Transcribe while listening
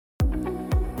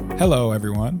Hello,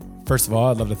 everyone. First of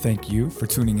all, I'd love to thank you for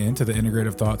tuning in to the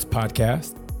Integrative Thoughts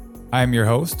podcast. I am your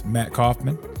host, Matt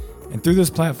Kaufman, and through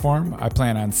this platform, I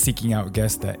plan on seeking out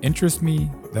guests that interest me,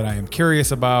 that I am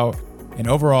curious about, and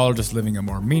overall just living a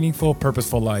more meaningful,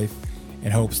 purposeful life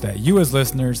in hopes that you as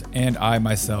listeners and I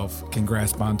myself can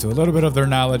grasp onto a little bit of their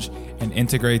knowledge and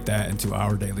integrate that into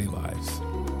our daily lives.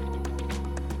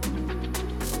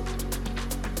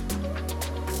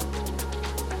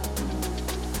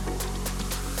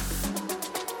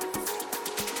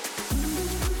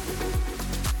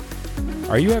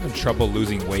 Are you having trouble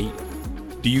losing weight?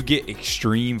 Do you get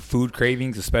extreme food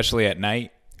cravings, especially at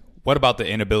night? What about the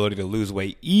inability to lose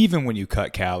weight even when you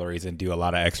cut calories and do a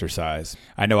lot of exercise?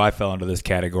 I know I fell into this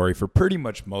category for pretty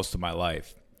much most of my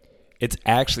life. It's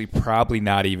actually probably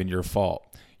not even your fault.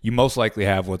 You most likely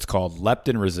have what's called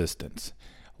leptin resistance.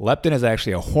 Leptin is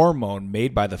actually a hormone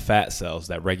made by the fat cells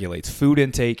that regulates food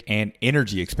intake and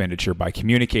energy expenditure by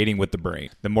communicating with the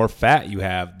brain. The more fat you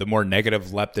have, the more negative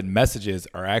leptin messages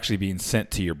are actually being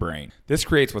sent to your brain. This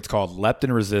creates what's called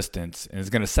leptin resistance and is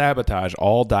going to sabotage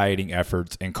all dieting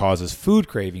efforts and causes food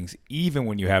cravings even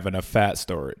when you have enough fat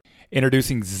stored.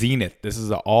 Introducing Zenith. This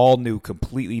is an all-new,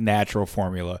 completely natural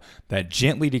formula that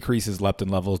gently decreases leptin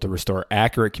levels to restore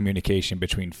accurate communication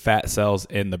between fat cells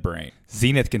in the brain.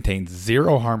 Zenith contains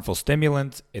zero harmful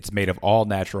stimulants. It's made of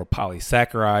all-natural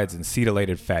polysaccharides and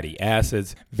cetylated fatty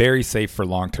acids, very safe for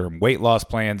long-term weight loss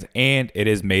plans, and it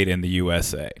is made in the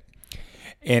USA.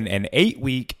 In an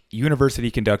 8-week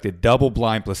university-conducted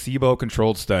double-blind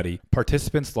placebo-controlled study,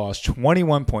 participants lost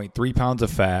 21.3 pounds of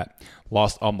fat,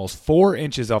 lost almost 4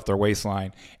 inches off their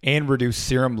waistline, and reduced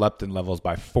serum leptin levels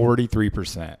by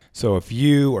 43%. So if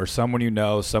you or someone you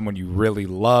know, someone you really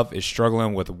love is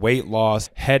struggling with weight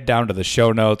loss, head down to the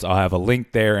show notes. I'll have a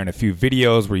link there and a few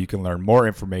videos where you can learn more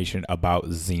information about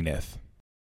Zenith.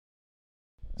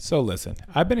 So listen,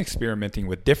 I've been experimenting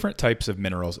with different types of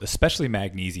minerals, especially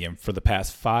magnesium, for the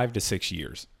past 5 to 6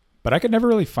 years. But I could never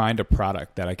really find a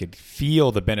product that I could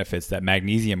feel the benefits that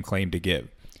magnesium claimed to give.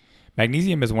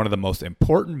 Magnesium is one of the most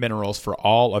important minerals for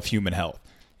all of human health.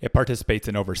 It participates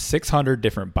in over 600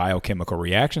 different biochemical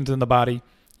reactions in the body,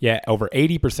 yet over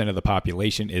 80% of the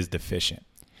population is deficient.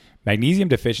 Magnesium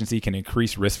deficiency can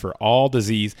increase risk for all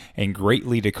disease and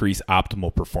greatly decrease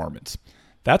optimal performance.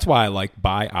 That's why I like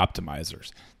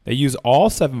Bioptimizers. They use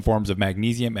all 7 forms of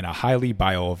magnesium in a highly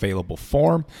bioavailable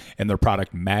form in their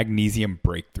product Magnesium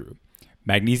Breakthrough.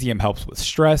 Magnesium helps with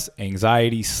stress,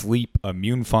 anxiety, sleep,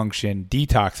 immune function,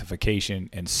 detoxification,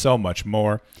 and so much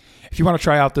more. If you want to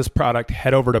try out this product,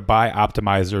 head over to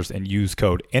Bioptimizers and use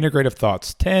code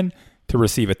IntegrativeThoughts10 to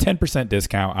receive a 10%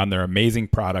 discount on their amazing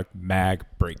product Mag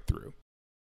Breakthrough.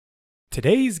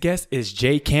 Today's guest is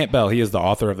Jay Campbell. He is the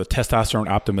author of the Testosterone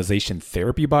Optimization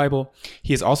Therapy Bible.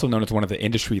 He is also known as one of the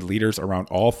industry leaders around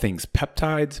all things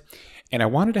peptides. And I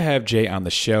wanted to have Jay on the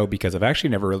show because I've actually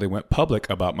never really went public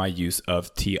about my use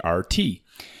of TRT.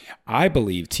 I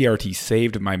believe TRT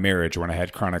saved my marriage when I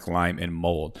had chronic Lyme and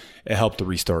mold. It helped to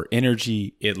restore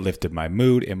energy, it lifted my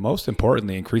mood, and most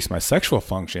importantly, increased my sexual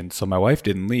function so my wife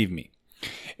didn't leave me.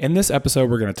 In this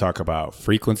episode, we're going to talk about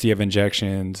frequency of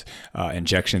injections,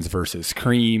 injections versus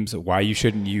creams, why you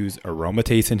shouldn't use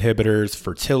aromatase inhibitors,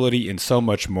 fertility, and so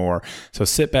much more. So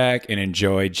sit back and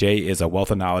enjoy. Jay is a wealth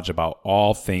of knowledge about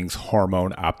all things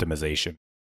hormone optimization.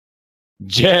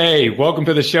 Jay, welcome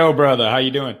to the show, brother. How you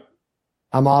doing?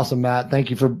 I'm awesome, Matt. Thank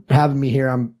you for having me here.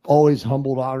 I'm always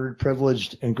humbled, honored,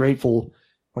 privileged, and grateful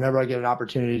whenever I get an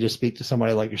opportunity to speak to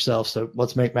somebody like yourself. So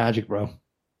let's make magic, bro.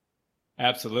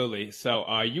 Absolutely.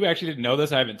 So you actually didn't know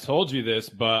this. I haven't told you this,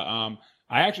 but I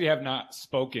actually have not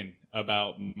spoken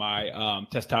about my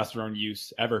testosterone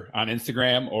use ever on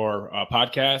Instagram or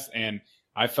podcast. And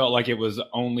I felt like it was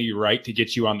only right to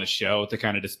get you on the show to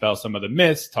kind of dispel some of the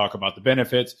myths, talk about the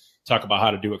benefits, talk about how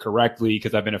to do it correctly,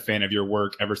 because I've been a fan of your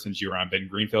work ever since you were on Ben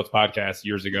Greenfield's podcast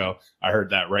years ago. I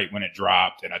heard that right when it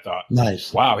dropped, and I thought,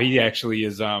 nice. Wow, he actually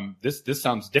is, this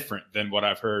sounds different than what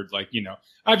I've heard. Like,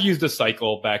 I've used a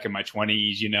cycle back in my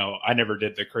 20s, I never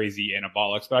did the crazy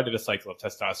anabolics, but I did a cycle of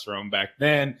testosterone back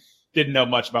then. Didn't know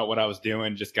much about what I was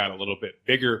doing, just got a little bit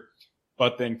bigger.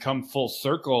 But then come full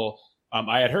circle,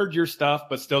 I had heard your stuff,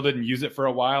 but still didn't use it for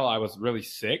a while. I was really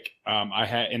sick.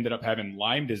 I ended up having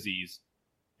Lyme disease.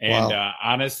 And wow.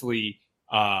 Honestly,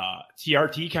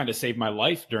 TRT kind of saved my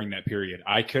life during that period.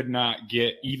 I could not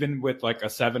get, even with like a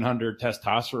 700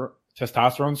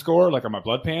 testosterone score, like on my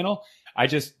blood panel, I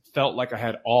just felt like I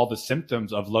had all the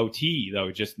symptoms of low T, though,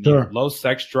 just low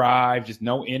sex drive, just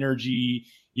no energy,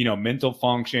 mental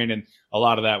function. And a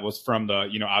lot of that was from the,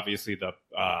 obviously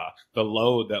the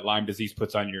load that Lyme disease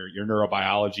puts on your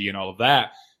neurobiology and all of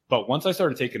that. But once I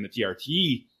started taking the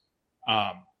TRT,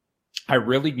 I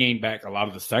really gained back a lot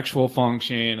of the sexual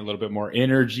function, a little bit more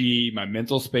energy. My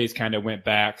mental space kind of went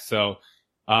back. So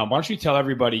why don't you tell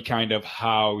everybody kind of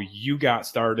how you got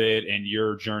started and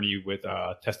your journey with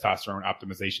testosterone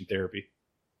optimization therapy?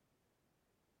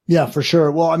 Yeah, for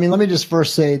sure. Well, I mean, let me just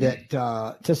first say that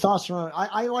testosterone,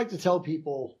 I like to tell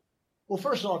people, well,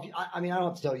 first off, I mean, I don't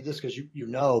have to tell you this because you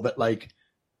know, but like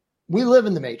we live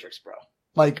in the matrix, bro.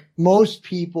 Like most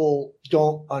people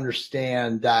don't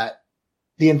understand that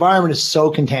the environment is so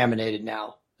contaminated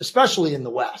now, especially in the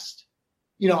West.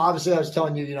 You know, obviously I was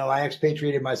telling you, you know, I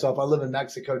expatriated myself. I live in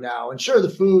Mexico now. And sure, the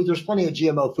food, there's plenty of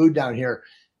GMO food down here,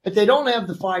 but they don't have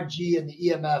the 5G and the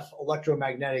EMF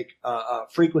electromagnetic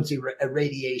frequency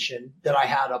radiation that I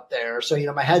had up there. So, you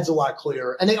know, my head's a lot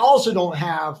clearer. And they also don't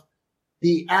have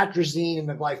the atrazine and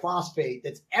the glyphosate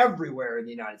that's everywhere in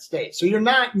the United States. So you're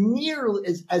not nearly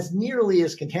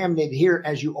as contaminated here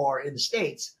as you are in the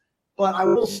States. But I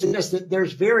will suggest that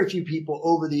there's very few people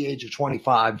over the age of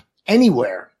 25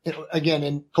 anywhere, again,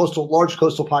 in large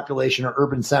coastal population or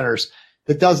urban centers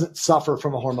that doesn't suffer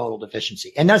from a hormonal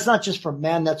deficiency. And that's not just from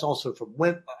men. That's also from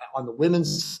women on the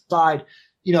women's side.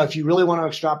 You know, if you really want to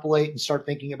extrapolate and start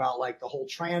thinking about like the whole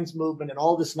trans movement and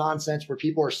all this nonsense where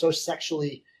people are so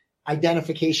sexually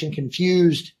identification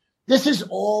confused, this is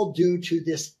all due to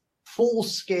this full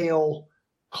scale,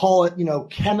 call it, you know,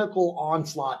 chemical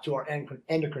onslaught to our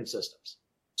endocrine systems.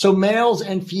 So males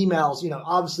and females, you know,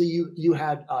 obviously you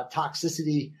had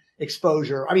toxicity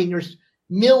exposure. I mean, there's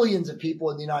millions of people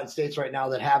in the United States right now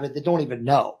that have it that don't even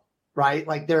know, right?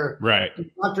 Like they're right.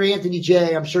 Dr. Anthony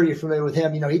J, I'm sure you're familiar with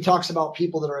him. You know, he talks about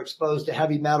people that are exposed to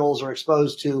heavy metals or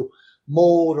exposed to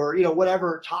mold or, you know,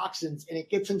 whatever toxins, and it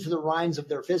gets into the rinds of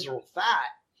their visceral fat.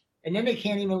 And then they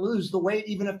can't even lose the weight,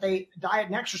 even if they diet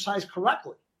and exercise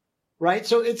correctly. Right.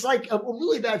 So it's like a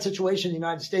really bad situation in the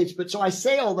United States. But so I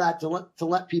say all that to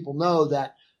let people know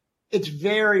that it's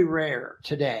very rare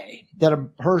today that a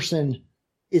person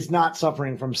is not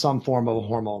suffering from some form of a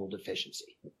hormonal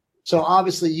deficiency. So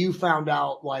obviously you found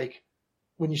out, like,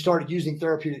 when you started using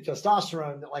therapeutic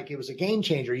testosterone, that like it was a game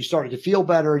changer. You started to feel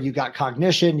better. You got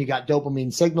cognition, you got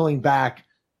dopamine signaling back.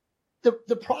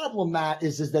 The problem, Matt,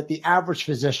 is that the average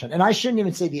physician, and I shouldn't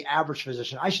even say the average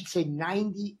physician, I should say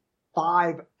 95%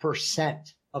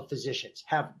 of physicians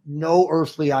have no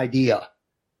earthly idea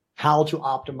how to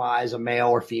optimize a male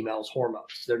or female's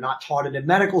hormones. They're not taught it in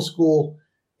medical school.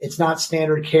 It's not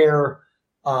standard care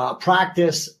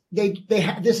practice.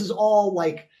 This is all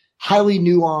like highly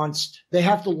nuanced. They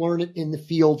have to learn it in the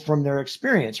field from their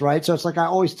experience, right? So it's like I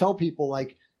always tell people,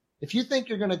 like, if you think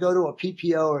you're going to go to a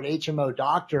PPO or an HMO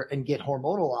doctor and get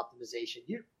hormonal optimization,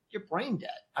 you're brain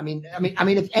dead. I mean,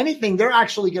 if anything, they're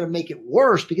actually going to make it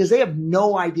worse because they have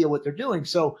no idea what they're doing.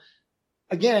 So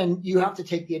again, you have to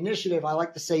take the initiative. I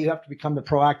like to say you have to become the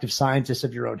proactive scientist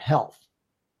of your own health.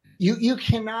 You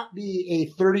cannot be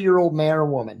a 30-year-old man or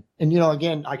woman. And, you know,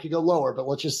 again, I could go lower, but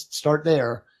let's just start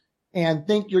there and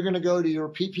think you're going to go to your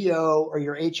PPO or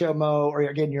your HMO or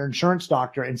again, your insurance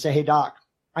doctor and say, hey, doc,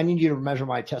 I need you to measure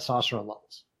my testosterone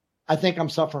levels. I think I'm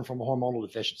suffering from a hormonal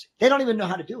deficiency. They don't even know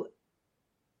how to do it.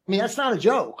 I mean, that's not a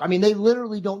joke. I mean, they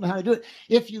literally don't know how to do it.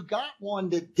 If you got one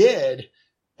that did,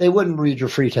 they wouldn't read your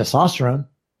free testosterone.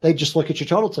 They'd just look at your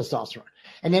total testosterone.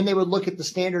 And then they would look at the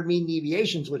standard mean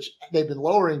deviations, which they've been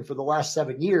lowering for the last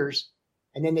 7 years.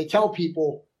 And then they tell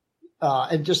people,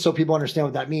 and just so people understand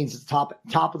what that means, it's top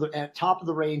of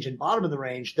the range and bottom of the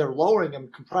range. They're lowering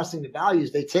them, compressing the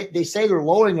values. They say they're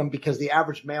lowering them because the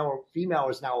average male or female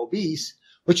is now obese,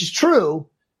 which is true,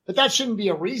 but that shouldn't be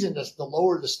a reason to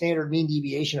lower the standard mean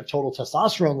deviation of total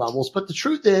testosterone levels. But the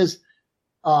truth is,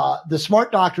 the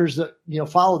smart doctors that, you know,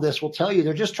 follow this will tell you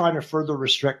they're just trying to further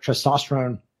restrict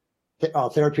testosterone,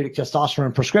 therapeutic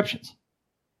testosterone prescriptions.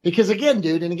 Because again,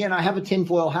 dude, and again, I have a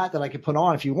tinfoil hat that I could put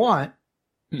on if you want.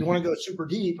 If you want to go super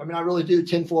deep, I mean, I really do.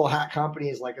 Tinfoil Hat Company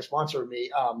is like a sponsor of me.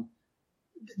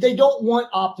 They don't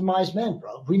want optimized men,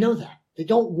 bro. We know that. They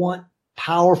don't want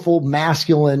powerful,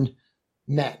 masculine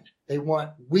men. They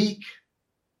want weak,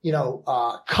 you know,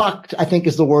 cucked, I think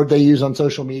is the word they use on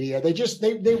social media.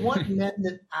 They want men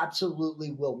that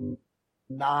absolutely will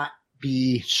not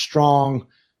be strong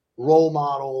role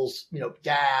models, you know,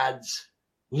 dads,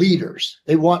 leaders.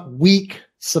 They want weak,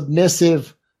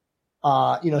 submissive,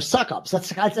 suck ups.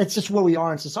 That's just where we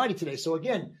are in society today. So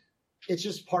again, it's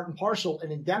just part and parcel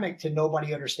and endemic to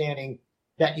nobody understanding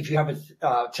that if you have a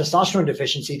testosterone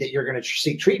deficiency, that you're going to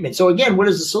seek treatment. So again, what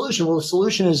is the solution? Well, the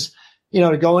solution is, you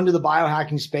know, to go into the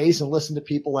biohacking space and listen to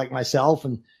people like myself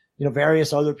and, you know,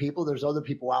 various other people. There's other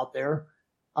people out there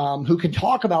who can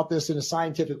talk about this in a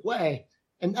scientific way.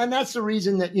 And that's the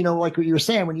reason that, like what you were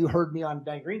saying, when you heard me on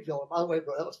Ben Greenfield, and by the way,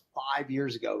 bro, that was 5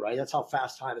 years ago, right? That's how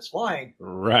fast time is flying.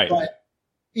 Right. But,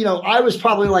 I was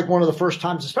probably like one of the first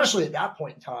times, especially at that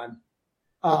point in time,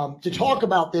 to talk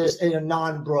about this in a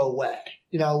non-bro way.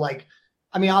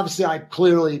 Obviously I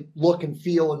clearly look and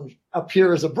feel and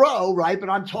appear as a bro, right? But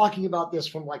I'm talking about this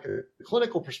from like a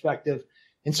clinical perspective.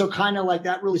 And so kind of like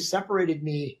that really separated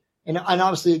me. And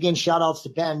obviously, again, shout outs to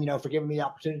Ben, for giving me the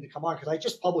opportunity to come on, because I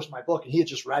just published my book and he had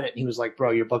just read it. And he was like,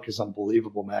 bro, your book is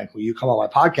unbelievable, man. Will you come on my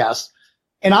podcast?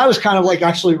 And I was kind of like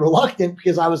actually reluctant,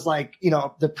 because I was like,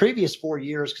 the previous 4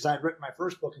 years, because I had written my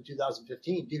first book in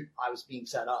 2015, dude, I was being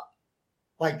set up.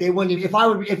 Like they wouldn't even,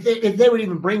 if they would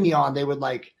even bring me on, they would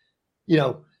like,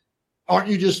 aren't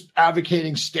you just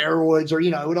advocating steroids? Or,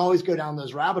 it would always go down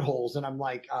those rabbit holes. And I'm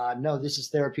like, no, this is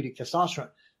therapeutic testosterone.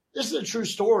 This is a true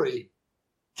story.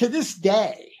 To this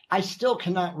day, I still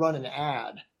cannot run an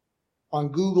ad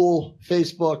on Google,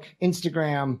 Facebook,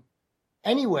 Instagram,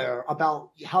 anywhere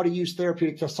about how to use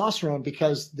therapeutic testosterone,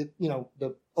 because the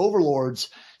overlords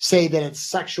say that it's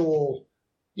sexual.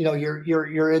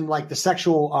 You're in like the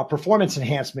sexual performance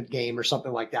enhancement game or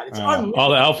something like that. It's unreal. All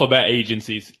the alphabet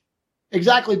agencies.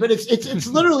 Exactly, but it's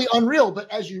literally unreal.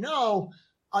 But as you know,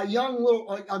 a young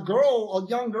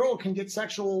girl can get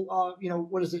sexual,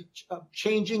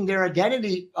 changing their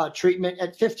identity treatment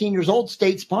at 15 years old,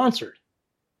 state sponsored.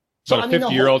 So a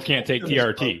 50-year-old can't take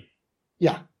TRT.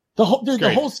 Yeah, the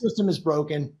whole system is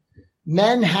broken.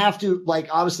 Men have to,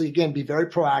 obviously, again, be very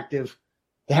proactive.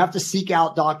 They have to seek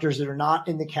out doctors that are not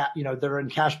in the they're in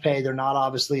cash pay. They're not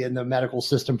obviously in the medical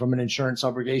system from an insurance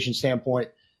subrogation standpoint.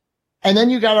 And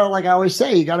then you gotta, like I always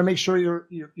say, you gotta make sure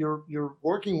you're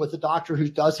working with a doctor who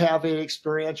does have an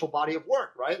experiential body of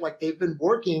work, right? Like they've been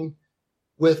working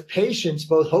with patients,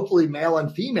 both hopefully male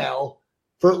and female,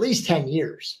 for at least 10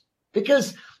 years.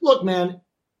 Because look, man,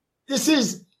 this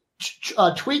is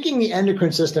tweaking the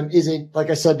endocrine system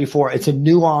like I said before, it's a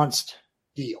nuanced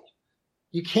deal.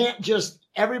 You can't just,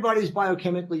 everybody's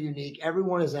biochemically unique.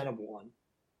 Everyone is N of one.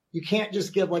 You can't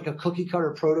just give like a cookie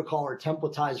cutter protocol or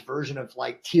templatized version of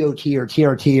like TOT or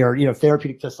TRT or,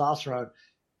 therapeutic testosterone,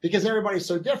 because everybody's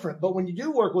so different. But when you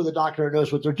do work with a doctor who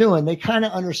knows what they're doing, they kind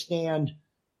of understand,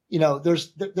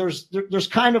 there's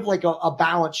kind of like a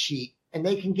balance sheet, and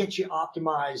they can get you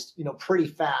optimized, pretty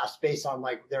fast based on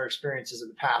like their experiences in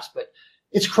the past. But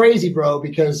it's crazy, bro,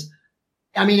 because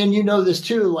and this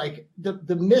too, like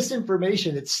the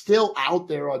misinformation that's still out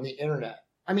there on the internet.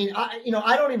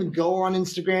 I don't even go on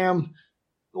Instagram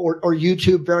or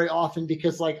YouTube very often,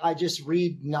 because like I just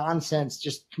read nonsense,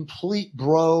 just complete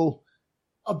bro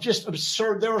of just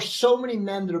absurd. There are so many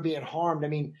men that are being harmed.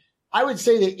 I would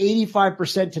say that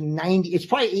 85% to 90, it's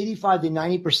probably 85 to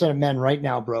 90% of men right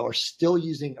now, bro, are still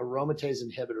using aromatase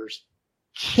inhibitors,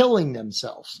 killing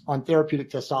themselves on therapeutic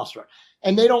testosterone.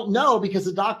 And they don't know, because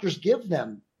the doctors give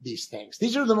them these things.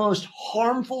 These are the most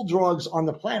harmful drugs on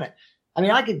the planet.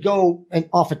 I could go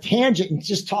off a tangent and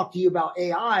just talk to you about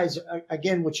AIs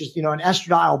again, which is, an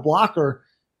estradiol blocker,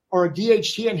 or a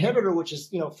DHT inhibitor, which is,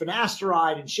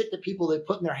 finasteride and shit that they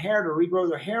put in their hair to regrow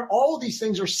their hair. All of these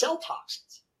things are cell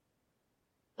toxins.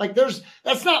 Like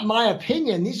that's not my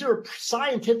opinion. These are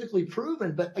scientifically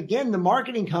proven. But again, the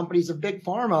marketing companies of big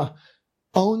pharma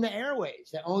own the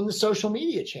airwaves. They own the social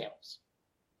media channels.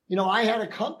 I had a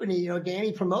company,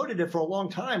 Danny promoted it for a long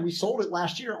time. We sold it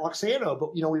last year, Oxano,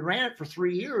 but, we ran it for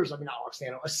 3 years. Not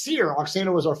Oxano, Acer.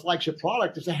 Oxano was our flagship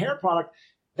product. It's a hair product.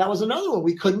 That was another one.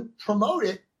 We couldn't promote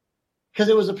it because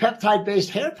it was a peptide-based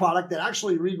hair product that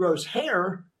actually regrows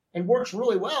hair and works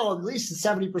really well. At least in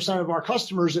 70% of our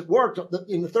customers, it worked.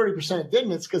 In the 30% it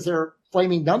didn't. It's because they're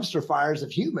flaming dumpster fires of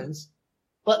humans.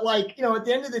 But at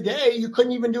the end of the day, you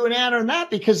couldn't even do an ad on that,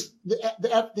 because the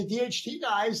DHT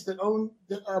guys that own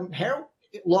the hair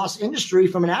loss industry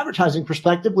from an advertising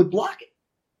perspective would block it.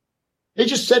 They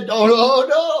just said,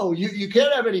 no, you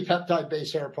can't have any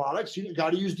peptide-based hair products. You got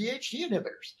to use DHT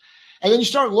inhibitors. And then you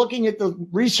start looking at the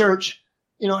research,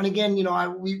 and again,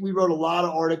 we wrote a lot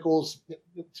of articles.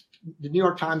 The New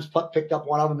York Times picked up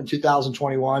one of them in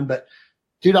 2021. But,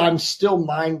 dude, I'm still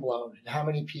mind blown at how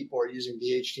many people are using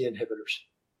DHT inhibitors,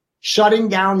 shutting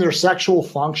down their sexual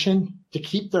function to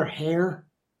keep their hair.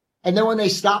 And then when they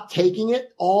stop taking it,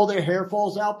 all their hair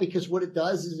falls out, because what it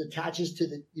does is it attaches to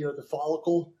the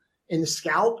follicle in the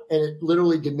scalp, and it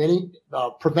literally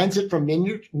prevents it from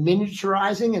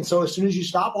miniaturizing. And so as soon as you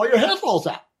stop, all your hair falls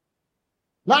out.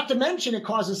 Not to mention it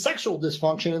causes sexual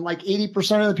dysfunction in like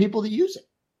 80% of the people that use it.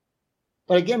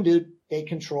 But again, dude, they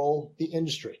control the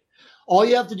industry. All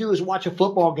you have to do is watch a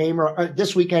football game, or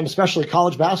this weekend, especially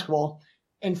college basketball,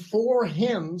 and 4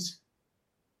 hymns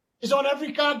is on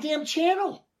every goddamn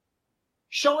channel.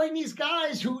 showing these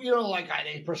guys who, like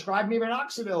they prescribed me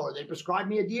minoxidil or they prescribed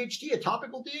me a DHT, a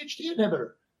topical DHT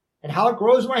inhibitor, and how it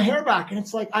grows my hair back. And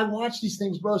it's like, I watch these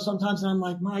things, bro, sometimes, and I'm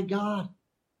like, my God.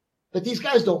 But these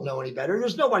guys don't know any better.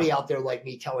 There's nobody out there like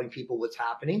me telling people what's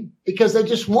happening because they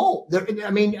just won't. They're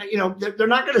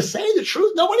not going to say the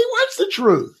truth. Nobody wants the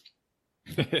truth.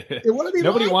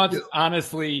 Nobody wants,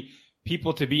 honestly,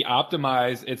 people to be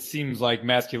optimized. It seems like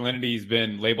masculinity has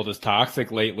been labeled as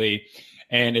toxic lately.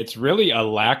 And it's really a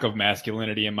lack of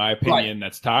masculinity, in my opinion,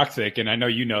 that's toxic. And I know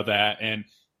you know that. And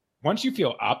once you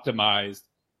feel optimized,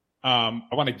 I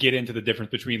want to get into the difference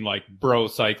between like bro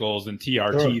cycles and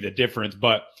TRT, the difference.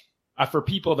 But for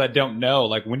people that don't know,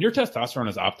 like when your testosterone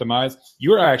is optimized,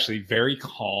 you are actually very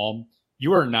calm.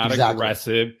 You are not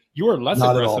aggressive. You are less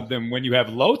aggressive than when you have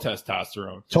low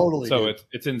testosterone. Totally. So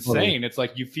it's insane. Totally. It's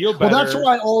like you feel better. Well, that's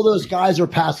why all those guys are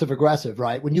passive aggressive,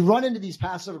 right? When you run into these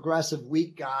passive aggressive,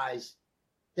 weak guys,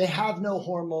 they have no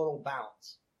hormonal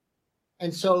balance.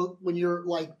 And so when you're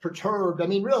like perturbed, I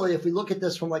mean, really, if we look at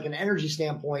this from like an energy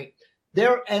standpoint,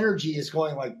 their energy is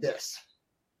going like this.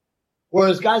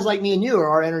 Whereas guys like me and you,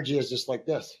 our energy is just like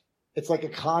this. It's like a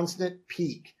constant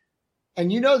peak.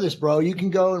 And you know this, bro. You can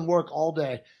go and work all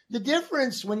day. The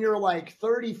difference when you're like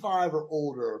 35 or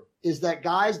older is that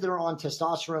guys that are on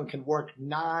testosterone can work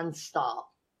nonstop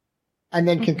and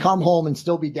then can come home and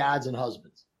still be dads and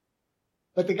husbands.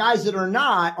 But the guys that are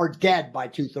not are dead by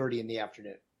 2:30 in the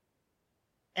afternoon.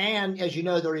 And as you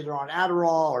know, they're either on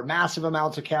Adderall or massive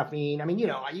amounts of caffeine. I mean, you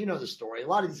know the story. A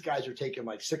lot of these guys are taking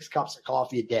like 6 cups of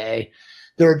coffee a day.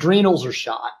 Their adrenals are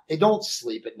shot. They don't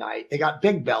sleep at night. They got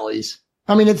big bellies.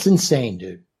 I mean, it's insane,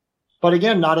 dude. But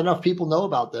again, not enough people know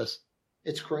about this.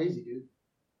 It's crazy, dude.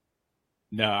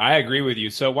 No, I agree with you.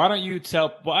 So why don't you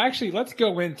actually, let's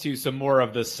go into some more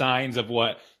of the signs of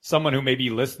what someone who may be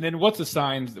listening, what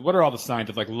are all the signs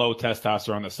of like low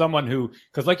testosterone that someone who,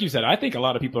 because like you said, I think a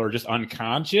lot of people are just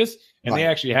unconscious and they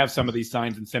actually have some of these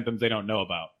signs and symptoms they don't know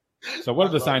about. So what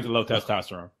are the signs of low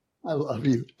testosterone? I love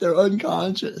you. They're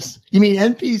unconscious. You mean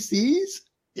NPCs?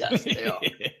 Yes, they are.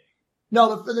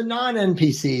 No, but for the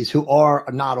non-NPCs who are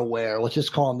not aware, let's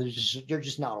just call them, they're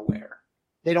just not aware.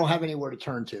 They don't have anywhere to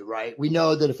turn to, right? We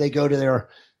know that if they go to their,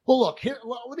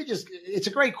 it's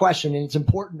a great question and it's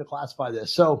important to classify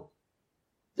this. So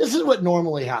this is what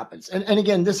normally happens. And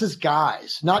again, this is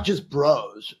guys, not just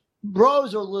bros.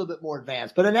 Bros are a little bit more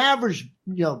advanced, but an average,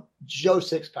 Joe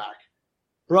Sixpack,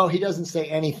 bro, he doesn't say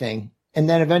anything. And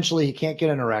then eventually he can't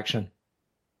get an erection.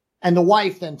 And the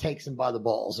wife then takes him by the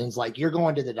balls and is like, you're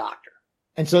going to the doctor.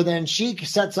 And so then she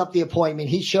sets up the appointment.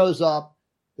 He shows up.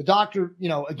 The doctor,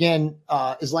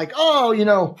 is like,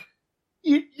 oh,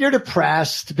 you're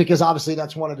depressed because obviously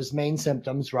that's one of his main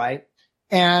symptoms, right?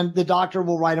 And the doctor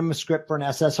will write him a script for an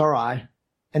SSRI.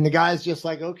 And the guy's just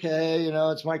like, okay,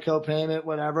 it's my copayment,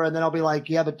 whatever. And then I'll be like,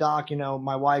 yeah, but doc,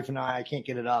 my wife and I can't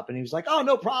get it up. And he was like, oh,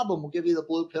 no problem. We'll give you the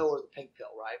blue pill or the pink pill,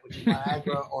 right? Which is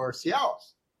Viagra or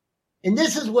Cialis. And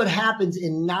this is what happens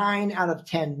in 9 out of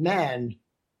 10 men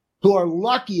who are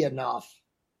lucky enough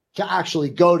to actually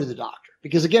go to the doctor.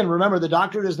 Because again, remember, the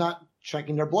doctor is not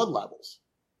checking their blood levels.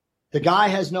 The guy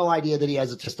has no idea that he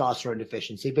has a testosterone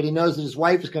deficiency, but he knows that his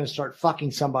wife is going to start fucking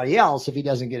somebody else if he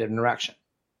doesn't get an erection.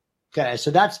 Okay.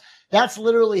 So that's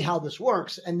literally how this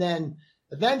works. And then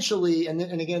eventually, and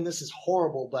again, this is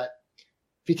horrible, but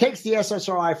if he takes the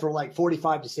SSRI for like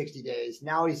 45 to 60 days,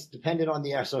 now he's dependent on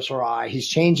the SSRI. He's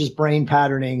changed his brain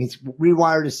patterning. He's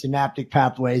rewired his synaptic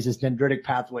pathways, his dendritic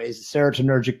pathways, his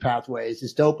serotonergic pathways,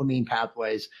 his dopamine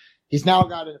pathways. He's now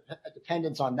got a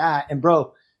dependence on that. And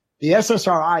bro, the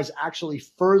SSRIs actually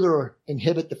further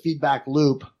inhibit the feedback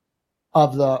loop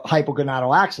of the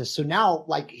hypogonadal axis. So now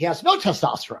like he has no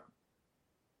testosterone.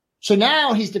 So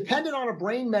now he's dependent on a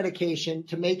brain medication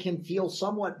to make him feel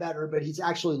somewhat better, but he's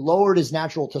actually lowered his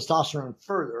natural testosterone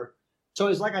further. So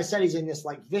he's, like I said, he's in this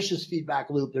like vicious feedback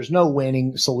loop. There's no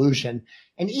winning solution.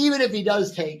 And even if he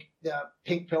does take the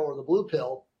pink pill or the blue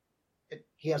pill,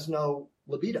 he has no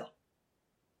libido.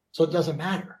 So it doesn't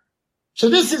matter. So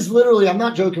this is literally, I'm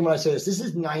not joking when I say this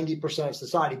is 90% of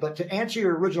society. But to answer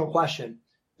your original question,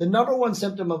 the number one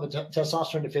symptom of a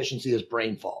testosterone deficiency is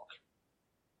brain fog,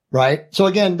 right? So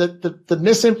again, the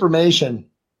misinformation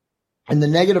and the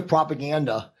negative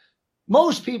propaganda,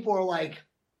 most people are like,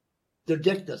 their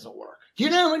dick doesn't work. Do you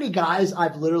know how many guys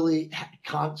I've literally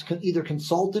either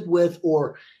consulted with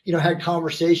or, had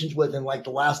conversations with in like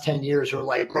the last 10 years who are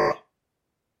like, bro,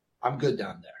 I'm good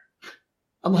down there.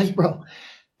 I'm like, bro,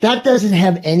 that doesn't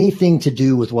have anything to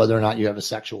do with whether or not you have a a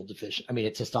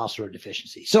testosterone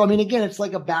deficiency. So, again, it's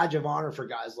like a badge of honor for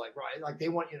guys like, right? Like they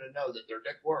want you to know that their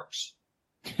dick works.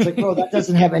 It's like, bro, that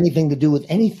doesn't have anything to do with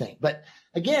anything. But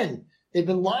again, they've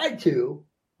been lied to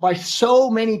by so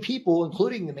many people,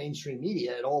 including the mainstream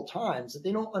media at all times, that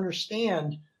they don't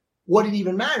understand what it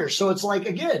even matters. So it's like,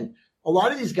 again, a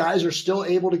lot of these guys are still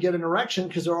able to get an erection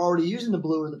because they're already using the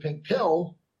blue or the pink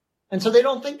pill. And so they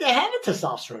don't think they have a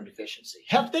testosterone deficiency.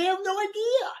 They have no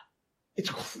idea. It's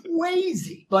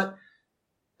crazy. But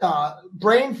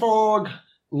brain fog,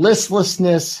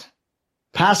 listlessness,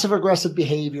 passive aggressive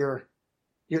behavior,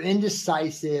 you're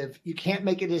indecisive. You can't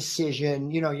make a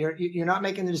decision. You're not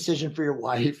making the decision for your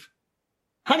wife.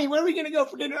 Honey, where are we going to go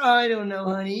for dinner? I don't know,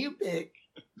 honey. You pick.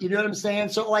 You know what I'm saying?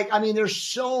 So there's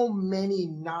so many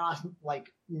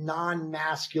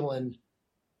non-masculine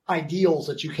ideals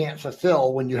that you can't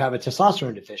fulfill when you have a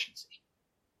testosterone deficiency.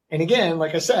 And again,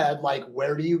 like I said,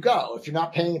 where do you go? If you're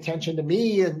not paying attention to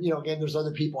me and, again, there's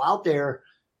other people out there.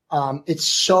 It's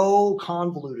so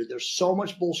convoluted. There's so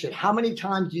much bullshit. How many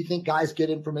times do you think guys get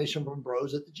information from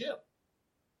bros at the gym?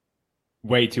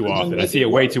 Way too often. I see it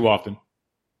way too often.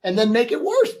 And then make it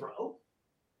worse, bro.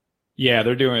 Yeah,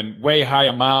 they're doing way high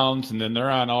amounts, and then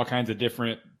they're on all kinds of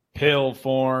different pill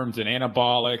forms and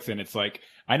anabolics. And it's like,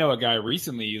 I know a guy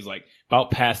recently, he was like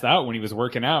about passed out when he was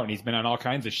working out, and he's been on all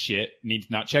kinds of shit, and he's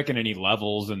not checking any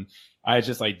levels. And I was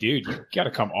just like, dude, you got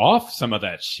to come off some of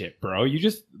that shit, bro. You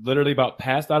just literally about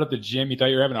passed out at the gym. You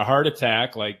thought you were having a heart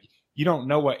attack. You don't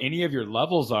know what any of your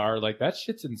levels are. That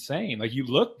shit's insane. You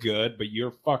look good, but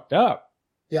you're fucked up.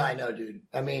 Yeah, I know, dude.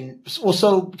 I mean,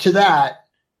 so to that,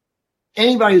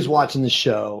 anybody who's watching the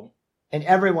show and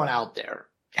everyone out there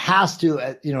has to,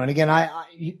 and again,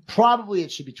 I probably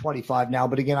it should be 25 now,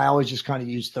 but again, I always just kind of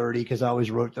use 30 because I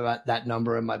always wrote that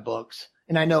number in my books.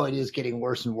 And I know it is getting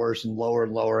worse and worse and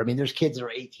lower. I mean, there's kids that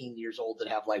are 18 years old that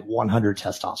have 100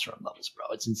 testosterone levels, bro.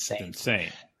 It's insane.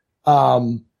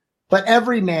 But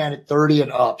every man at 30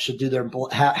 and up should do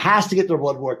has to get their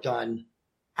blood work done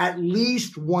at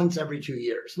least once every 2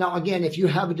 years. Now, again, if you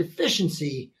have a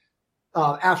deficiency,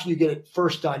 after you get it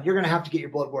first done, you're going to have to get your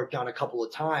blood work done a couple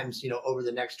of times, over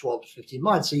the next 12 to 15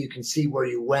 months so you can see where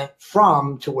you went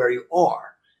from to where you are.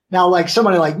 Now,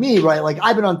 somebody like me, right?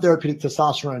 I've been on therapeutic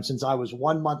testosterone since I was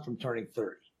 1 month from turning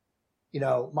 30.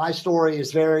 My story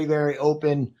is very, very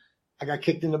open. I got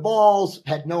kicked in the balls,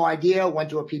 had no idea, went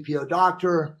to a PPO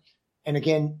doctor. And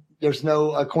again, there's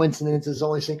no coincidences,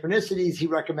 only synchronicities. He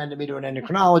recommended me to an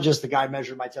endocrinologist. The guy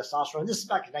measured my testosterone. This is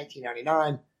back in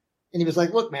 1999. And he was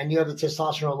like, look, man, you have the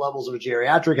testosterone levels of a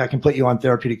geriatric. I can put you on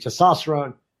therapeutic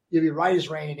testosterone. You'll be right as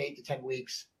rain in 8 to 10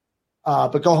 weeks.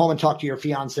 But go home and talk to your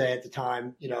fiance at the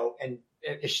time, and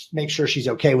make sure she's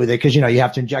okay with it. Because, you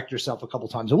have to inject yourself a couple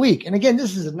times a week. And again,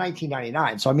 this is in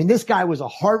 1999. So, I mean, this guy was a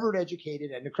Harvard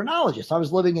educated endocrinologist. I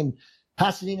was living in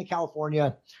Pasadena,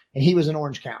 California, and he was in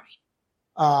Orange County.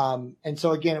 And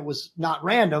so again, it was not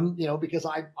random, because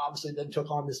I obviously then took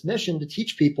on this mission to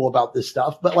teach people about this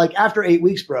stuff. But after 8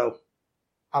 weeks, bro,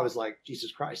 I was like,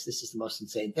 Jesus Christ, this is the most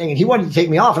insane thing. And he wanted to take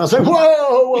me off. And I was like,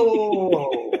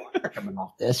 whoa. I'm not coming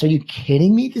off this. Are you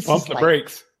kidding me? Pump the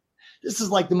brakes. This is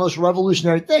the most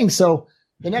revolutionary thing. So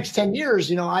the next 10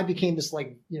 years, I became this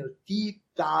deep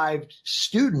dived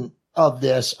student of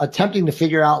this, attempting to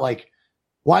figure out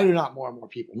why do not more and more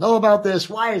people know about this?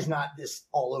 Why is not this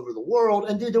all over the world?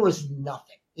 And dude, there was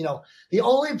nothing. The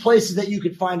only places that you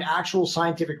could find actual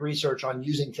scientific research on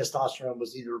using testosterone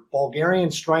was either Bulgarian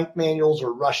strength manuals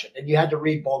or Russian. And you had to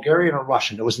read Bulgarian or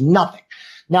Russian. There was nothing.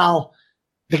 Now,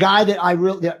 the guy that I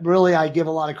give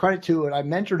a lot of credit to and I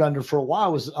mentored under for a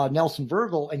while was Nelson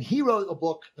Virgil. And he wrote a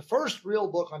book. The first real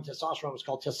book on testosterone was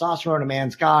called Testosterone, A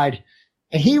Man's Guide.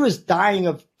 And he was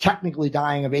technically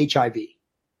dying of HIV.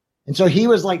 And so he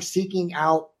was seeking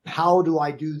out, how do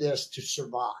I do this to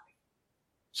survive?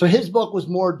 So his book was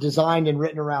more designed and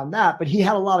written around that, but he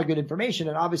had a lot of good information.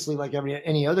 And obviously,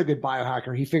 any other good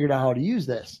biohacker, he figured out how to use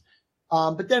this.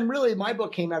 But then really my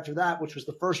book came after that, which was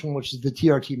the first one, which is the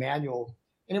TRT manual.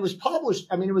 And it was published.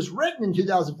 I mean, it was written in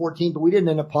 2014, but we didn't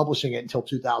end up publishing it until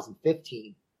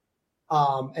 2015.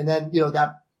 And then,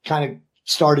 that kind of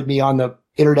started me on the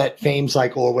internet fame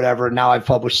cycle or whatever. And now I've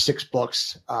published 6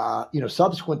 books,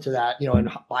 subsequent to that, in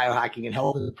biohacking and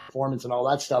health and performance and all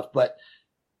that stuff. But,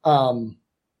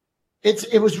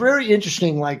 it was very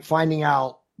interesting, finding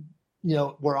out,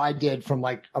 where I did from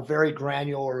a very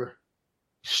granular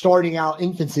starting out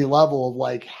infancy level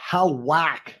of how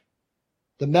whack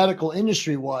the medical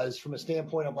industry was from a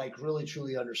standpoint of really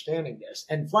truly understanding this.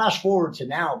 And flash forward to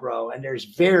now, bro. And there's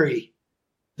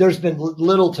been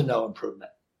little to no improvement.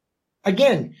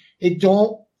 Again, they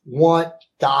don't want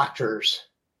doctors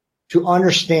to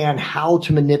understand how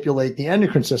to manipulate the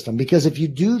endocrine system, because if you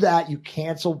do that, you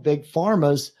cancel big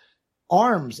pharma's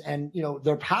arms and,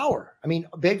 their power. I mean,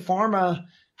 big pharma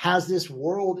has this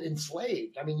world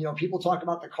enslaved. I mean, you know, people talk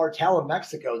about the cartel in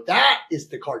Mexico. That is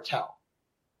the cartel.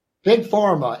 Big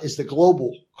Pharma is the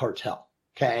global cartel.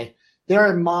 Okay.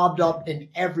 They're mobbed up in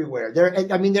everywhere.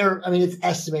 It's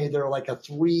estimated they're like a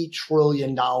 $3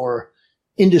 trillion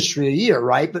industry a year,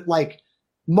 right? But like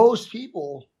most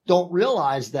people don't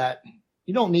realize that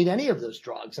you don't need any of those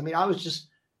drugs. I mean, I was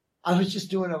just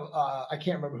doing I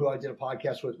can't remember who I did a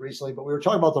podcast with recently, but we were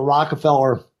talking about the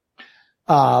Rockefeller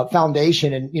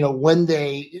Foundation, and you know, when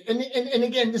they and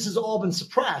again, this has all been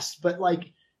suppressed, but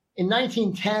like in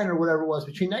 1910 or whatever it was,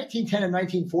 between 1910 and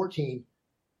 1914,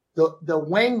 the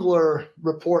Wengler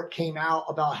report came out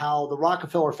about how the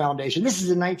Rockefeller Foundation, this is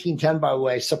in 1910, by the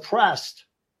way, suppressed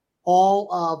all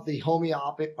of the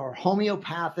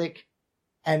homeopathic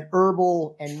and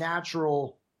herbal and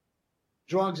natural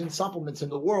drugs and supplements in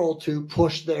the world to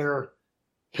push their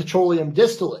petroleum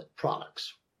distillate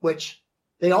products, which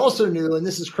they also knew, and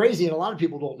this is crazy, and a lot of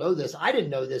people don't know this. I didn't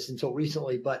know this until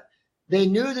recently, but they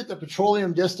knew that the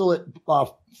petroleum distillate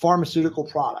pharmaceutical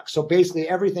products, so basically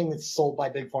everything that's sold by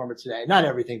Big Pharma today, not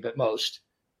everything, but most,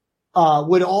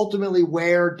 would ultimately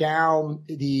wear down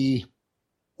the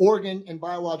organ and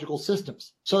biological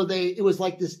systems. So it was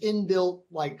like this inbuilt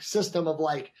like system of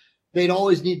like, they'd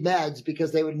always need meds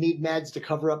because they would need meds to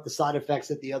cover up the side effects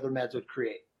that the other meds would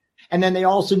create. And then they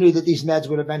also knew that these meds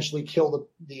would eventually kill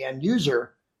the end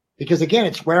user because, again,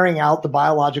 it's wearing out the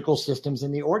biological systems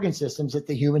and the organ systems that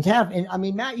the humans have. And I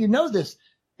mean, Matt, you know this.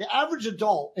 The average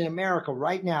adult in America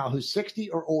right now who's 60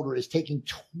 or older is taking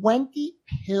 20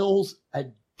 pills a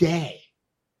day.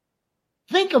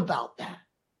 Think about that.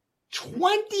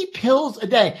 20 pills a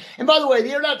day. And by the way,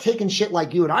 they're not taking shit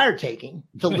like you and I are taking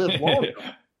to live longer.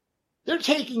 They're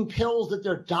taking pills that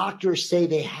their doctors say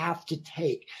they have to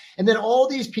take. And then all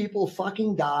these people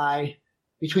fucking die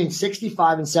between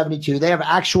 65 and 72. They have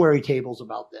actuary tables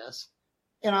about this.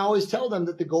 And I always tell them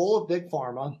that the goal of Big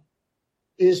Pharma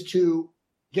is to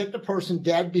get the person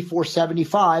dead before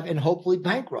 75 and hopefully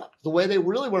bankrupt. The way they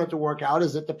really want it to work out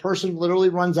is that the person literally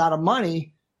runs out of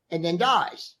money and then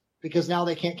dies because now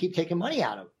they can't keep taking money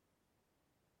out of them.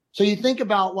 So you think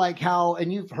about like how,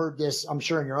 and you've heard this, I'm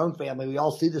sure in your own family, we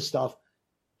all see this stuff.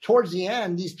 Towards the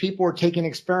end, these people are taking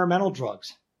experimental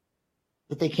drugs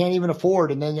that they can't even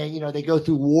afford. And then they go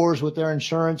through wars with their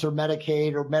insurance or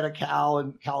Medicaid or Medi-Cal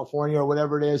in California or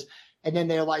whatever it is. And then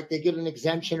they get an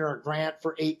exemption or a grant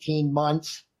for 18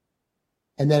 months.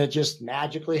 And then it just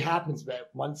magically happens.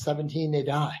 But month 17, they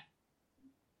die.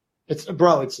 It's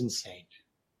insane.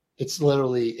 It's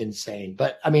literally insane.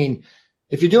 But I mean,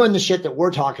 if you're doing the shit that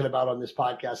we're talking about on this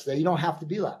podcast today, you don't have to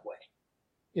be that way.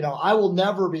 You know, I will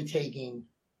never be taking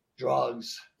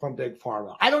drugs from Big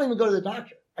Pharma. I don't even go to the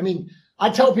doctor. I mean, I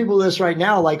tell people this right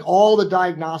now, like all the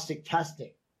diagnostic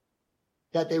testing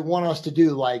that they want us to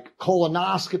do, like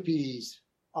colonoscopies,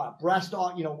 breast,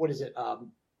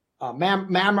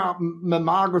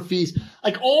 mammographies,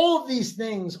 like all of these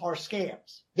things are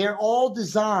scams. They're all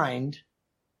designed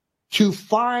to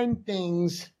find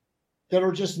things that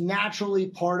are just naturally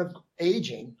part of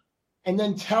aging and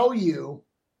then tell you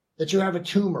that you have a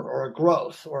tumor or a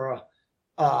growth or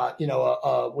what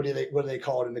do they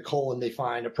call it in the colon? They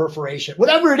find a perforation,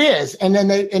 whatever it is. And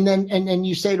then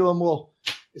you say to them, well,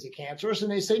 is it cancerous?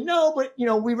 And they say, no, but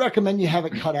we recommend you have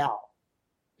it cut out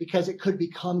because it could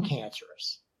become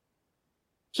cancerous.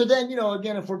 So then,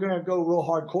 again, if we're going to go real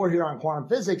hardcore here on quantum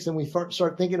physics and we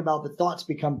start thinking about the thoughts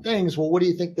become things, well, what do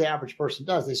you think the average person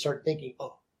does? They start thinking,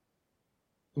 oh,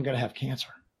 I'm going to have cancer.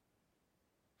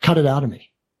 Cut it out of me.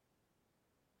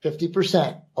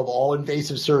 50% of all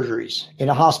invasive surgeries in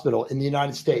a hospital in the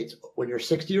United States when you're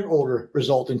 60 or older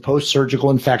result in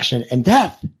post-surgical infection and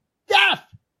death. Death!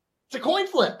 It's a coin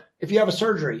flip if you have a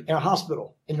surgery in a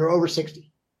hospital and you're over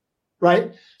 60,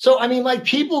 right? So, I mean, like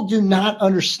people do not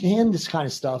understand this kind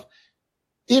of stuff.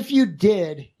 If you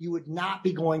did, you would not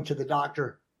be going to the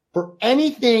doctor for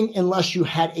anything unless you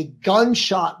had a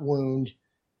gunshot wound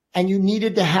and you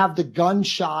needed to have the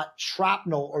gunshot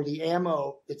shrapnel or the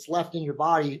ammo that's left in your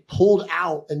body pulled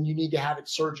out and you need to have it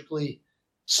surgically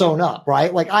sewn up,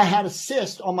 right? Like I had a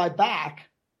cyst on my back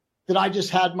that I just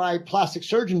had my plastic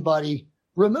surgeon buddy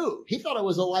remove. He thought it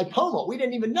was a lipoma. We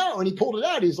didn't even know. And he pulled it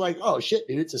out. He's like, oh shit,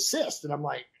 dude, it's a cyst. And I'm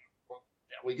like, well,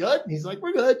 are we good? And he's like,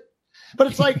 we're good. But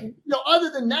it's like, other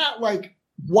than that, like,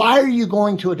 why are you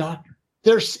going to a doctor?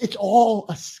 It's all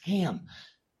a scam.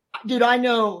 Dude, I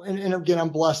know, and again, I'm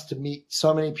blessed to meet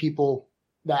so many people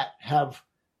that have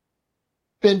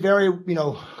been very,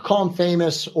 call them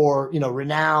famous or,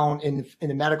 renowned in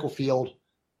the medical field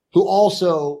who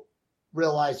also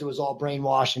realized it was all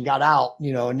brainwashed and got out,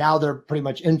 and now they're pretty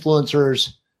much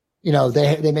influencers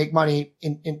they make money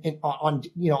on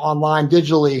online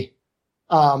digitally.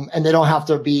 And they don't have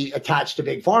to be attached to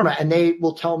big pharma, and they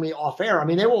will tell me off air. I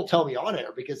mean, they won't tell me on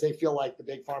air because they feel like the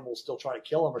big pharma will still try to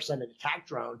kill them or send an attack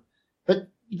drone. But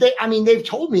they've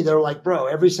told me, they're like, bro,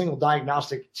 every single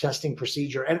diagnostic testing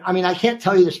procedure. And I mean, I can't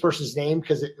tell you this person's name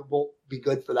because it won't be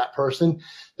good for that person.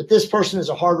 But this person is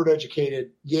a Harvard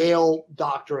educated, Yale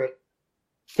doctorate,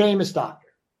 famous doctor.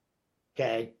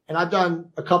 Okay. And I've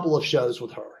done a couple of shows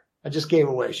with her. I just gave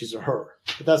away she's a her,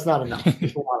 but that's not enough.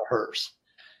 There's a lot of hers.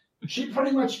 She pretty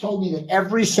much told me that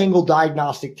every single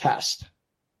diagnostic test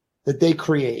that they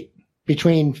create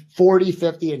between 40,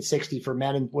 50, and 60 for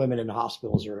men and women in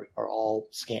hospitals are all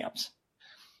scams.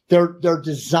 They're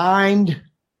designed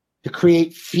to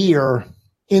create fear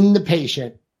in the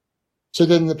patient. So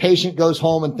then the patient goes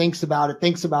home and thinks about it,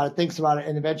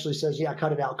 and eventually says, yeah,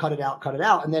 cut it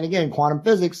out. And then again, quantum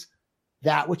physics,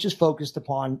 that which is focused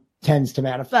upon tends to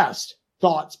manifest.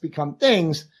 Thoughts become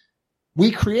things. We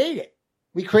create it.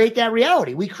 We create that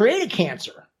reality. We create a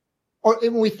cancer. Or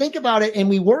when we think about it and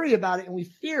we worry about it and we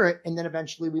fear it, and then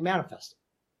eventually we manifest it.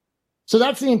 So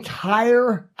that's the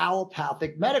entire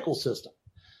allopathic medical system.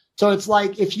 So it's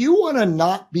like, if you want to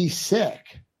not be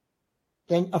sick,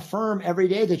 then affirm every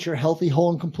day that you're healthy,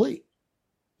 whole, and complete.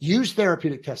 Use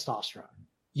therapeutic testosterone.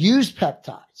 Use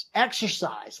peptides.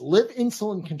 Exercise. Live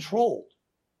insulin controlled.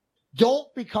 Don't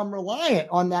become reliant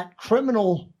on that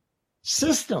criminal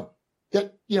system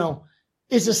that,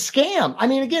 is a scam. I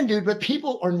mean, again, dude, but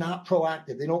people are not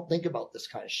proactive. They don't think about this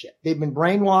kind of shit. They've been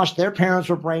brainwashed. Their parents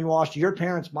were brainwashed. Your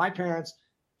parents, my parents,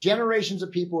 generations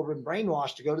of people have been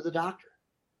brainwashed to go to the doctor.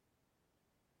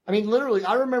 I mean, literally,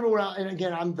 I remember and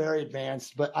again, I'm very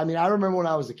advanced, but I mean, I remember when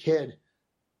I was a kid,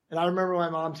 and I remember my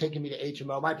mom taking me to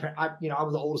HMO. I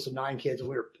was the oldest of 9 kids, and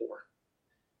we were poor.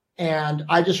 And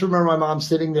I just remember my mom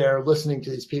sitting there listening to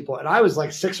these people. And I was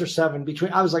like 6 or 7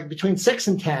 between 6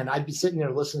 and 10. I'd be sitting there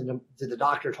listening to the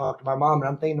doctor talk to my mom. And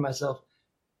I'm thinking to myself,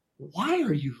 why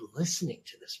are you listening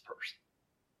to this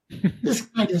person? This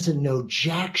guy doesn't know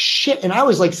jack shit. And I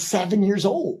was like 7 years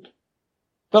old.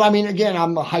 But I mean, again,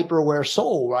 I'm a hyper aware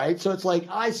soul, right? So it's like,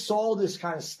 I saw this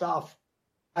kind of stuff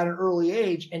at an early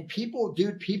age, and people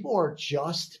are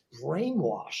just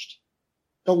brainwashed.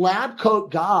 The lab coat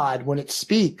God, when it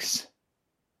speaks,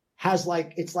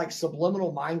 it's like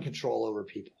subliminal mind control over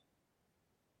people.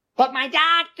 But my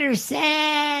doctor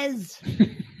says,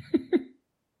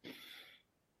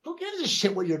 who gives a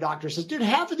shit what your doctor says? Dude,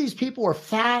 half of these people are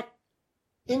fat,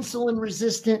 insulin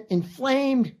resistant,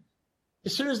 inflamed.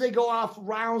 As soon as they go off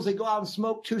rounds, they go out and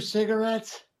smoke 2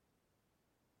 cigarettes.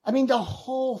 I mean, the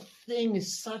whole thing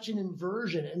is such an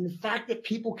inversion. And the fact that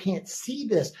people can't see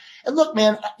this. And look,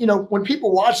 man, when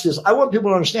people watch this, I want people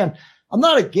to understand, I'm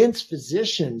not against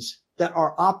physicians that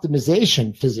are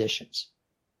optimization physicians.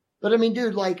 But I mean,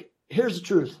 dude, like, here's the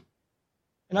truth.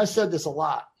 And I said this a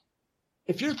lot.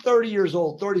 If you're 30 years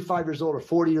old, 35 years old, or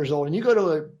 40 years old, and you go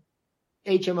to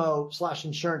a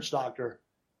HMO/insurance doctor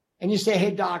and you say,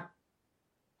 hey, doc,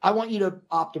 I want you to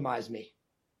optimize me.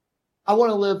 I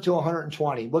want to live to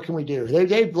 120. What can we do?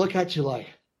 They look at you like,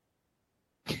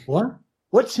 what?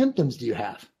 What symptoms do you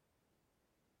have?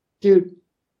 Dude,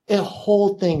 the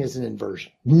whole thing is an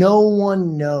inversion. No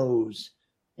one knows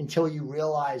until you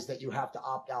realize that you have to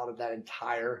opt out of that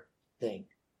entire thing.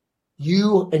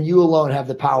 You and you alone have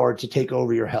the power to take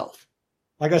over your health.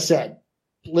 Like I said,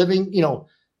 living,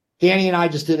 Danny and I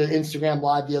just did an Instagram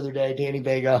live the other day, Danny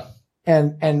Vega,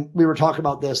 and we were talking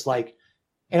about this, like,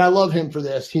 and I love him for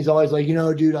this. He's always like,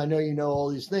 dude, I know you know all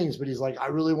these things, but he's like, I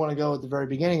really want to go at the very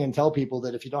beginning and tell people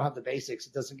that if you don't have the basics,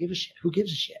 it doesn't give a shit. Who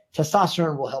gives a shit?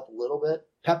 Testosterone will help a little bit.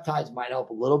 Peptides might help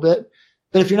a little bit.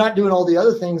 But if you're not doing all the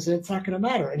other things, then it's not going to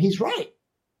matter. And he's right.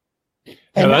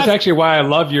 And that's actually why I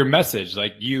love your message.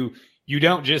 Like, you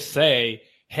don't just say,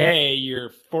 hey, you're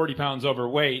 40 pounds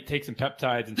overweight, take some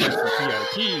peptides and take some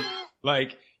CRT.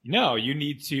 Like, no, you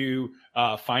need to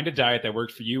find a diet that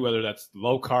works for you, whether that's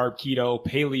low carb, keto,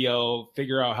 paleo,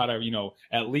 figure out how to,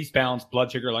 at least balance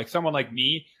blood sugar. Like someone like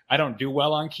me, I don't do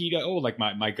well on keto. Like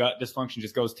my gut dysfunction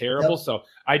just goes terrible. Yep. So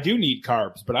I do need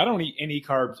carbs, but I don't eat any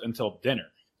carbs until dinner.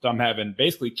 So I'm having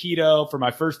basically keto for my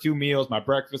first 2 meals, my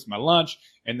breakfast, my lunch.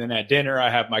 And then at dinner,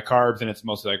 I have my carbs, and it's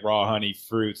mostly like raw honey,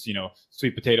 fruits,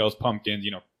 sweet potatoes, pumpkins,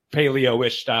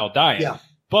 paleo-ish style diet. Yeah.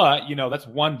 But, that's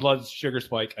 1 blood sugar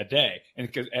spike a day. And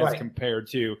as compared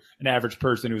to an average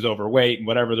person who's overweight and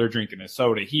whatever, they're drinking a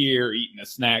soda here, eating a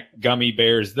snack, gummy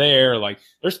bears there, like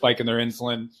they're spiking their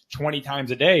insulin 20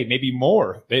 times a day, maybe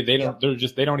more. They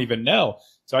don't even know.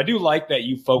 So I do like that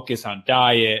you focus on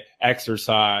diet,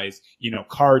 exercise,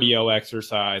 cardio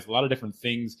exercise, a lot of different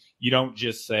things. You don't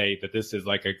just say that this is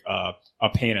like a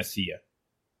panacea.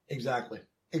 Exactly.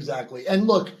 And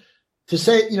look, to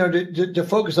say, to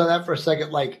focus on that for a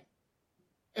second, like,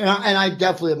 and I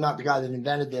definitely am not the guy that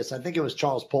invented this. I think it was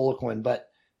Charles Poliquin, but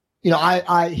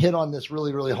I hit on this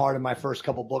really, really hard in my first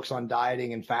couple books on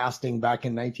dieting and fasting back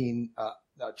in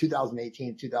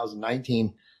 2018,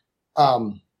 2019.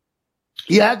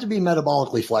 You have to be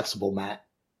metabolically flexible, Matt.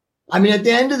 I mean, at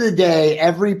the end of the day,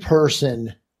 every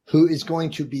person who is going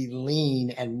to be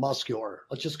lean and muscular,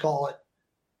 let's just call it,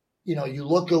 you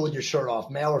look good with your shirt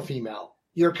off, male or female,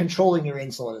 you're controlling your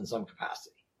insulin in some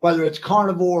capacity, whether it's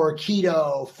carnivore,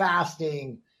 keto,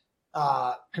 fasting,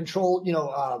 control,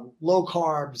 low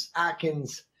carbs,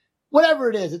 Atkins, whatever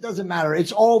it is, it doesn't matter.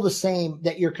 It's all the same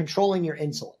that you're controlling your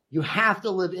insulin. You have to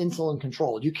live insulin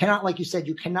controlled. You cannot, like you said,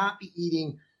 you cannot be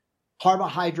eating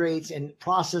carbohydrates and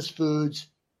processed foods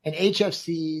and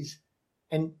HFCs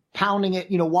and pounding it,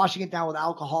 washing it down with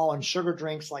alcohol and sugar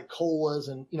drinks like colas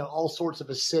and, all sorts of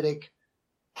acidic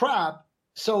crap.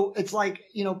 So it's like,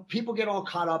 people get all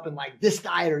caught up in like this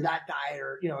diet or that diet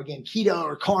or, again, keto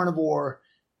or carnivore.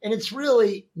 And it's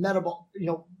really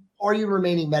are you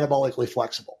remaining metabolically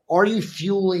flexible? Are you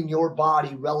fueling your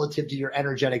body relative to your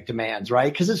energetic demands,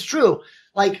 right? Because it's true.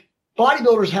 Like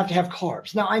bodybuilders have to have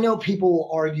carbs. Now, I know people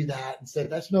will argue that and say,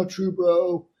 that's not true,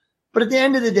 bro. But at the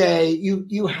end of the day,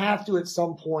 you have to at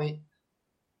some point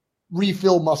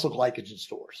refill muscle glycogen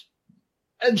stores.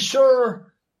 And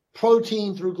sure,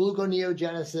 protein through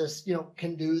gluconeogenesis,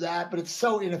 can do that, but it's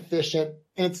so inefficient.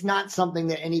 And it's not something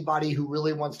that anybody who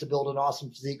really wants to build an awesome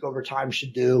physique over time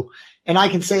should do. And I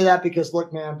can say that because,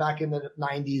 look, man, back in the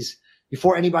 90s,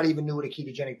 before anybody even knew what a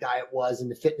ketogenic diet was in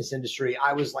the fitness industry,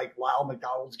 I was like Lyle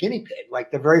McDonald's guinea pig.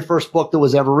 Like the very first book that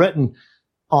was ever written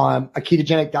on a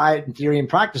ketogenic diet in theory and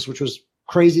practice, which was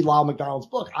crazy Lyle McDonald's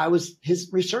book. I was his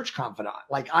research confidant.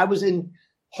 Like I was in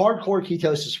hardcore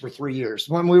ketosis for 3 years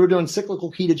when we were doing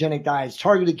cyclical ketogenic diets,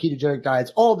 targeted ketogenic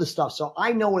diets, all of this stuff. So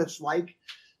I know what it's like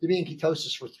to be in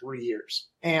ketosis for 3 years.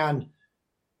 And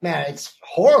man, it's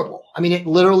horrible. I mean, it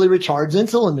literally retards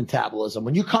insulin metabolism.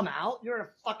 When you come out, you're in a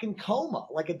fucking coma,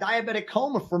 like a diabetic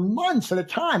coma for months at a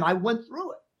time. I went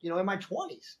through it, in my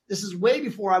 20s. This is way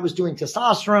before I was doing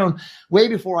testosterone, way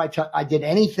before I did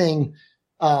anything,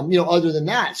 other than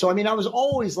that. So, I mean, I was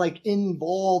always like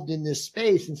involved in this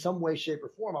space in some way, shape, or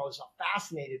form. I was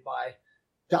fascinated by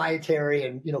dietary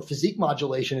and, physique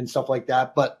modulation and stuff like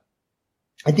that. But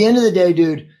at the end of the day,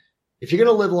 dude, if you're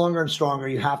going to live longer and stronger,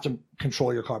 you have to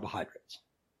control your carbohydrates.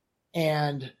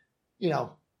 And,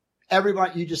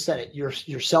 everybody, you just said it,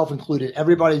 yourself included,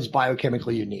 everybody's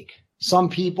biochemically unique. Some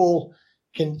people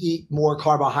can eat more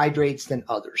carbohydrates than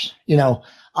others.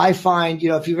 I find,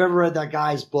 if you've ever read that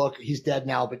guy's book, he's dead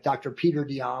now, but Dr. Peter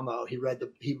Diamo, he wrote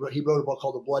a book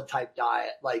called The Blood Type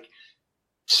Diet. Like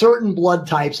certain blood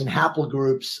types and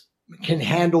haplogroups can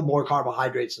handle more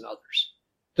carbohydrates than others.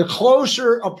 The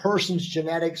closer a person's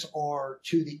genetics are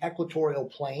to the equatorial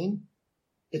plane,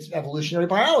 it's evolutionary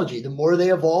biology. The more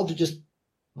they evolve to just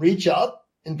reach up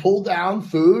and pull down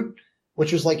food,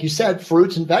 which was, like you said,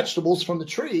 fruits and vegetables from the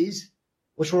trees,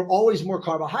 which were always more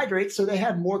carbohydrates. So they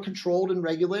had more controlled and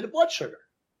regulated blood sugar.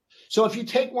 So if you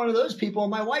take one of those people,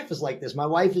 and my wife is like this,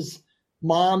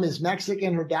 mom is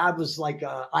Mexican. Her dad was like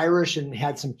Irish and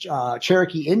had some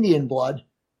Cherokee Indian blood,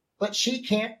 but she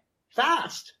can't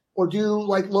fast or do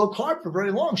like low carb for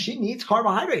very long. She needs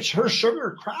carbohydrates. Her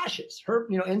sugar crashes, her,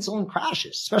 insulin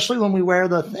crashes, especially when we wear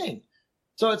the thing.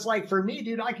 So it's like for me,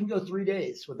 dude, I can go 3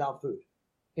 days without food.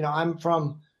 I'm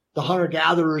from the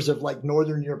hunter-gatherers of like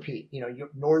Northern Europe,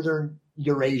 Northern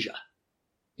Eurasia.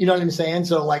 You know what I'm saying?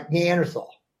 So like Neanderthal.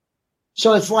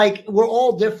 So it's like we're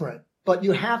all different, but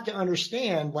you have to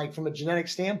understand, like from a genetic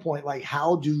standpoint, like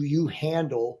how do you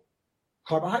handle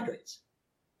carbohydrates?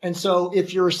 And so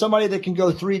if you're somebody that can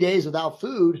go 3 days without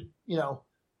food, you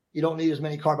don't need as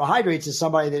many carbohydrates as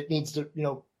somebody that needs to,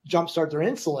 jumpstart their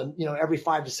insulin, every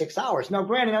 5 to 6 hours. Now,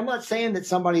 granted, I'm not saying that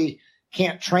somebody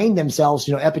can't train themselves,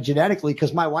 epigenetically,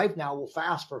 because my wife now will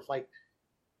fast for like,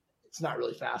 it's not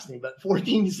really fasting, but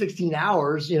 14 to 16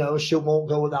 hours, she won't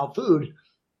go without food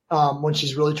when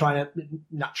she's really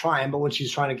when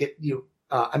she's trying to get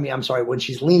when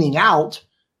she's leaning out.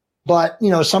 But,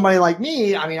 somebody like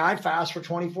me, I fast for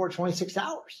 24, 26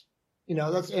 hours,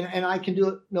 and I can do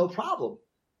it no problem.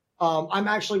 I'm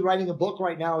actually writing a book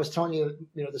right now. I was telling you,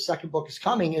 the second book is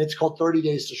coming, and it's called 30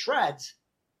 Days to Shreds.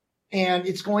 And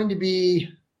it's going to be,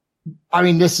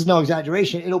 this is no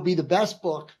exaggeration. It'll be the best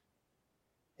book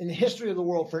in the history of the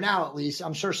world, for now at least,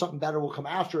 I'm sure something better will come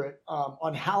after it,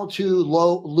 on how to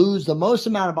lose the most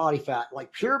amount of body fat,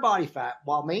 like pure body fat,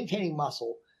 while maintaining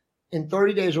muscle in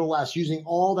 30 days or less, using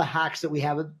all the hacks that we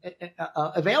have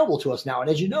available to us now. And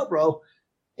as you know, bro,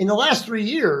 in the last 3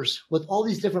 years, with all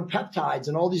these different peptides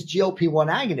and all these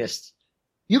GLP-1 agonists,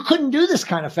 you couldn't do this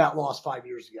kind of fat loss 5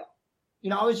 years ago.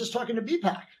 I was just talking to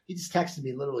BPAC. He just texted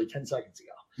me literally 10 seconds ago.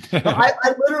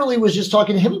 I literally was just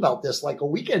talking to him about this like a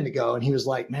weekend ago, and he was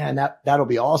like, "Man, that'll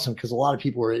be awesome," because a lot of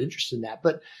people are interested in that.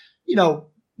 But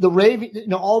the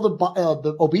raving, all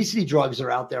the obesity drugs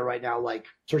are out there right now, like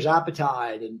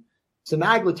tirzepatide and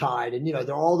semaglutide, and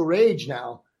they're all the rage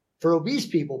now for obese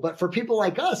people. But for people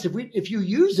like us, if you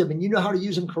use them and you know how to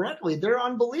use them correctly, they're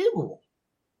unbelievable.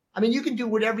 I mean, you can do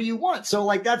whatever you want. So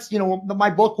like that's my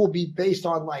book will be based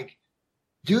on like,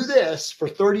 do this for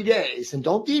 30 days and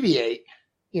don't deviate.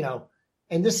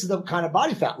 And this is the kind of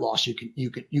body fat loss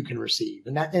you can receive.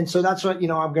 And so that's what,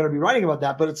 I'm going to be writing about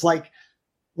that, but it's like,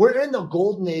 we're in the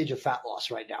golden age of fat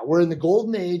loss right now. We're in the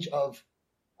golden age of,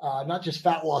 not just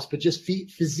fat loss, but just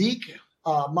physique,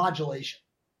 modulation.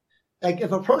 Like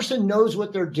if a person knows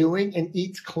what they're doing and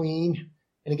eats clean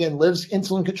and again, lives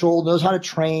insulin controlled, knows how to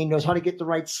train, knows how to get the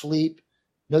right sleep,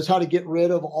 knows how to get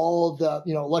rid of all of the,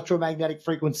 electromagnetic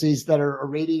frequencies that are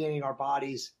irradiating our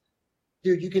bodies,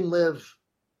 dude, you can live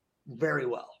very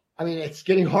well. I mean, it's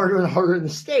getting harder and harder in the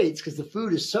States because the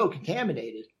food is so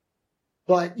contaminated,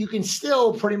 but you can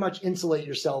still pretty much insulate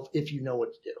yourself if you know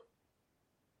what to do.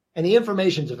 And the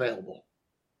information's available.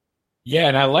 Yeah.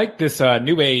 And I like this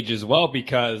new age as well,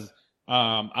 because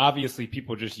obviously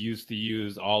people just used to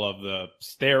use all of the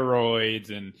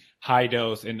steroids and high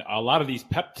dose, and a lot of these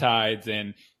peptides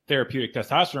and therapeutic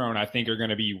testosterone, I think, are going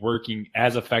to be working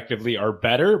as effectively or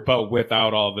better, but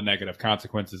without all the negative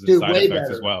consequences and side effects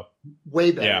as well.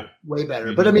 Way better.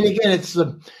 Mm-hmm. But I mean, again, it's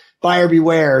the buyer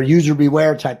beware, user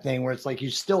beware type thing where it's like, you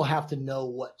still have to know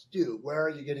what to do. Where are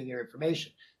you getting your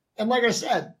information? And like I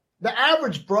said, the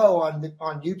average bro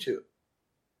on YouTube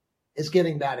is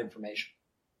getting bad information.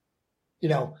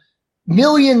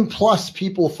 Million plus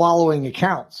people following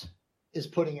accounts is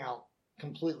putting out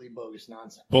completely bogus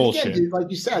nonsense. Bullshit. Again, dude, like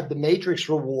you said, the Matrix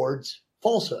rewards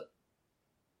falsehood.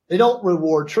 They don't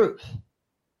reward truth.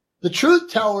 The truth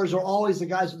tellers are always the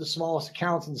guys with the smallest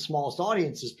accounts and the smallest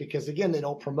audiences because, again, they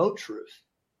don't promote truth.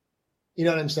 You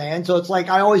know what I'm saying? So it's like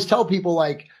I always tell people,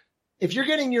 like, if you're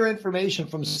getting your information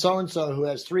from so-and-so who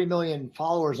has 3 million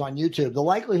followers on YouTube, the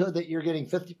likelihood that you're getting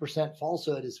 50%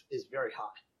 falsehood is very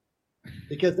high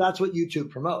because that's what YouTube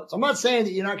promotes. I'm not saying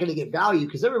that you're not going to get value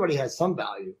because everybody has some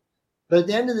value. But at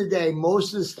the end of the day,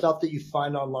 most of the stuff that you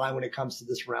find online when it comes to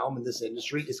this realm and this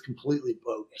industry is completely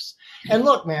bogus. And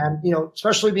look, man,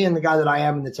 especially being the guy that I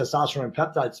am in the testosterone and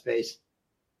peptide space,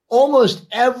 almost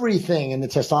everything in the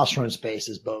testosterone space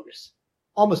is bogus.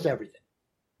 Almost everything.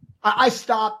 I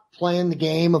stopped playing the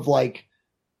game of like,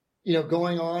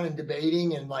 going on and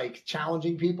debating and like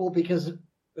challenging people because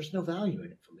there's no value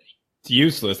in it for me. It's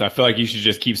useless. I feel like you should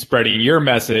just keep spreading your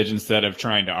message instead of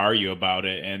trying to argue about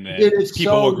it, and then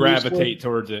people will gravitate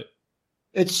towards it.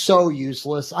 It's so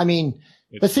useless. I mean,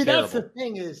 but see, terrible. That's the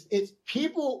thing is,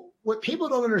 what people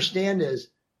don't understand is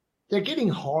they're getting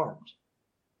harmed.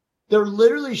 They're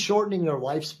literally shortening their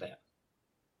lifespan.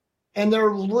 And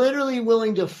they're literally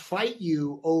willing to fight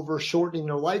you over shortening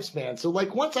their lifespan. So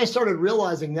like once I started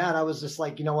realizing that, I was just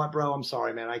like, you know what, bro, I'm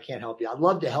sorry, man. I can't help you. I'd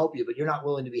love to help you, but you're not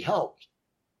willing to be helped.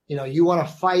 You want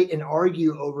to fight and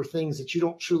argue over things that you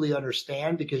don't truly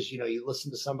understand because, you listen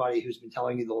to somebody who's been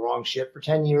telling you the wrong shit for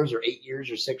 10 years or 8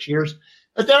 years or 6 years.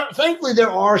 But thankfully,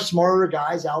 there are smarter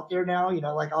guys out there now.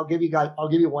 Like I'll give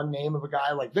you one name of a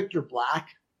guy like Victor Black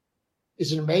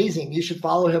is amazing. You should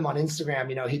follow him on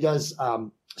Instagram. He does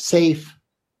safe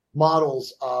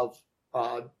models of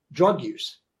drug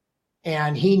use.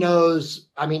 And he knows,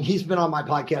 he's been on my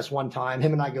podcast one time.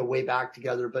 Him and I go way back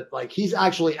together, but like he's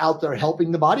actually out there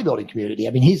helping the bodybuilding community.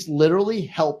 He's literally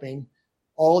helping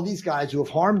all of these guys who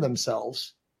have harmed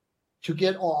themselves to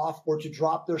get off or to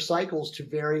drop their cycles to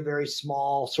very, very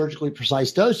small, surgically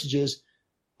precise dosages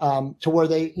to where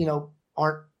they,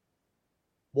 aren't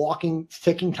walking,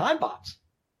 ticking time bombs.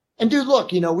 And dude,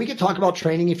 look, we could talk about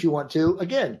training if you want to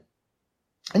again.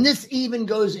 And this even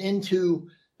goes into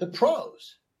the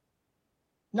pros.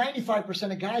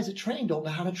 95% of guys that train don't know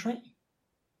how to train.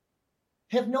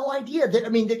 Have no idea.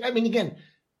 Again,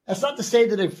 that's not to say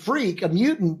that a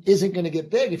mutant isn't going to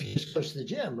get big if he just goes to the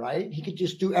gym, right? He could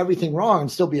just do everything wrong and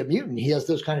still be a mutant. He has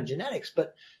those kind of genetics.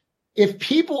 But if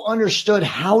people understood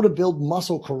how to build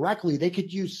muscle correctly, they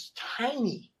could use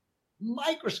tiny,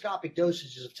 microscopic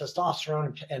dosages of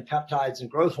testosterone and peptides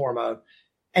and growth hormone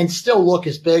and still look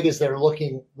as big as they're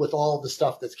looking with all the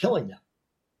stuff that's killing them.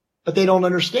 But they don't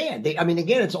understand.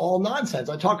 Again, it's all nonsense.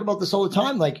 I talk about this all the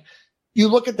time. Like, you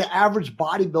look at the average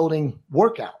bodybuilding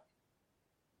workout,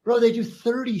 bro, they do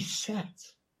 30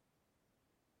 sets.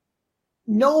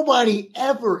 Nobody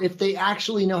ever, if they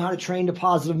actually know how to train to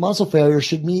positive muscle failure,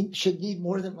 should need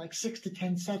more than like 6 to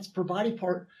 10 sets per body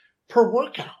part per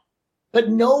workout. But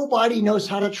nobody knows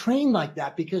how to train like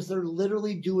that because they're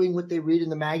literally doing what they read in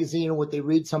the magazine or what they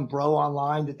read some bro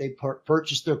online that they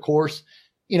purchased their course,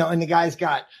 and the guy's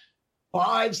got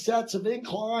 5 sets of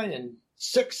incline and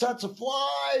 6 sets of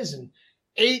flies and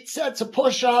 8 sets of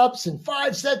push-ups and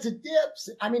 5 sets of dips.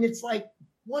 It's like,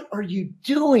 what are you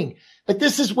doing? But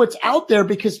this is what's out there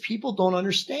because people don't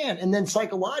understand. And then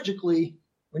psychologically,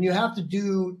 when you have to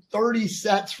do 30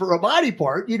 sets for a body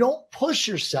part, you don't push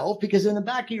yourself because in the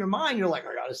back of your mind, you're like,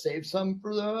 I got to save some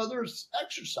for the other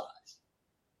exercise.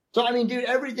 So, dude,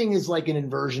 everything is like an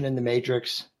inversion in the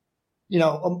matrix.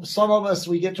 Some of us,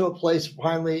 we get to a place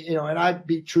finally, and I'd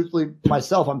be truthfully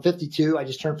myself, I'm 52. I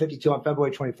just turned 52 on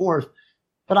February 24th,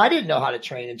 but I didn't know how to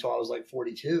train until I was like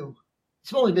 42.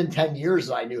 It's only been 10 years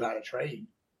that I knew how to train.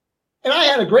 And I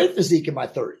had a great physique in my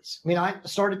 30s. I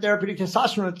started therapeutic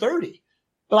testosterone at 30,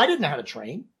 but I didn't know how to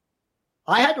train.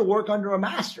 I had to work under a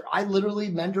master. I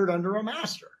literally mentored under a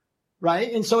master,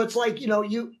 right? And so it's like,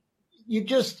 you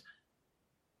just,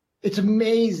 it's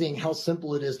amazing how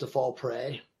simple it is to fall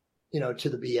prey, to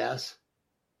the BS,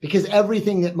 because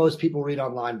everything that most people read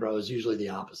online, bro, is usually the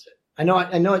opposite. I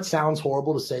know it sounds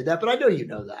horrible to say that, but I know you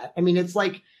know that. It's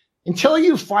like, until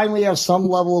you finally have some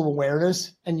level of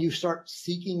awareness and you start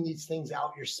seeking these things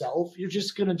out yourself, you're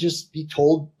just going to just be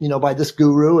told, by this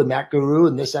guru and that guru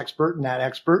and this expert and that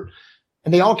expert,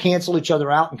 and they all cancel each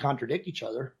other out and contradict each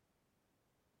other,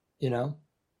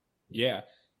 Yeah,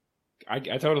 I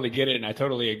totally get it. And I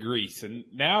totally agree. So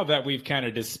now that we've kind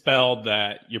of dispelled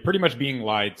that you're pretty much being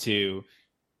lied to,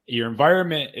 your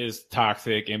environment is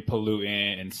toxic and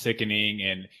pollutant and sickening,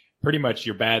 and pretty much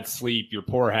your bad sleep, your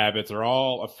poor habits are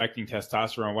all affecting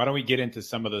testosterone. Why don't we get into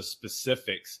some of the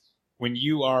specifics? When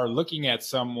you are looking at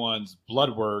someone's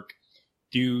blood work,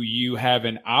 do you have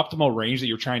an optimal range that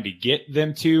you're trying to get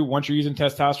them to once you're using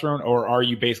testosterone? Or are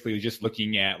you basically just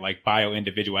looking at like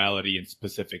bio-individuality and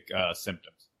specific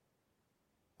symptoms?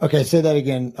 Okay, say that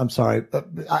again. I'm sorry.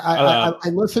 I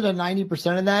listened to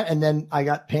 90% of that, and then I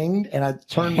got pinged, and I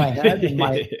turned my head, and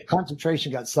my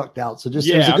concentration got sucked out. So it was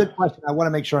a good question. I want to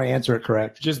make sure I answer it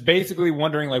correct. Just basically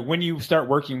wondering, like, when you start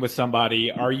working with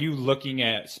somebody, are you looking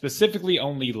at specifically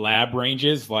only lab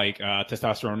ranges, like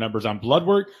testosterone numbers on blood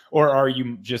work, or are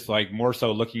you just like more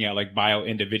so looking at like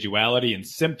bio-individuality and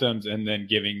symptoms, and then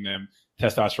giving them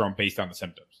testosterone based on the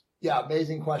symptoms? Yeah,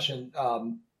 amazing question.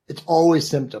 It's always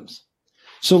symptoms.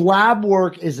 So lab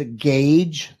work is a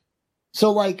gauge.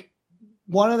 So like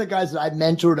one of the guys that I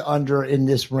mentored under in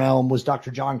this realm was Dr.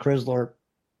 John Chrysler.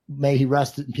 May he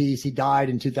rest in peace. He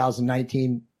died in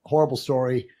 2019. Horrible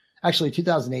story. Actually,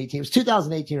 2018. It was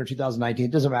 2018 or 2019.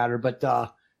 It doesn't matter.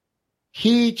 But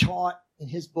he taught in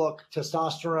his book,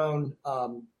 Testosterone.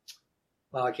 Well,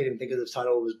 I can't even think of the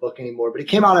title of his book anymore, but it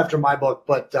came out after my book.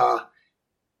 But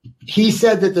he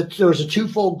said that there was a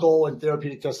twofold goal in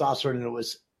therapeutic testosterone, and it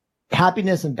was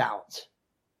happiness and balance.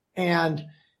 And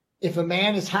if a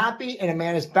man is happy and a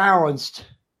man is balanced,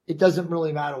 it doesn't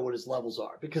really matter what his levels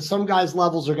are, because some guys'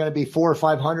 levels are going to be 400 or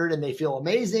 500 and they feel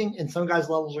amazing. And some guys'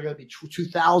 levels are going to be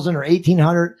 2000 or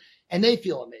 1800 and they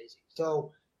feel amazing.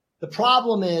 So the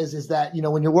problem is that,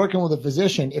 when you're working with a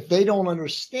physician, if they don't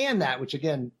understand that, which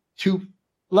again,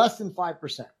 less than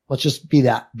 5%, let's just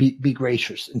be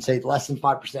gracious and say less than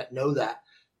 5% know that,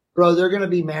 bro, they're going to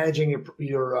be managing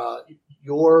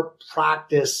your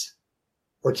practice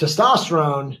or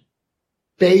testosterone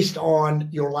based on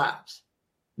your labs.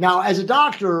 Now, as a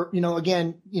doctor,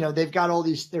 again, they've got all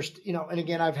these, and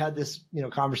again, I've had this,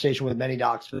 conversation with many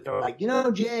docs, but they're like,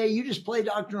 Jay, you just play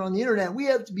doctor on the internet. We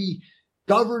have to be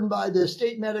governed by the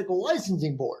state medical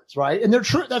licensing boards, right? And they're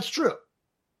true. That's true.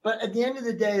 But at the end of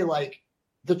the day, like,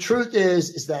 the truth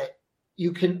is that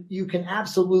you can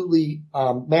absolutely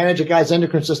manage a guy's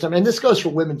endocrine system. And this goes for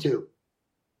women too.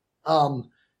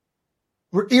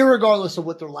 Irregardless of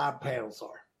what their lab panels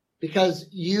are, because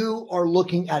you are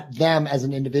looking at them as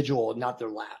an individual and not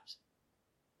their labs.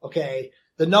 Okay.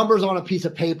 The numbers on a piece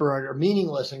of paper are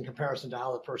meaningless in comparison to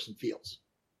how the person feels.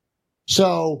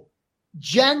 So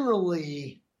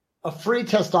generally a free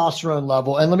testosterone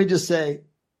level, and let me just say,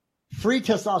 free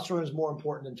testosterone is more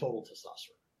important than total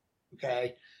testosterone.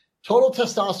 Okay. Total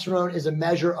testosterone is a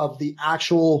measure of the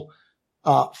actual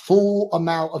Full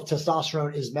amount of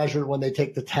testosterone is measured when they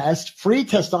take the test. Free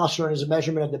testosterone is a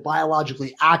measurement of the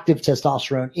biologically active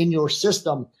testosterone in your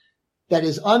system that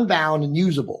is unbound and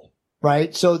usable,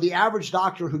 right? So the average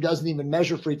doctor who doesn't even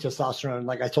measure free testosterone,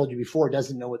 like I told you before,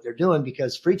 doesn't know what they're doing,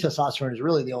 because free testosterone is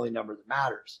really the only number that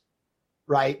matters,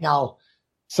 right? Now,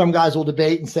 some guys will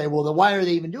debate and say, well, then why are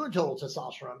they even doing total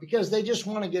testosterone? Because they just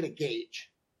want to get a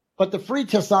gauge. But the free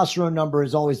testosterone number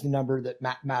is always the number that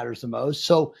matters the most.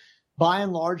 So by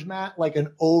and large, Matt, like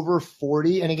an over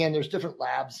 40, and again, there's different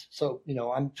labs. So,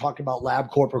 I'm talking about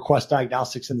LabCorp or Quest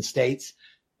Diagnostics in the States,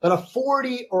 but a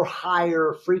 40 or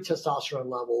higher free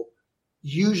testosterone level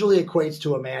usually equates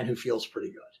to a man who feels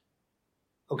pretty good.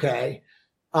 Okay.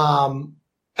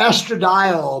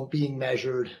 Estradiol being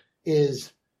measured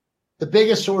is the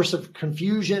biggest source of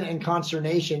confusion and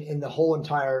consternation in the whole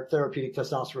entire therapeutic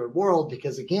testosterone world,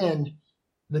 because again,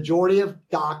 majority of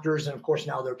doctors and of course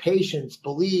now their patients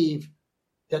believe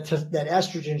that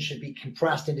estrogen should be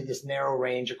compressed into this narrow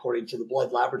range according to the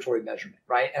blood laboratory measurement,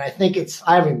 right? And I think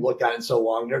I haven't even looked at it in so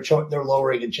long. They're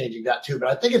lowering and changing that too, but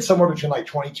I think it's somewhere between like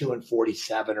 22 and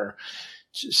 47 or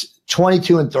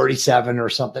 22 and 37 or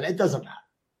something. It doesn't matter.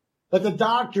 But the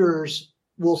doctors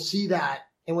will see that.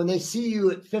 And when they see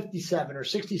you at 57 or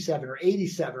 67 or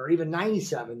 87 or even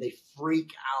 97, they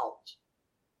freak out.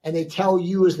 And they tell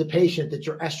you as the patient that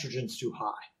your estrogen's too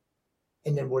high.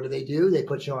 And then what do? They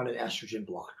put you on an estrogen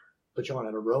blocker, put you on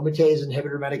an aromatase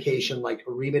inhibitor medication like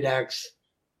Aromatase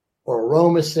or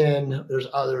Aromasin. There's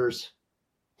others.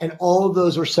 And all of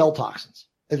those are cell toxins.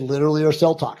 They literally are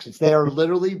cell toxins. They are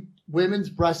literally women's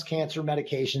breast cancer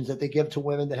medications that they give to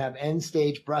women that have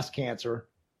end-stage breast cancer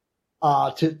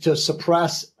to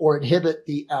suppress or inhibit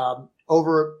the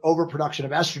overproduction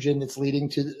of estrogen that's leading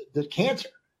to the cancer.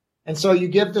 And so you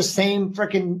give the same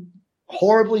freaking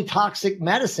horribly toxic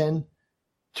medicine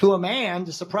to a man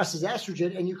to suppress his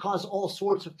estrogen, and you cause all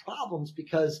sorts of problems,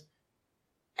 because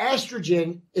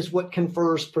estrogen is what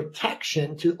confers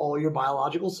protection to all your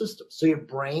biological systems. So your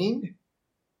brain,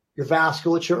 your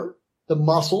vasculature, the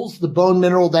muscles, the bone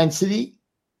mineral density.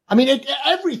 I mean,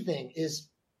 everything is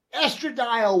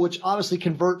estradiol, which obviously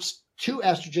converts to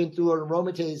estrogen through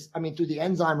through the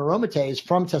enzyme aromatase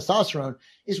from testosterone,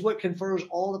 is what confers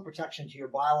all the protection to your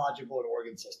biological and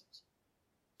organ systems.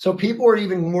 So people are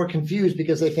even more confused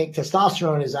because they think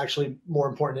testosterone is actually more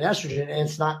important than estrogen, and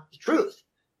it's not the truth.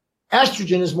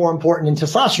 Estrogen is more important than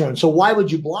testosterone. So why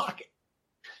would you block it?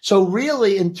 So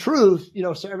really, in truth,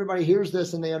 so everybody hears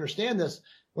this and they understand this.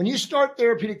 When you start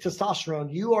therapeutic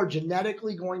testosterone, you are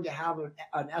genetically going to have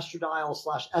an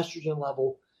estradiol/estrogen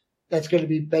level that's going to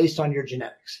be based on your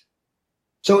genetics.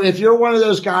 So if you're one of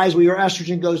those guys where your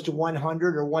estrogen goes to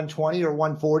 100 or 120 or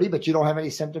 140, but you don't have any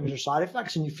symptoms or side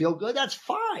effects and you feel good, that's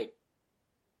fine.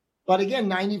 But again,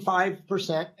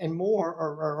 95% and more,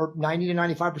 or 90 to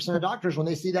 95% of doctors, when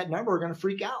they see that number, are going to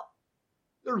freak out.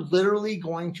 They're literally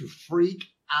going to freak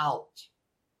out.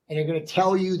 And they're going to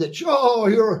tell you that,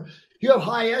 you have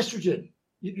high estrogen.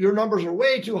 Your numbers are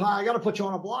way too high. I got to put you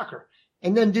on a blocker.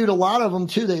 And then, dude, a lot of them,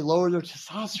 too, they lower their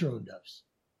testosterone dose.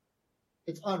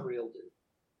 It's unreal, dude.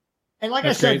 And like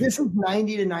I said, this is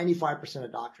 90 to 95%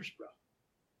 of doctors, bro.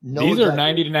 These are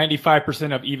 90 to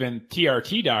 95% of even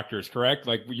TRT doctors, correct?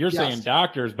 Like you're saying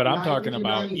doctors, but I'm talking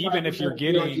about even if you're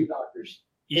getting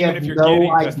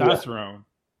testosterone.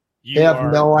 They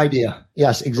have no idea.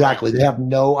 Yes, exactly. They have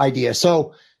no idea.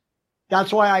 So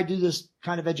that's why I do this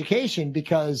kind of education,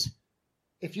 because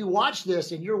if you watch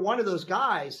this and you're one of those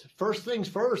guys, first things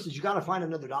first is you got to find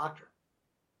another doctor.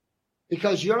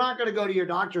 Because you're not going to go to your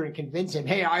doctor and convince him,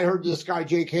 hey, I heard this guy,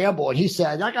 Jay Campbell, and he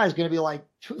said, that guy's going to be like,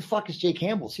 who the fuck is Jay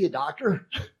Campbell? Is he a doctor?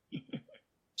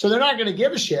 So they're not going to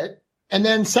give a shit. And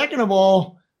then second of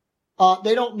all,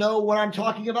 they don't know what I'm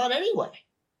talking about anyway.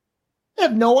 They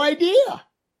have no idea.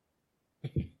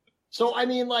 So, I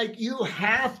mean, like, you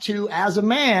have to, as a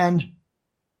man,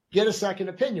 get a second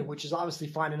opinion, which is obviously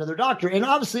find another doctor. And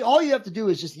obviously all you have to do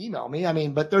is just email me. I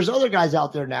mean, but there's other guys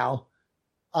out there now,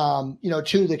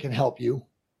 too, that can help you.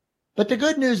 But the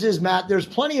good news is, Matt, there's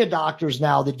plenty of doctors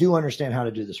now that do understand how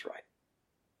to do this right.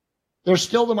 There's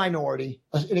still the minority,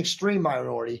 an extreme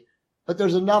minority, but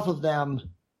there's enough of them,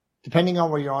 depending on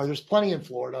where you are. There's plenty in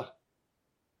Florida,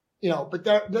 but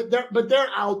they're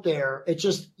out there. It's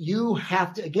just, you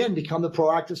have to, again, become the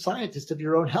proactive scientist of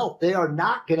your own health. They are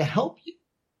not going to help you.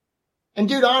 And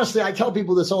dude, honestly, I tell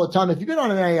people this all the time. If you've been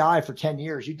on an AI for 10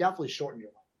 years, you definitely shorten your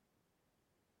life.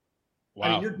 Wow.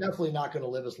 I mean, you're definitely not going to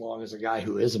live as long as a guy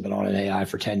who hasn't been on an AI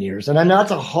for 10 years. And I know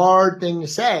that's a hard thing to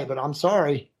say, but I'm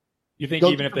sorry. You think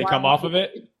even if they come off of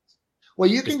it? Well,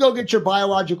 you can go get your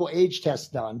biological age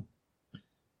test done.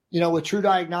 with True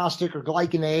Diagnostic or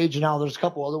Glycan Age, and now there's a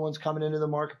couple other ones coming into the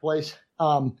marketplace.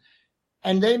 And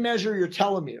they measure your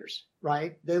telomeres,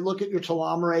 right? They look at your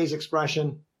telomerase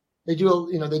expression. They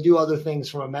do other things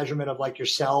from a measurement of like your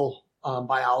cell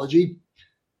biology.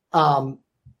 And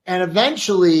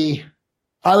eventually,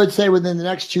 I would say within the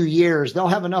next 2 years, they'll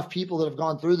have enough people that have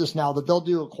gone through this now that they'll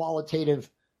do a qualitative,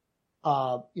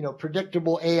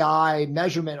 predictable AI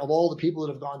measurement of all the people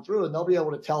that have gone through, and they'll be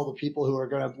able to tell the people who are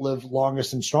going to live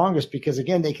longest and strongest, because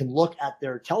again, they can look at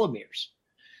their telomeres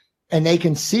and they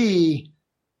can see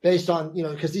based on,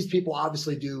 because these people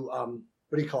obviously do,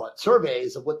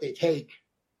 surveys of what they take,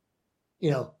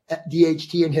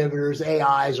 DHT inhibitors,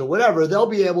 AIs or whatever. They'll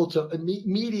be able to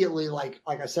immediately, like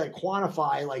I said,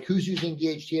 quantify like who's using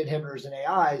DHT inhibitors and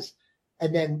AIs,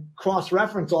 and then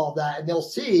cross-reference all of that. And they'll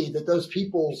see that those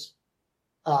people's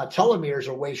telomeres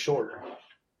are way shorter,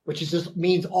 which just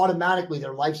means automatically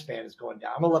their lifespan is going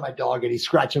down. I'm gonna let my dog in. He's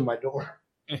scratching my door.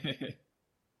 Come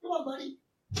on, buddy.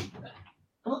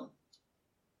 Come on.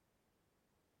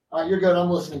 All right, you're good. I'm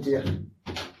listening to you.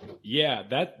 Yeah,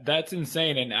 that's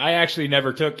insane. And I actually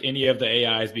never took any of the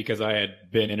AIs because I had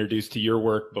been introduced to your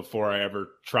work before I ever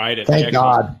tried it. Thank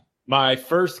God. My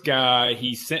first guy,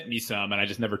 he sent me some and I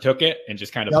just never took it and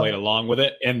just kind of played along with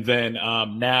it. And then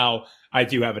now I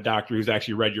do have a doctor who's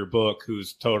actually read your book,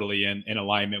 who's totally in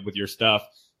alignment with your stuff.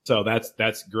 So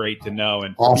that's great to know.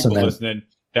 And for people listening,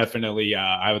 definitely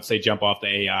I would say jump off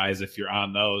the AIs if you're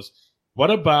on those. What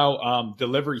about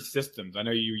delivery systems? I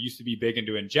know you used to be big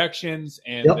into injections,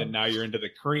 and then now you're into the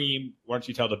cream. Why don't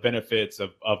you tell the benefits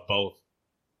of both?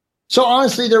 So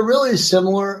honestly, they're really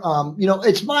similar.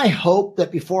 It's my hope that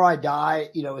before I die,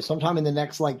 sometime in the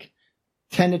next like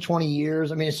 10 to 20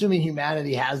 years, I mean, assuming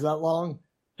humanity has that long,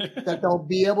 that they'll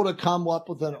be able to come up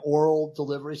with an oral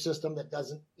delivery system that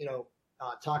doesn't,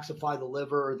 toxify the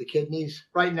liver or the kidneys.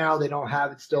 Right now, they don't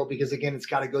have it still because, again, it's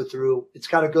got to go through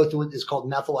what is called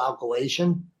methyl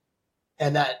alkylation.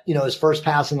 And that, is first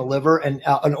pass in the liver, and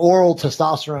an oral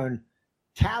testosterone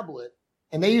tablet.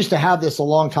 And they used to have this a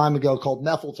long time ago called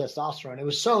methyl testosterone. It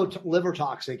was so liver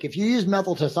toxic. If you use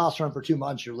methyl testosterone for 2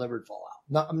 months, your liver would fall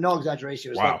out. No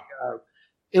exaggeration.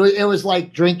 It was it was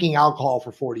like drinking alcohol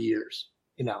for 40 years,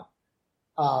 You'd have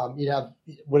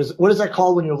what is that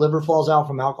called when your liver falls out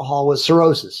from alcohol? Was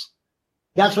cirrhosis.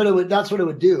 That's what it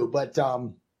would do. But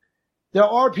there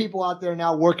are people out there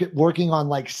now working on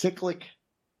like cyclical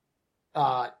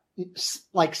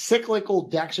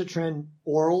dexatrin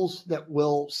orals that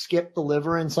will skip the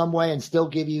liver in some way and still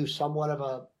give you somewhat of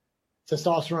a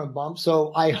testosterone bump.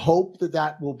 So I hope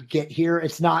that will get here.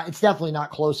 It's definitely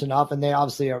not close enough, and they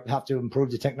obviously have to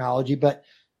improve the technology. But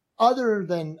other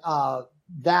than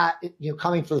that,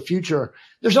 coming for the future,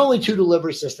 there's only 2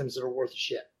 delivery systems that are worth a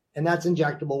shit. And that's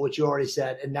injectable, which you already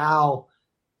said. And now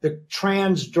the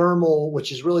transdermal,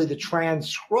 which is really the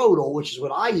transscrotal, which is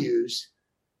what I use.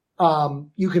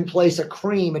 You can place a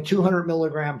cream, a 200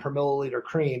 milligram per milliliter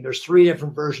cream. There's 3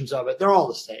 different versions of it. They're all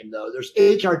the same though. There's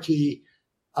HRT,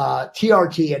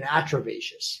 TRT, and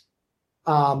Atravaceous.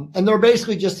 And they're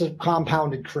basically just a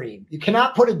compounded cream. You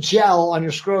cannot put a gel on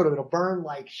your scrotum. It'll burn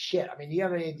like shit. I mean, do you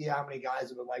have any idea how many guys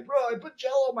have been like, bro, I put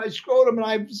gel on my scrotum and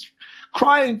I was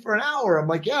crying for an hour. I'm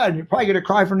like, yeah, and you're probably going to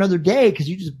cry for another day because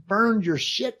you just burned your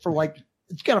shit for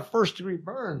it's got a 1st-degree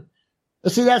burn.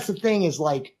 But see, that's the thing is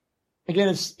like, again,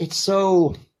 it's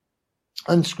so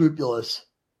unscrupulous.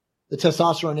 The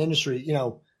testosterone industry,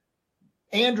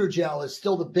 androgel is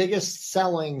still the biggest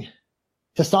selling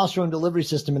testosterone delivery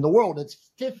system in the world. It's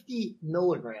 50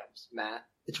 milligrams, Matt.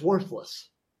 It's worthless.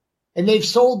 And they've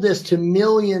sold this to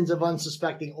millions of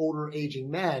unsuspecting older aging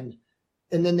men.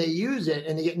 And then they use it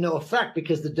and they get no effect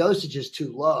because the dosage is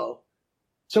too low.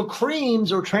 So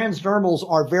creams or transdermals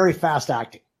are very fast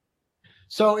acting.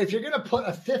 So if you're going to put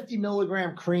a 50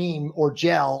 milligram cream or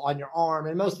gel on your arm,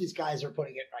 and most of these guys are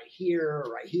putting it right here,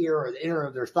 or the inner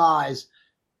of their thighs,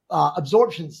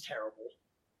 absorption's terrible.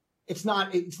 It's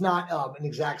not an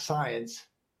exact science.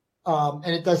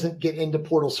 And it doesn't get into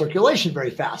portal circulation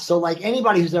very fast. So like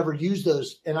anybody who's ever used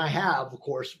those, and I have, of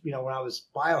course, when I was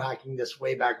biohacking this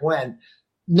way back when,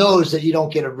 knows that you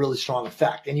don't get a really strong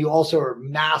effect. And you also are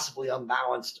massively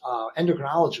unbalanced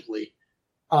endocrinologically.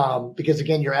 Because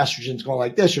again, your estrogen's going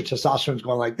like this, your testosterone's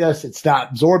going like this. It's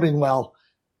not absorbing well.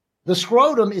 The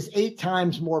scrotum is 8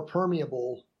 times more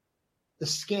permeable. The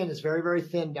skin is very, very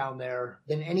thin down there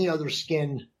than any other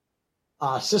skin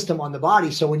system on the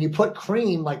body. So when you put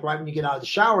cream, like right when you get out of the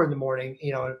shower in the morning,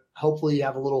 hopefully you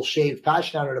have a little shaved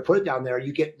patch down there to put it down there,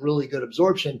 you get really good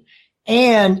absorption,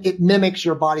 and it mimics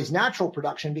your body's natural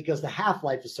production because the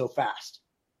half-life is so fast.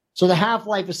 So the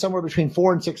half-life is somewhere between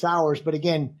 4 and 6 hours. But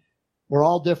again, We're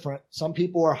all different. Some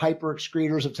people are hyper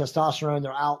excretors of testosterone.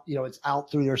 They're out, it's out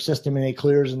through their system and it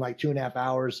clears in like 2.5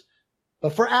 hours.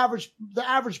 But for the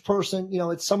average person,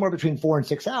 it's somewhere between 4 and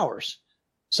 6 hours.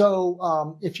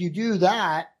 So if you do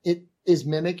that, it is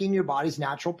mimicking your body's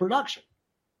natural production.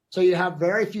 So you have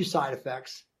very few side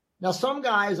effects. Now, some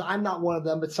guys, I'm not one of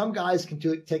them, but some guys can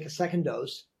take a second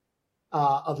dose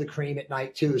of the cream at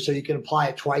night too. So you can apply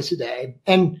it twice a day.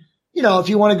 And, if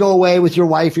you want to go away with your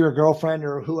wife or your girlfriend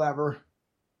or whoever,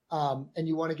 and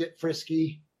you want to get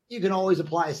frisky, you can always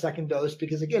apply a second dose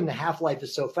because, again, the half-life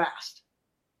is so fast.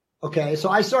 Okay, so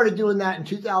I started doing that in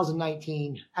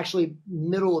 2019, actually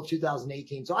middle of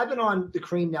 2018. So I've been on the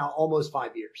cream now almost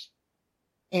 5 years.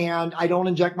 And I don't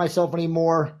inject myself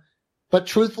anymore. But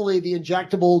truthfully, the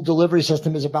injectable delivery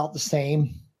system is about the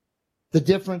same. The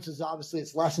difference is obviously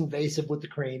it's less invasive with the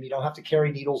cream. You don't have to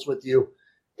carry needles with you.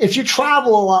 If you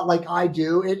travel a lot like I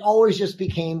do, it always just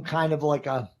became kind of like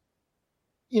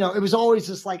it was always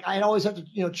just like I'd always have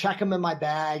to, check them in my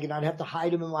bag and I'd have to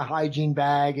hide them in my hygiene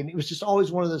bag. And it was just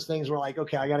always one of those things where like,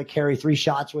 okay, I got to carry 3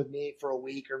 shots with me for a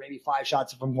week or maybe 5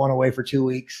 shots if I'm going away for 2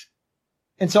 weeks.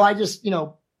 And so I just,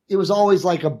 it was always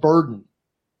like a burden.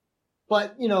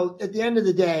 But, at the end of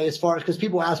the day, as far as, because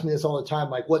people ask me this all the time,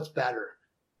 like, what's better?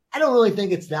 I don't really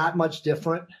think it's that much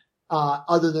different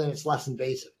other than it's less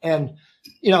invasive. And,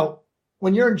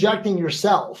 when you're injecting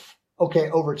yourself,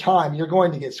 okay, over time, you're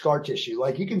going to get scar tissue.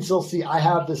 Like you can still see I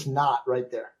have this knot right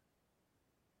there.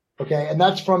 Okay. And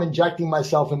that's from injecting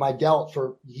myself in my delt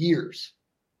for years.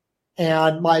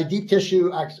 And my deep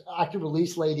tissue active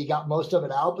release lady got most of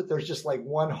it out, but there's just like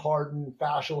one hardened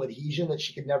fascial adhesion that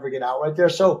she could never get out right there.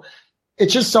 So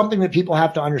it's just something that people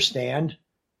have to understand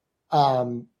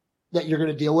that you're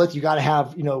going to deal with. You got to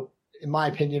have, in my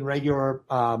opinion, regular,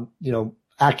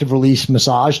 active release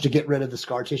massage to get rid of the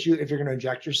scar tissue if you're going to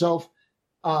inject yourself.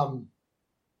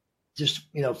 Just,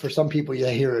 for some people, you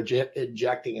hear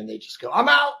injecting and they just go, I'm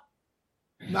out.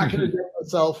 I'm not going to inject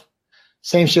myself.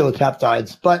 Same shit with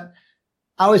peptides. But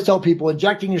I always tell people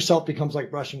injecting yourself becomes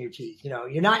like brushing your teeth.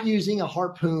 You're not using a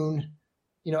harpoon.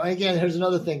 Again, here's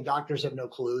another thing. Doctors have no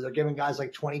clue. They're giving guys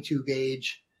like 22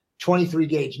 gauge, 23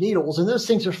 gauge needles. And those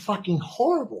things are fucking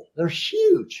horrible. They're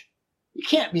huge. You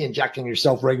can't be injecting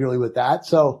yourself regularly with that.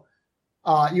 So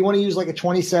you want to use like a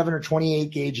 27 or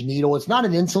 28 gauge needle. It's not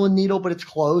an insulin needle, but it's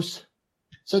close.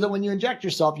 So that when you inject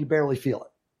yourself, you barely feel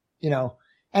it,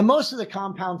 And most of the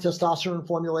compound testosterone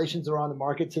formulations that are on the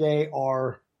market today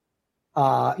are,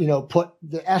 put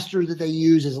the ester that they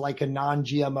use is like a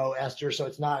non-GMO ester. So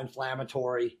it's not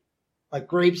inflammatory, like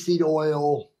grapeseed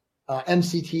oil,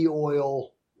 MCT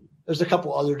oil. There's a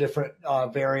couple other different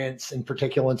variants and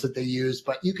particulates that they use,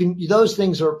 but those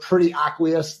things are pretty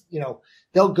aqueous.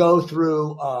 They'll go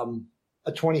through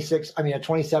a 27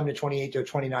 to 28 to a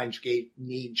 29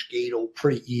 gauge gate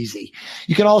pretty easy.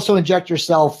 You can also inject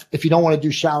yourself if you don't want to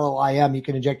do shallow IM. You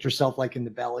can inject yourself like in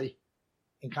the belly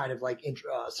and kind of like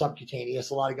subcutaneous.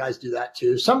 A lot of guys do that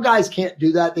too. Some guys can't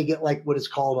do that. They get like what is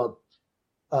called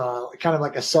a kind of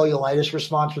like a cellulitis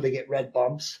response where they get red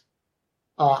bumps.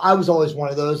 I was always one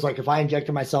of those. Like if I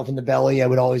injected myself in the belly, I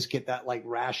would always get that like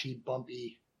rashy,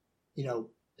 bumpy,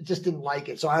 I just didn't like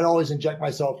it. So I'd always inject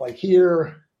myself like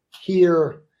here,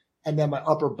 and then my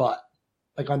upper butt,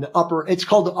 like on the upper, it's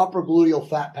called the upper gluteal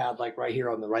fat pad, like right here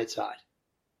on the right side.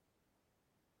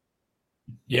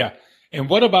 Yeah. And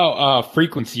what about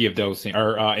frequency of dosing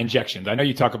or injections? I know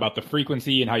you talk about the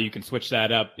frequency and how you can switch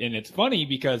that up. And it's funny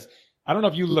because I don't know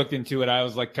if you looked into it. I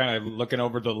was like kind of looking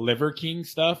over the Liver King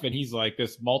stuff, and he's like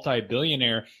this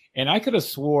multi-billionaire. And I could have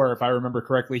swore, if I remember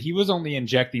correctly, he was only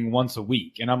injecting once a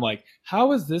week. And I'm like,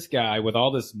 how is this guy with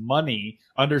all this money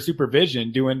under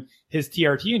supervision doing his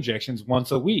TRT injections once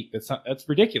a week? That's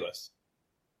ridiculous.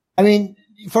 I mean,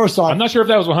 first off, I'm not sure if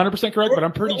that was 100% correct, but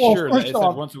I'm pretty sure that it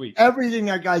said once a week. Everything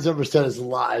that guy's ever said is a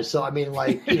lie. So, I mean,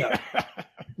 like, you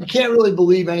can't really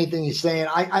believe anything he's saying.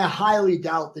 I highly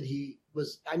doubt that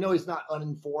I know he's not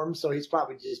uninformed, so he's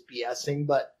probably just BSing,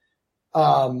 but,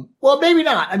 well, maybe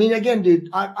not. I mean, again, dude,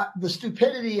 the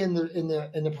stupidity in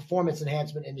the performance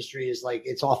enhancement industry is like,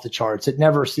 it's off the charts. It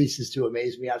never ceases to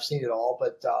amaze me. I've seen it all,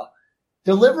 but,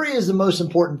 delivery is the most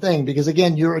important thing because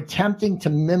again, you're attempting to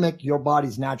mimic your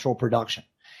body's natural production.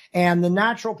 And the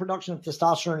natural production of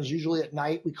testosterone is usually at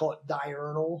night. We call it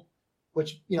diurnal,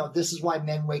 which, this is why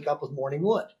men wake up with morning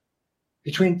wood.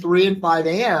 Between 3 and 5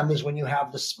 a.m. is when you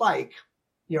have the spike,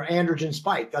 your androgen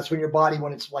spike. That's when your body,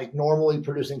 when it's like normally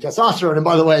producing testosterone. And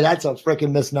by the way, that's a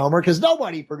freaking misnomer because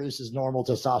nobody produces normal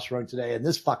testosterone today in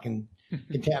this fucking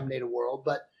contaminated world.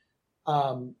 But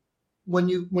when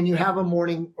you have a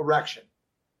morning erection,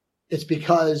 it's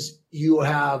because you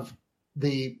have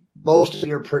the most of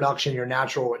your production, your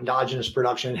natural endogenous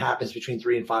production, happens between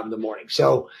 3 and 5 in the morning.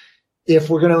 So if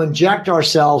we're going to inject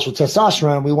ourselves with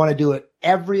testosterone, we want to do it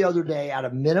every other day at a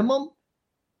minimum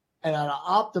and at an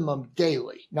optimum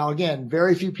daily. Now, again,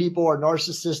 very few people are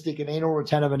narcissistic and anal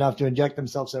retentive enough to inject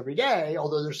themselves every day,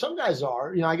 although there's some guys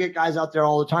are. I get guys out there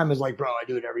all the time who's like, bro, I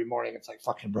do it every morning. It's like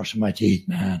fucking brushing my teeth,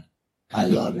 man. I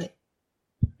love it.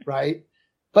 Right?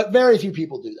 But very few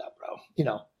people do that, bro.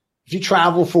 If you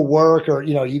travel for work or,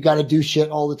 you got to do shit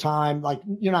all the time, like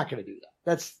you're not going to do that.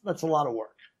 That's a lot of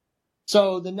work.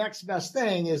 So the next best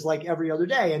thing is like every other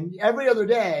day. And every other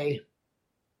day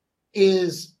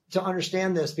is to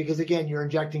understand this because, again, you're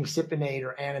injecting cypionate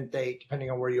or ananthate,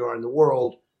 depending on where you are in the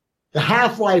world. The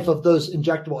half-life of those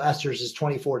injectable esters is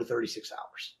 24 to 36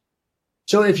 hours.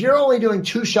 So if you're only doing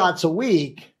 2 shots a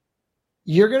week,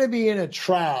 you're going to be in a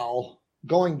trowel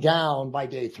going down by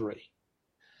day 3.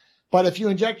 But if you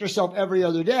inject yourself every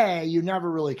other day, you're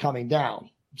never really coming down.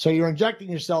 So you're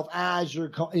injecting yourself as you're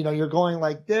going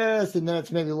like this, and then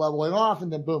it's maybe leveling off,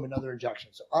 and then boom, another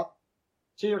injection. So up.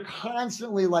 So you're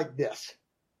constantly like this.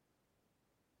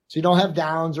 So you don't have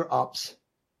downs or ups.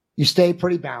 You stay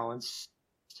pretty balanced.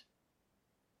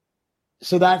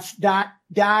 So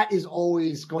that is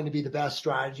always going to be the best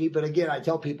strategy. But again, I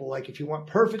tell people, like, if you want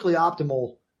perfectly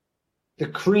optimal, the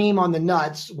cream on the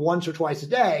nuts once or twice a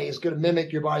day is going to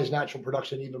mimic your body's natural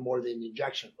production even more than the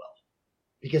injection will,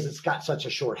 because it's got such a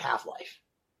short half-life.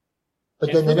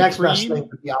 But then the next best thing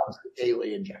would be obviously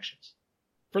daily injections.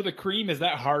 For the cream, is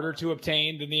that harder to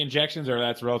obtain than the injections, or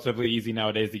that's relatively easy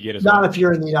nowadays to get as Not well? if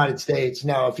you're in the United States.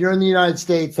 No, if you're in the United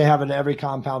States, they have it in every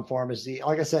compound pharmacy.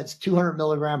 Like I said, it's 200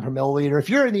 milligram per milliliter. If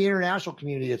you're in the international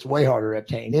community, it's way harder to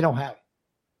obtain. They don't have it.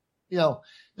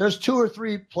 There's 2 or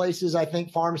 3 places, I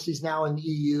think, pharmacies now in the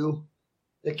EU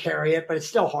that carry it, but it's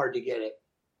still hard to get it.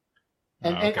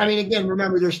 And I mean, again,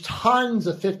 remember, there's tons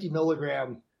of 50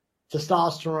 milligram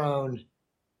testosterone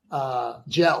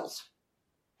gels.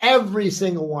 Every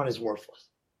single one is worthless.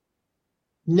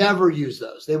 Never use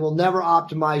those. They will never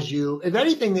optimize you. If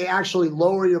anything, they actually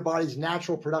lower your body's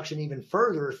natural production even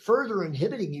further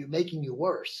inhibiting you, making you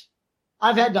worse.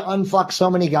 I've had to unfuck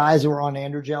so many guys who are on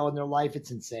androgel in their life.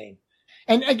 It's insane.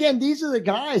 And again, these are the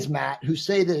guys, Matt, who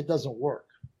say that it doesn't work.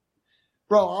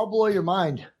 Bro, I'll blow your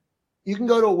mind. You can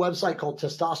go to a website called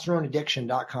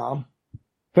testosteroneaddiction.com.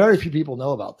 Very few people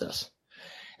know about this.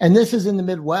 And this is in the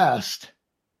Midwest.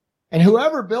 And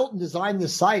whoever built and designed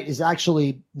this site is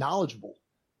actually knowledgeable.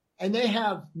 And they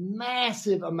have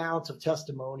massive amounts of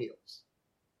testimonials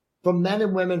from men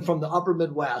and women from the upper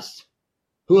Midwest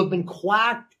who have been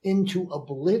quacked into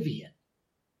oblivion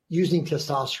using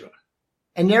testosterone.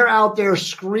 And they're out there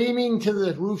screaming to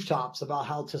the rooftops about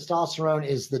how testosterone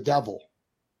is the devil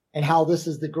and how this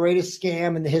is the greatest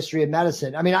scam in the history of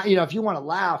medicine. I mean, if you want to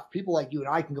laugh, people like you and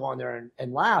I can go on there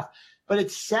and laugh. But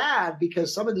it's sad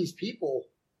because some of these people,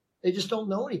 they just don't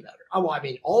know any better. Well, I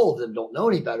mean, all of them don't know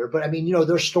any better. But I mean,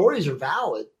 their stories are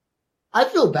valid. I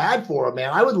feel bad for them,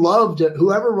 man. I would love to,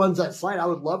 whoever runs that site, I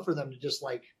would love for them to just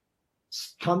like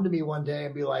come to me one day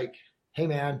and be like, hey,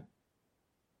 man,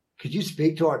 could you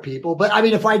speak to our people? But I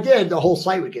mean, if I did, the whole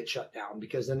site would get shut down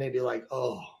because then they'd be like,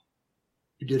 oh,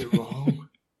 you did it wrong?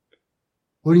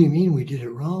 What do you mean we did it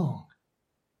wrong?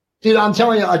 Dude, I'm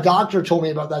telling you, a doctor told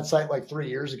me about that site like 3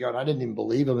 years ago and I didn't even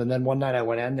believe him. And then one night I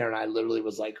went in there and I literally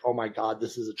was like, oh my God,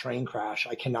 this is a train crash.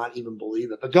 I cannot even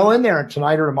believe it. But go in there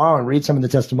tonight or tomorrow and read some of the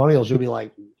testimonials. You'll be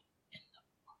like,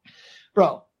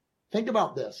 bro, think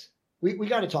about this. We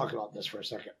got to talk about this for a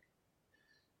second.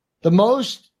 The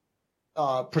most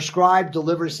prescribed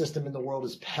delivery system in the world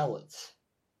is pellets,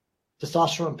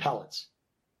 testosterone pellets.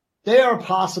 They are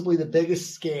possibly the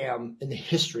biggest scam in the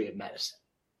history of medicine.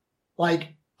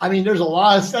 Like, I mean, there's a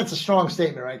lot of, that's a strong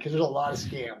statement, right? Because there's a lot of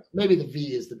scams. Maybe the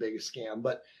V is the biggest scam.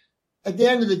 But at the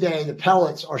end of the day, the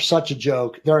pellets are such a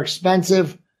joke. They're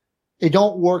expensive. They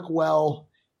don't work well.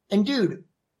 And dude,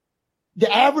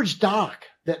 the average doc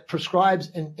that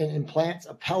prescribes and implants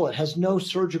a pellet has no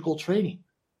surgical training.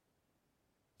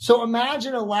 So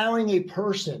imagine allowing a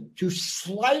person to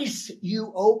slice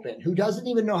you open who doesn't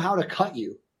even know how to cut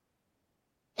you,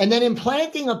 and then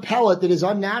implanting a pellet that is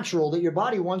unnatural that your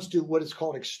body wants to, what is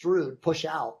called extrude, push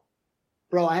out.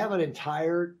 Bro, I have an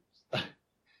entire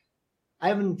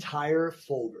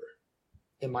folder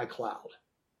in my cloud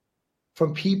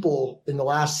from people in the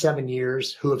last 7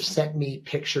 years who have sent me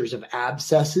pictures of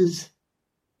abscesses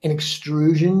and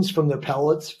extrusions from their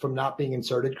pellets from not being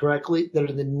inserted correctly. That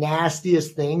are the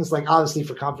nastiest things. Like, obviously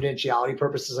for confidentiality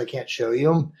purposes, I can't show you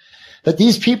them, but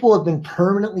these people have been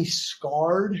permanently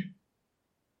scarred.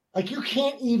 Like, you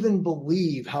can't even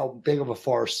believe how big of a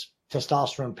farce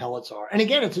testosterone pellets are. And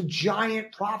again, it's a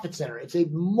giant profit center. It's a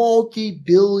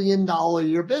multi-billion-dollar a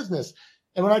year business.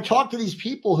 And when I talk to these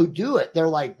people who do it, they're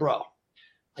like, bro,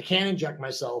 I can't inject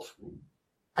myself.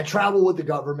 I travel with the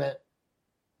government,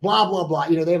 blah, blah, blah.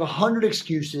 You know, they have 100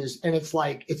 excuses, and it's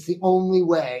like, it's the only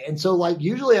way. And so like,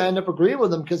 usually I end up agreeing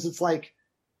with them because it's like,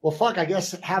 well, fuck, I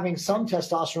guess having some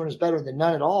testosterone is better than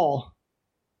none at all.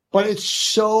 But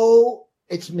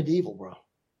it's medieval, bro.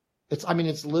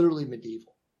 It's literally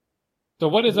medieval. So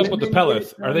what is up with the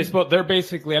pellets? Are they supposed, they're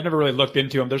basically, I've never really looked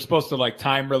into them. They're supposed to like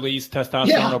time release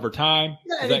testosterone over time.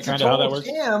 Yeah, is that kind of how that works?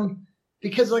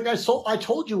 Because like I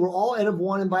told you, we're all N of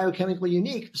one and biochemically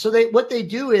unique. So what they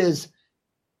do is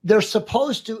they're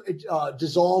supposed to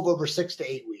dissolve over 6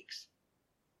 to 8 weeks.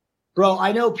 Bro,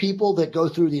 I know people that go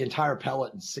through the entire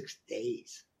pellet in 6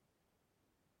 days.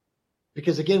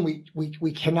 Because again,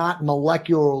 we cannot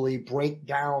molecularly break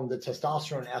down the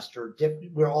testosterone ester.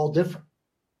 We're all different.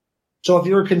 So if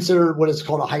you're considered what is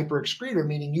called a hyperexcretor,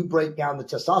 meaning you break down the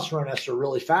testosterone ester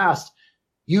really fast,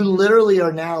 you literally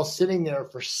are now sitting there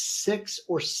for 6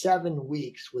 or 7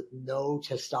 weeks with no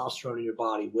testosterone in your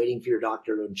body, waiting for your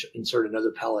doctor to insert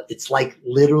another pellet. It's like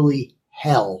literally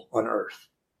hell on earth.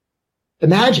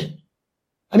 Imagine.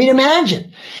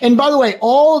 And by the way,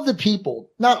 all of the people,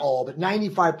 not all, but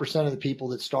 95% of the people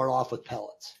that start off with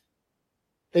pellets,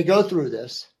 they go through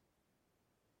this.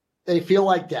 They feel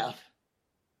like death.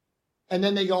 And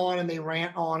then they go on and they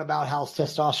rant on about how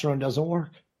testosterone doesn't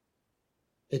work.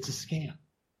 It's a scam.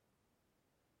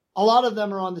 A lot of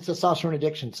them are on the testosterone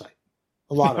addiction site.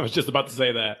 A lot of them. I was just about to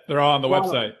say that. They're all on the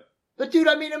website. But dude,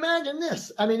 imagine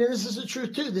this. This is the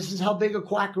truth too. This is how big a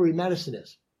quackery medicine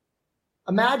is.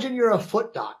 Imagine you're a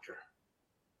foot doctor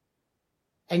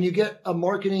and you get a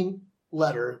marketing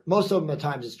letter. Most of them at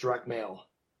times it's direct mail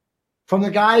from the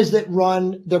guys that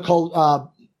run, they're called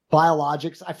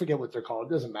biologics. I forget what they're called.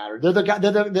 It doesn't matter. They're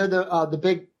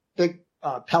the big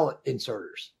pellet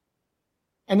inserters.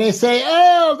 And they say,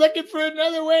 oh, looking for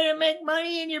another way to make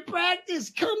money in your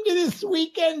practice? Come to this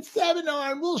weekend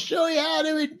seminar and we'll show you how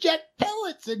to inject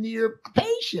pellets into your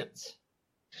patients.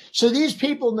 So these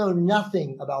people know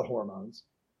nothing about hormones.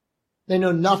 They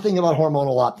know nothing about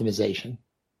hormonal optimization.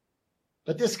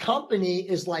 But this company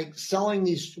is like selling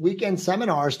these weekend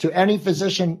seminars to any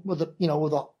physician with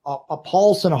a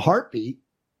pulse and a heartbeat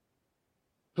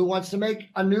who wants to make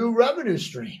a new revenue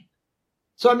stream.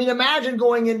 So, imagine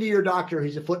going into your doctor,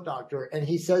 he's a foot doctor, and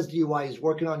he says to you while he's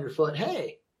working on your foot,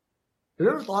 hey, have you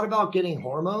ever thought about getting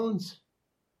hormones?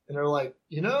 And they're like,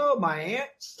 my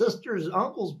aunt's sister's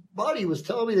uncle's buddy was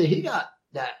telling me that he got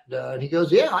that done. He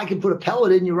goes, yeah, I can put a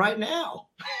pellet in you right now.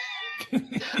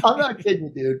 I'm not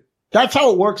kidding you, dude. That's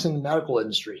how it works in the medical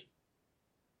industry.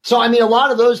 So, a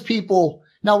lot of those people,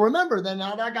 now remember that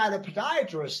now that guy, the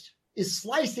podiatrist, is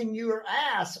slicing your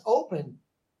ass open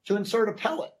to insert a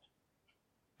pellet.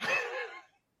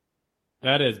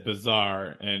 That is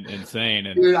bizarre and insane.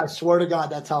 And dude, I swear to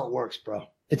God, that's how it works, bro.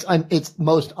 It's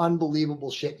most unbelievable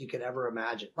shit you could ever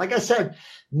imagine. Like I said,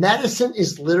 medicine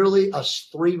is literally a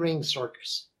 3-ring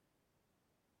circus.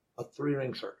 A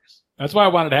 3-ring circus. That's why I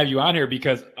wanted to have you on here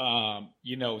because,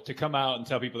 to come out and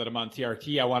tell people that I'm on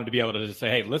TRT, I wanted to be able to just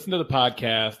say, hey, listen to the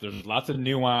podcast. There's lots of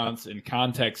nuance and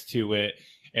context to it.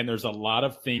 And there's a lot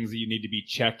of things that you need to be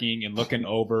checking and looking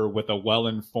over with a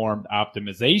well-informed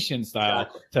optimization style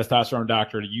testosterone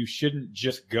doctor. You shouldn't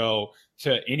just go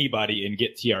to anybody and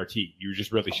get TRT. You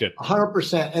just really should.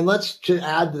 100%. And to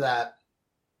add to that,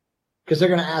 because they're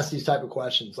going to ask these type of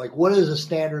questions, like what is a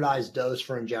standardized dose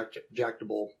for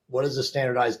injectable? What is a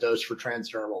standardized dose for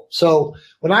transdermal? So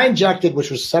when I injected,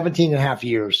 which was 17 and a half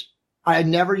years, I had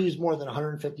never used more than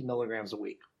 150 milligrams a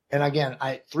week. And again,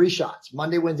 3 shots.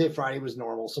 Monday, Wednesday, Friday was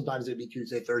normal. Sometimes it'd be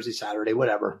Tuesday, Thursday, Saturday,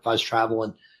 whatever, if I was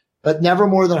traveling. But never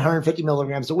more than 150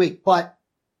 milligrams a week. But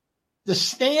the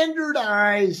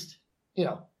standardized, if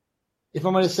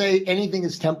I'm going to say anything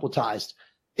is templatized,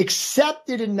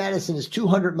 accepted in medicine is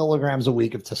 200 milligrams a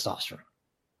week of testosterone.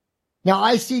 Now,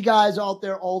 I see guys out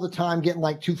there all the time getting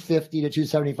like 250 to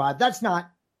 275. That's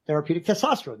not therapeutic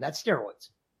testosterone. That's steroids.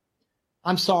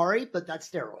 I'm sorry, but that's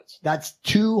steroids. That's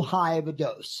too high of a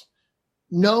dose.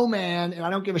 No man, and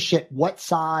I don't give a shit what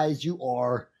size you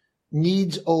are,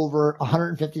 needs over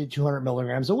 150 to 200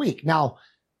 milligrams a week. Now,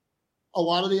 a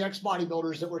lot of the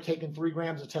ex-bodybuilders that were taking 3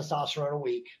 grams of testosterone a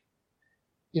week,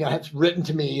 have written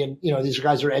to me, and, these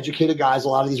guys are educated guys. A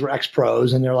lot of these were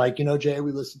ex-pros, and they're like, Jay,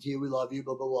 we listen to you. We love you,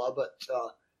 blah, blah, blah. But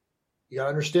you got to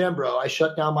understand, bro, I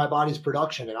shut down my body's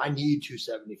production and I need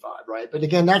 275, right? But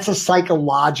again, that's a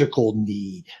psychological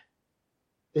need.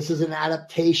 This is an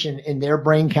adaptation in their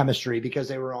brain chemistry because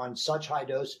they were on such high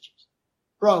dosages.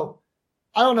 Bro,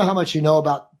 I don't know how much you know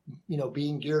about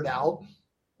being geared out,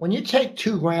 when you take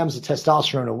 2 grams of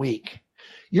testosterone a week,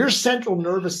 your central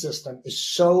nervous system is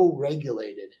so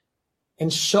regulated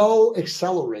and so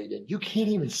accelerated, you can't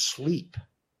even sleep.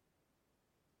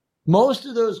 Most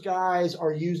of those guys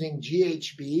are using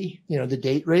GHB, the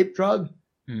date rape drug,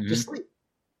 to sleep.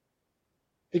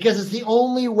 Because it's the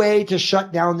only way to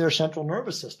shut down their central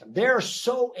nervous system. They're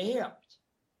so amped.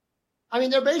 I mean,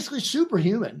 they're basically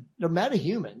superhuman. They're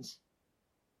metahumans,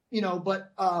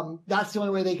 but that's the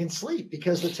only way they can sleep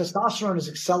because the testosterone has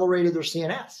accelerated their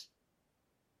CNS.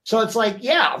 So it's like,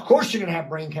 yeah, of course you're going to have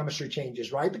brain chemistry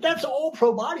changes, right? But that's all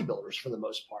pro bodybuilders for the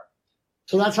most part.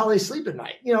 So that's how they sleep at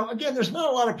night. Again, there's not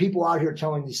a lot of people out here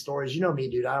telling these stories. You know me,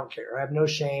 dude. I don't care. I have no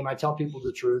shame. I tell people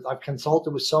the truth. I've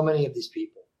consulted with so many of these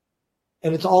people.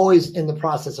 And it's always in the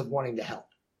process of wanting to help.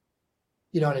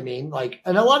 You know what I mean?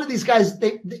 And a lot of these guys,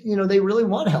 they really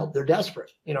want help. They're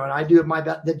desperate, and I do my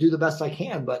best, do the best I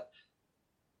can, but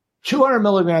 200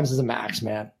 milligrams is a max,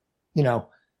 man.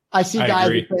 I see guys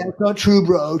that say, it's not true,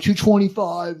 bro.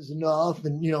 225 is enough.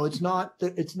 And,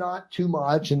 it's not too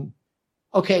much. And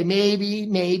okay, maybe,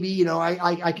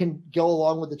 I can go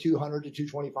along with the 200 to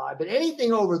 225, but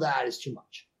anything over that is too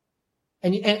much.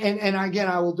 And again,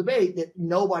 I will debate that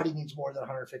nobody needs more than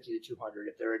 150 to 200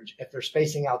 if they're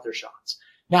spacing out their shots.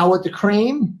 Now with the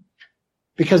cream,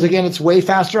 because again, it's way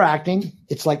faster acting.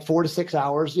 It's like 4 to 6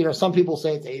 hours. Some people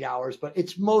say it's 8 hours, but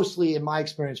it's mostly, in my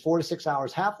experience, 4 to 6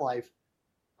 hours half-life.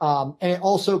 And it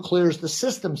also clears the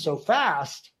system so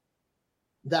fast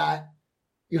that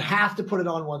you have to put it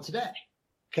on once a day.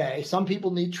 Okay. Some people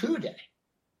need 2 a day.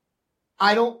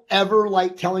 I don't ever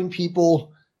like telling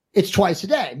people it's twice a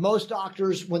day. Most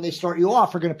doctors, when they start you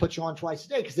off, are going to put you on twice a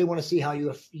day because they want to see how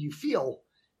you feel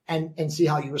and see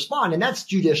how you respond. And that's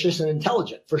judicious and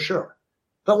intelligent for sure.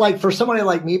 But for somebody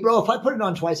like me, bro, if I put it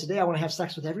on twice a day, I want to have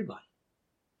sex with everybody.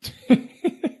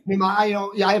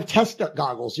 I have test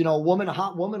goggles. A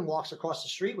hot woman walks across the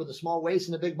street with a small waist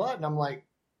and a big butt. And I'm like,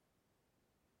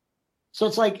 so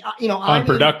it's like,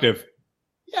 unproductive.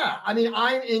 I'm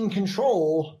in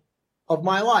control of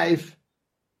my life,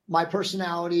 my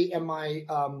personality, and my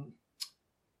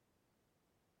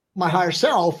higher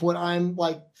self when I'm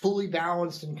fully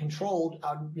balanced and controlled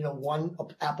on, one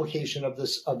application of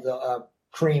the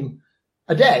cream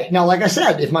a day. Now, like I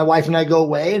said, if my wife and I go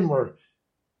away and we're,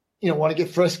 want to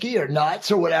get frisky or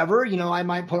nuts or whatever, I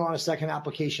might put on a second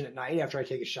application at night after I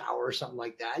take a shower or something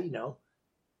like that,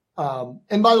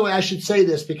 And by the way, I should say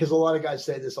this because a lot of guys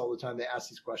say this all the time. They ask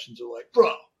these questions. They're like,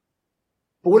 bro,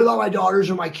 but what about my daughters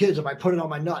or my kids if I put it on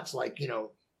my nuts?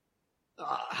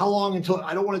 How long until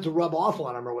I don't want it to rub off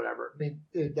on them or whatever? I mean,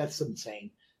 that's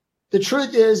insane. The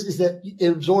truth is that it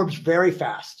absorbs very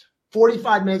fast,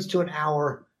 45 minutes to an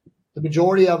hour. The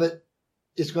majority of it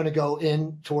is going to go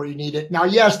in to where you need it. Now,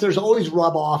 yes, there's always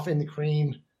rub off in the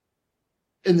cream,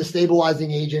 in the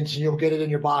stabilizing agents, and you'll get it in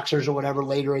your boxers or whatever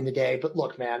later in the day. But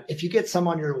look, man, if you get some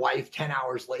on your wife 10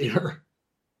 hours later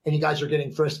and you guys are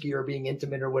getting frisky or being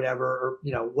intimate or whatever,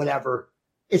 or, whatever,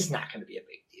 it's not going to be a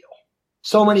big deal.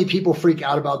 So many people freak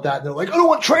out about that. And they're like, I don't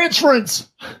want transference.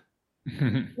 You're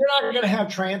not going to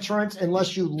have transference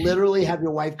unless you literally have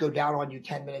your wife go down on you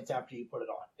 10 minutes after you put it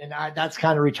on. And that's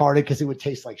kind of retarded because it would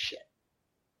taste like shit.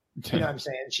 You know what I'm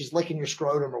saying? She's licking your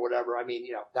scrotum or whatever. I mean,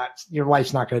 that's your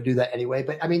wife's not going to do that anyway.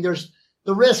 But I mean,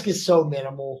 the risk is so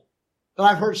minimal. But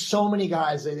I've heard so many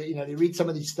guys, they read some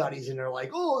of these studies and they're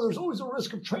like, oh, there's always a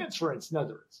risk of transference. No,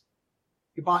 there is.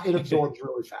 It absorbs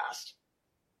really fast.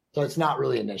 So it's not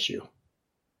really an issue.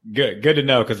 Good to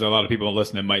know, because a lot of people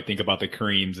listening might think about the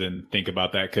creams and think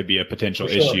about that could be a potential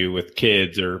issue with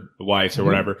kids or wives or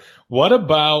whatever. What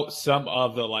about some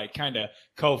of the kind of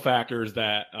cofactors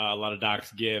that a lot of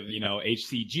docs give,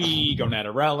 HCG,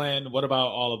 gonadorelin? What about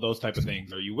all of those type of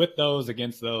things? Are you with those,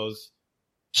 against those?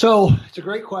 So it's a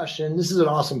great question. This is an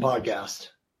awesome podcast.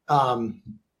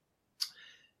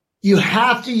 You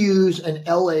have to use an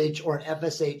LH or an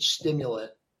FSH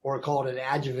stimulant, or call it an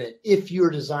adjuvant, if you're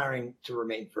desiring to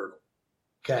remain fertile.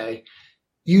 Okay.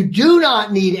 You do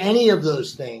not need any of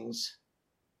those things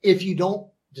if you don't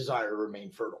desire to remain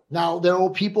fertile. Now, there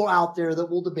are people out there that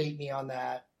will debate me on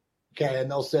that. Okay. And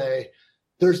they'll say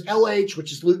there's LH,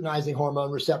 which is luteinizing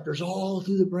hormone receptors, all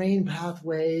through the brain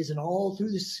pathways and all through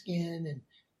the skin. And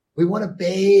we want to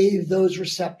bathe those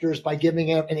receptors by giving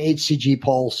it an HCG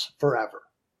pulse forever.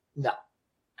 No,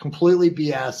 completely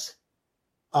BS.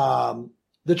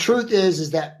 The truth is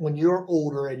that when you're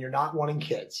older and you're not wanting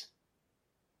kids,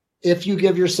 if you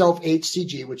give yourself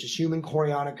HCG, which is human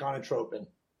chorionic gonadotropin,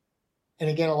 and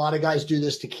again, a lot of guys do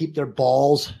this to keep their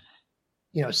balls,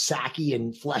 sacky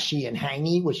and fleshy and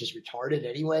hangy, which is retarded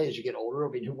anyway as you get older.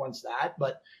 I mean, who wants that?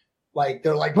 But Like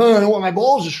they're like, oh, I don't want my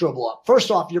balls to shrivel up.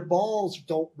 First off, your balls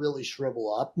don't really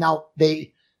shrivel up. Now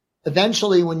they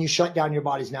eventually, when you shut down your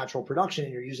body's natural production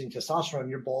and you're using testosterone,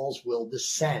 your balls will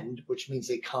descend, which means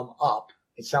they come up.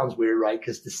 It sounds weird, right?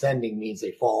 Because descending means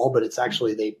they fall, but it's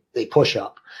actually they push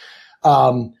up.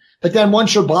 But then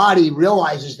once your body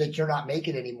realizes that you're not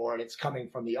making it anymore and it's coming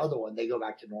from the other one, they go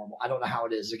back to normal. I don't know how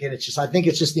it is. Again, I think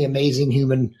it's just the amazing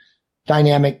human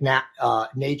dynamic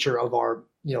nature of our,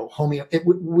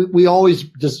 we always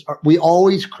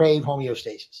crave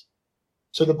homeostasis.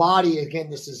 So the body, again,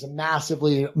 this is a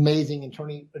massively amazing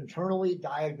internally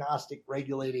diagnostic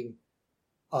regulating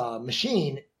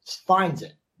machine, finds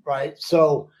it, right?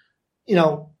 So,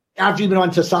 after you've been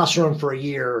on testosterone for a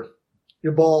year,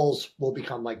 your balls will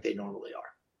become like they normally are.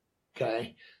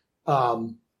 Okay.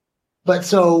 But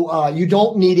so you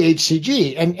don't need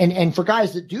HCG. And for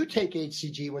guys that do take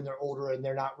HCG when they're older and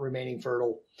they're not remaining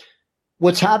fertile,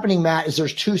 what's happening, Matt, is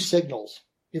there's two signals.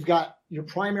 You've got your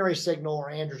primary signal or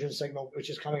androgen signal, which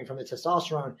is coming from the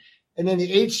testosterone, and then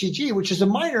the HCG, which is a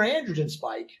minor androgen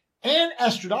spike, and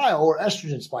estradiol or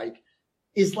estrogen spike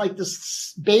is like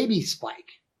this baby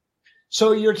spike.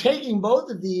 So you're taking both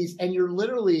of these and you're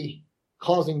literally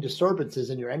causing disturbances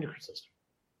in your endocrine system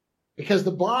because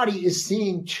the body is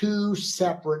seeing two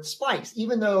separate spikes.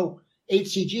 Even though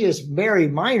HCG is very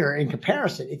minor in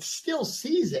comparison, it still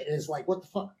sees it and is like, what the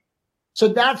fuck? So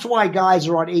that's why guys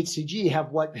who are on HCG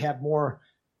have more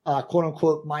quote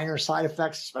unquote minor side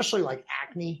effects, especially like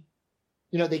acne.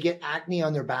 They get acne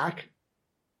on their back,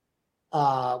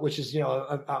 which is,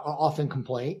 a often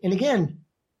complaint. And again,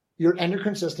 your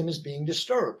endocrine system is being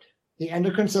disturbed. The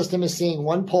endocrine system is seeing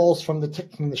one pulse from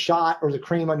the shot or the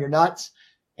cream on your nuts.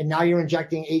 And now you're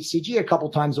injecting HCG a couple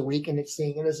times a week and it's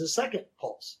seeing it as a second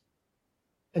pulse.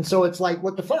 And so it's like,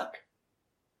 what the fuck?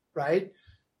 Right?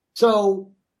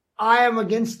 So I am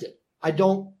against it. I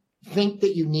don't think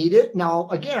that you need it. Now,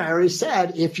 again, I already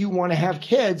said, if you want to have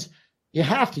kids, you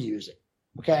have to use it.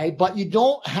 Okay. But you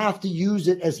don't have to use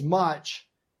it as much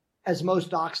as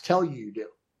most docs tell you do.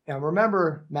 Now,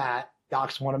 remember, Matt,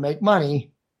 docs want to make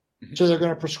money. So they're going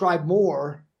to prescribe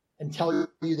more and tell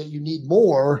you that you need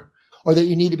more or that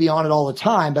you need to be on it all the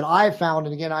time. But I found,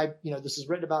 and again, this is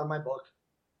written about in my book,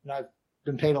 and I've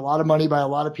been paid a lot of money by a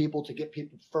lot of people to get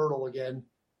people fertile again.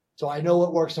 So I know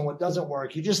what works and what doesn't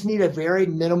work. You just need a very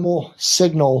minimal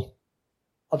signal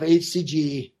of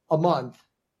HCG a month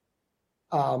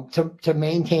to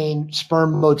maintain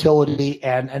sperm motility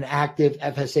and an active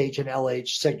FSH and LH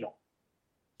signal.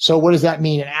 So what does that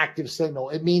mean, an active signal?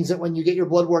 It means that when you get your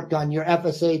blood work done, your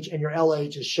FSH and your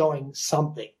LH is showing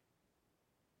something.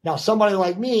 Now, somebody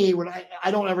like me, when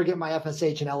I don't ever get my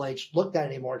FSH and LH looked at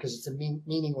anymore because it's a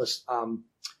meaningless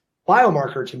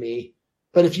biomarker to me.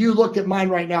 But if you looked at mine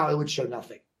right now, it would show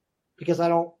nothing because I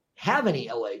don't have any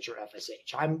LH or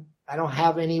FSH. I don't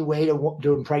have any way to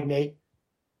impregnate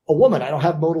a woman. I don't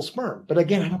have motile sperm. But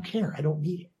again, I don't care. I don't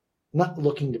need it. I'm not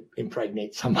looking to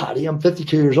impregnate somebody. I'm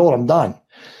 52 years old. I'm done.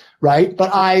 Right.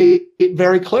 But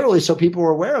very clearly, so people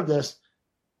were aware of this,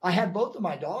 I had both of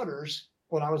my daughters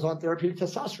when I was on therapeutic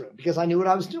testosterone because I knew what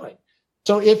I was doing.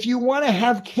 So if you want to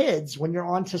have kids when you're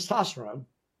on testosterone,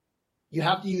 you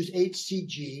have to use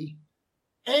HCG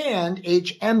and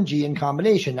HMG in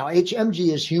combination. Now,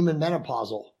 HMG is human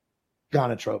menopausal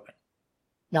gonadotropin.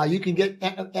 Now, you can get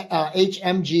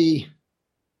HMG.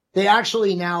 They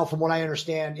actually now, from what I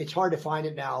understand, it's hard to find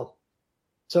it now.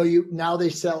 So now they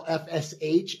sell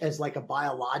FSH as like a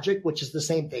biologic, which is the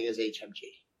same thing as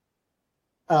HMG.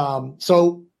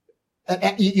 So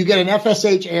you get an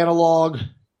FSH analog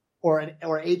or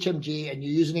HMG, and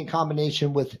you use it in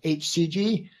combination with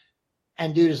HCG.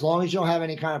 And dude, as long as you don't have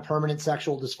any kind of permanent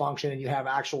sexual dysfunction and you have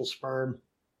actual sperm,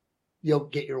 you'll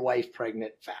get your wife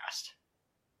pregnant fast.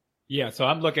 Yeah, so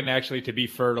I'm looking actually to be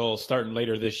fertile starting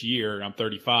later this year. I'm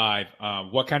 35.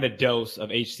 What kind of dose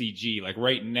of HCG? Like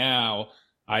right now,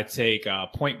 I take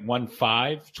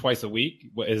 0.15 twice a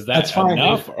week. Is that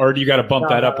enough, or do you got to bump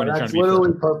that up when you're trying to be fertile?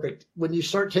 That's literally perfect. When you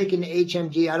start taking the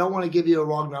HMG, I don't want to give you a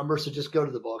wrong number, so just go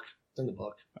to the book. It's in the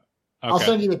book. Okay. I'll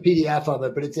send you the PDF of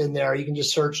it, but it's in there. You can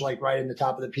just search like right in the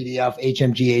top of the PDF,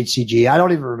 HMG, HCG. I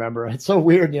don't even remember. It's so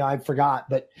weird. I forgot,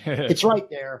 but it's right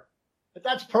there. But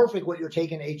that's perfect what you're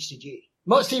taking HCG.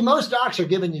 Most docs are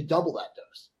giving you double that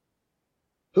dose.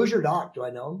 Who's your doc? Do I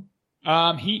know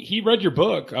him? He read your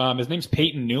book. His name's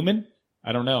Peyton Newman.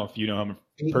 I don't know if you know him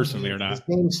personally or not. His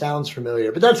name sounds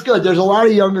familiar, but that's good. There's a lot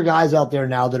of younger guys out there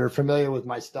now that are familiar with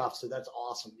my stuff. So that's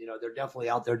awesome. They're definitely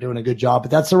out there doing a good job,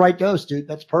 but that's the right dose, dude.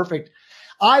 That's perfect.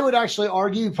 I would actually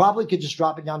argue you probably could just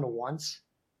drop it down to once.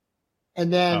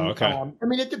 And then,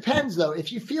 it depends though.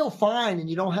 If you feel fine and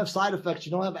you don't have side effects,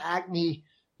 you don't have acne,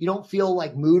 you don't feel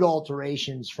like mood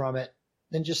alterations from it,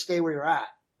 then just stay where you're at.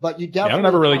 But you definitely I don't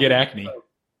ever really get acne.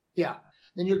 Yeah,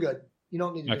 then you're good. You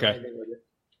don't need to do anything with it.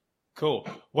 Cool.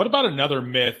 What about another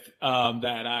myth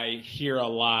that I hear a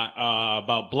lot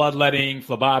about bloodletting,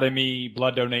 phlebotomy,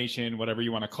 blood donation, whatever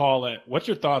you want to call it? What's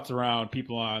your thoughts around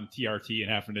people on TRT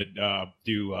and having to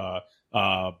do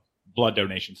blood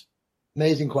donations?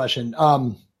 Amazing question.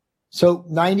 So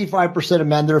 95% of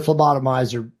men that are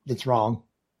phlebotomized it's wrong.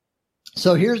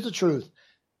 So here's the truth.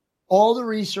 All the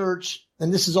research,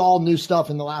 and this is all new stuff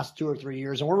in the last 2 or 3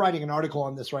 years, and we're writing an article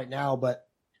on this right now, but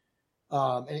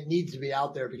and it needs to be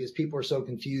out there because people are so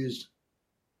confused.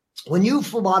 When you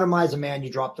phlebotomize a man, you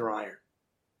drop their iron.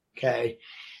 Okay.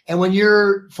 And when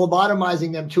you're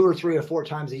phlebotomizing them 2 or 3 or 4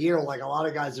 times a year, like a lot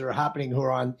of guys that are happening who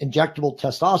are on injectable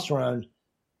testosterone,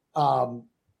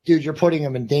 dude, you're putting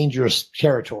them in dangerous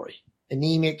territory.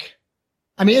 Anemic.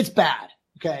 I mean, it's bad.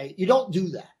 Okay. You don't do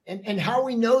that. And how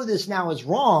we know this now is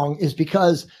wrong is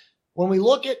because when we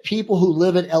look at people who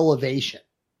live at elevation,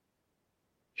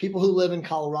 people who live in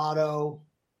Colorado,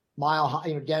 Mile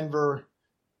High, Denver,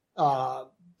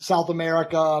 South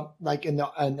America, like in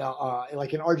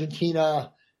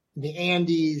Argentina, the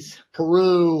Andes,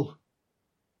 Peru,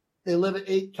 they live at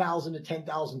 8,000 to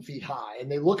 10,000 feet high,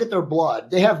 and they look at their blood.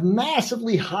 They have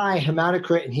massively high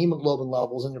hematocrit and hemoglobin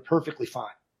levels, and they're perfectly fine.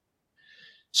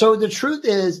 So the truth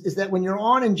is that when you're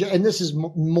on, and this is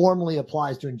normally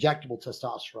applies to injectable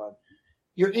testosterone,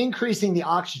 you're increasing the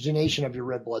oxygenation of your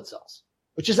red blood cells,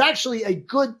 which is actually a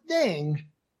good thing.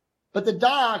 But the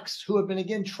docs who have been,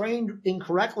 again, trained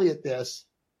incorrectly at this,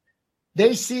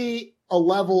 they see a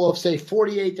level of, say,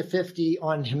 48 to 50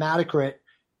 on hematocrit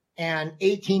and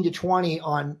 18 to 20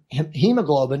 on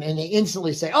hemoglobin, and they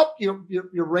instantly say, oh,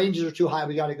 your ranges are too high.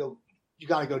 You got to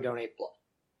go donate blood.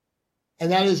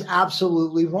 And that is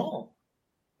absolutely wrong.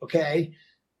 Okay.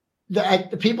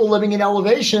 The people living in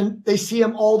elevation, they see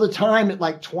them all the time at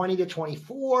like 20 to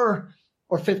 24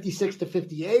 or 56 to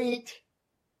 58.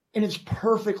 And it's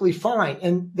perfectly fine.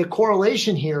 And the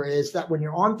correlation here is that when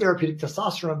you're on therapeutic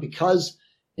testosterone, because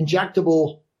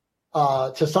injectable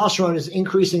testosterone is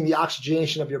increasing the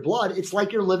oxygenation of your blood, it's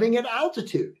like you're living at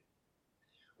altitude,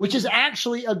 which is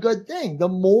actually a good thing. The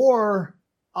more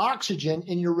oxygen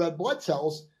in your red blood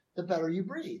cells, the better you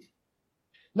breathe.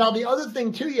 Now, the other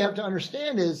thing, too, you have to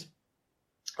understand is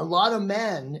a lot of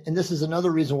men, and this is another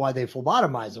reason why they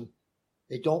phlebotomize them,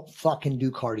 they don't fucking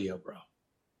do cardio, bro.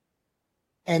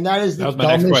 And that was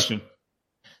my next question.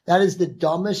 That is the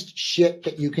dumbest shit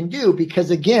that you can do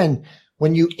because, again,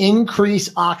 when you increase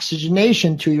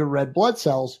oxygenation to your red blood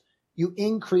cells, you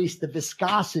increase the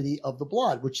viscosity of the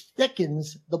blood, which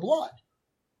thickens the blood.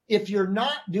 If you're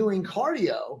not doing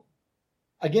cardio,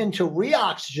 again, to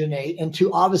reoxygenate and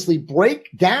to obviously break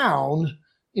down,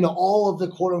 all of the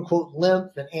quote unquote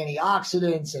lymph and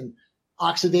antioxidants and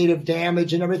oxidative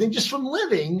damage and everything just from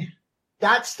living,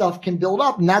 that stuff can build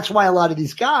up. And that's why a lot of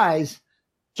these guys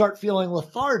start feeling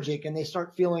lethargic and they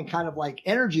start feeling kind of like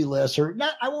energyless, or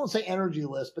not, I won't say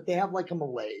energyless, but they have like a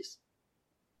malaise.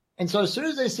 And so as soon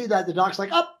as they see that, the doc's like,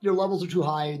 oh, your levels are too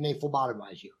high, and they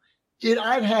phlebotomize you. Dude,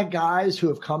 I've had guys who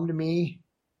have come to me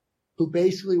who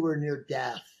basically were near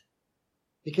death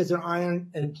because their iron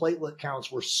and platelet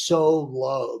counts were so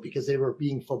low because they were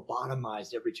being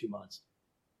phlebotomized every 2 months.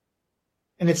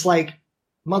 And it's like,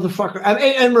 motherfucker.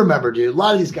 And remember, dude, a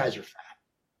lot of these guys are fat.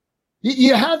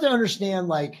 You have to understand,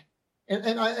 like,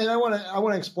 and I want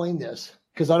to explain this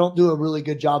because I don't do a really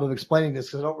good job of explaining this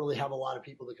because I don't really have a lot of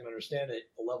people that can understand it at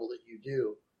the level that you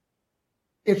do.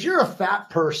 If you're a fat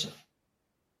person,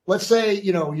 let's say,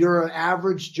 you're an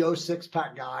average Joe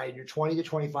six-pack guy and you're 20 to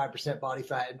 25% body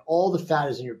fat and all the fat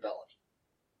is in your belly,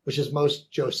 which is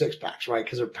most Joe six-packs, right?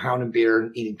 Because they're pounding beer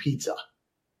and eating pizza.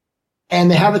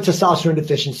 And they have a testosterone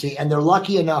deficiency and they're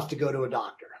lucky enough to go to a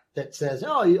doctor that says,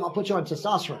 oh, I'll put you on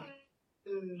testosterone.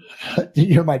 Did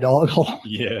you hear my dog? Hold on.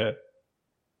 Yeah.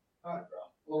 All right, bro.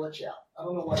 We'll let you out. I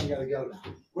don't know why you got to go now.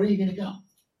 Where are you going to go?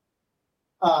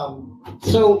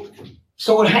 So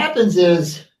what happens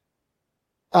is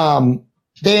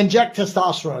they inject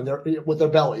testosterone with their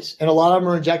bellies. And a lot of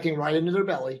them are injecting right into their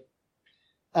belly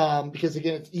because,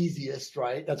 again, it's easiest,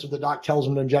 right? That's what the doc tells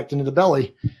them to inject into the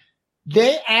belly.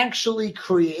 They actually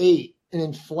create an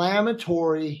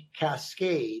inflammatory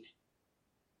cascade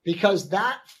because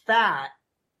that fat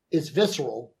is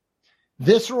visceral.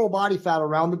 Visceral body fat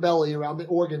around the belly, around the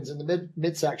organs in the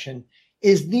midsection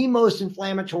is the most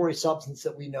inflammatory substance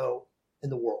that we know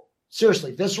in the world.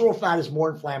 Seriously, visceral fat is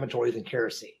more inflammatory than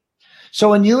kerosene.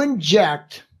 So when you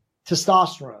inject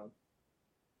testosterone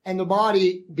and the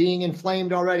body being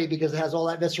inflamed already because it has all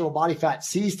that visceral body fat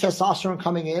sees testosterone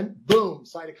coming in, boom,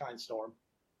 cytokine storm.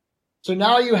 So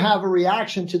now you have a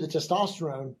reaction to the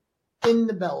testosterone in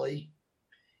the belly.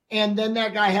 And then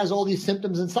that guy has all these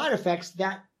symptoms and side effects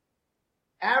that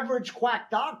average quack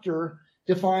doctor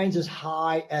defines as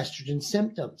high estrogen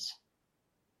symptoms.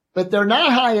 But they're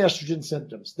not high estrogen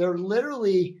symptoms. They're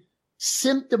literally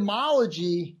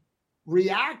symptomology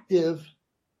reactive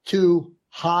to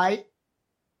high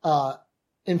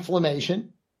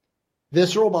inflammation,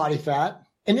 visceral body fat,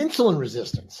 and insulin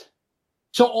resistance.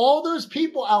 So all those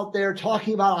people out there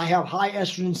talking about, I have high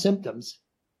estrogen symptoms,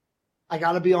 I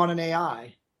got to be on an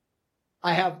AI,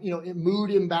 I have, mood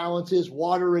imbalances,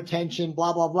 water retention,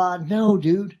 blah, blah, blah. No,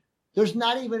 dude, there's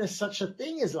not even such a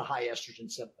thing as a high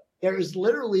estrogen symptom. There is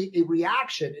literally a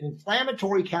reaction, an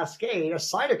inflammatory cascade, a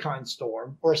cytokine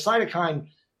storm, or a cytokine,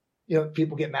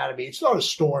 people get mad at me. It's not a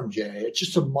storm, Jay. It's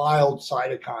just a mild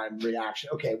cytokine reaction.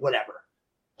 Okay, whatever.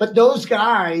 But those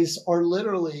guys are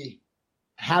literally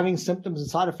having symptoms and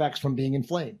side effects from being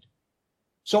inflamed.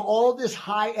 So all this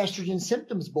high estrogen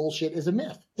symptoms bullshit is a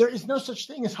myth. There is no such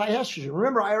thing as high estrogen.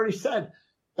 Remember, I already said,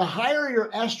 the higher your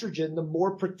estrogen, the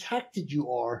more protected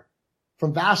you are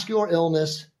from vascular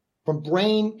illness, from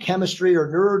brain chemistry or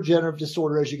neurodegenerative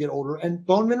disorder as you get older, and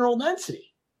bone mineral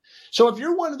density. So if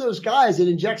you're one of those guys that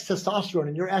injects testosterone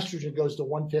and your estrogen goes to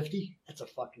 150, that's a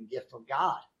fucking gift from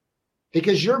God,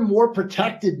 because you're more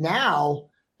protected now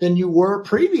than you were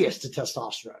previous to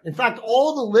testosterone. In fact,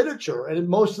 all the literature, and it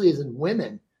mostly is in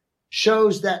women,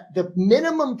 shows that the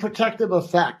minimum protective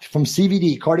effect from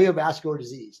CVD, cardiovascular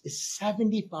disease, is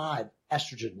 75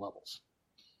 estrogen levels.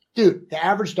 Dude, the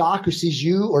average doc who sees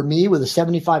you or me with a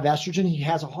 75 estrogen, he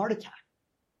has a heart attack.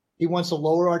 He wants to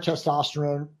lower our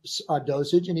testosterone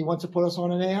dosage, and he wants to put us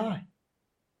on an AI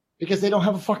because they don't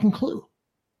have a fucking clue.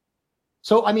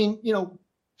 So, I mean,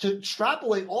 to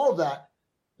extrapolate all of that,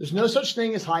 there's no such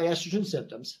thing as high estrogen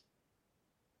symptoms.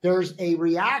 There's a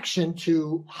reaction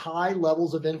to high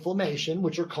levels of inflammation,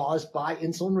 which are caused by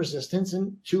insulin resistance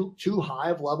and too high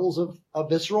of levels of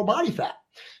visceral body fat.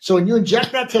 So when you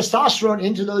inject that testosterone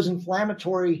into those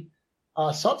inflammatory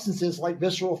substances like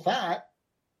visceral fat,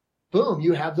 boom,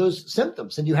 you have those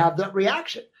symptoms and you have that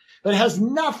reaction. But it has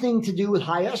nothing to do with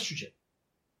high estrogen.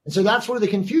 And so that's where the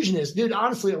confusion is. Dude,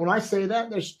 honestly, when I say that,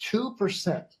 there's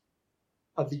 2%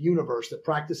 of the universe that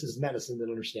practices medicine that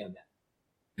understand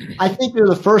that. I think they're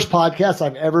the first podcast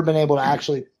I've ever been able to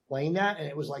actually explain that. And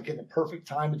it was like in the perfect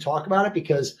time to talk about it,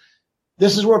 because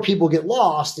this is where people get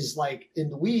lost, is like in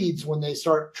the weeds when they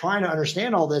start trying to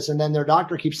understand all this. And then their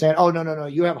doctor keeps saying, oh, no,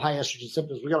 you have high estrogen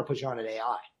symptoms. We got to put you on an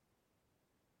AI.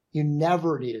 You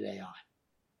never need an AI.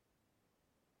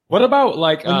 What about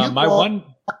like my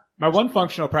one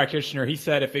functional practitioner? He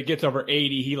said if it gets over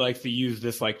 80, he likes to use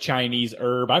this like Chinese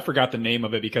herb. I forgot the name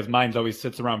of it because mine's always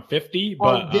sits around 50.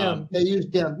 But dim. They use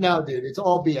dim. No, dude, it's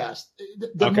all BS.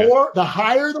 The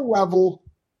higher the level,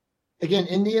 again,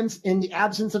 in the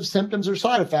absence of symptoms or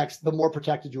side effects, the more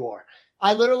protected you are.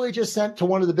 I literally just sent to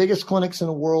one of the biggest clinics in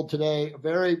the world today, a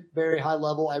very, very high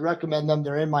level. I recommend them.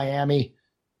 They're in Miami.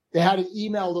 They had an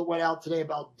email that went out today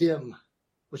about DIM,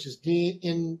 which is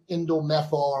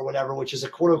indomethyl or whatever, which is a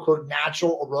quote unquote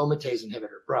natural aromatase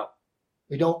inhibitor. Bro,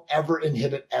 we don't ever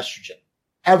inhibit estrogen,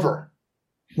 ever.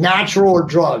 Natural or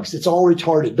drugs, it's all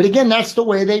retarded. But again, that's the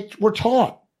way they were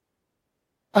taught.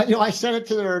 I sent it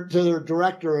to their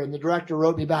director, and the director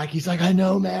wrote me back. He's like, I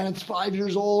know, man, it's 5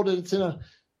 years old and it's in a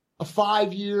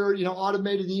 5-year,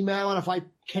 automated email. And if I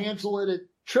cancel it, it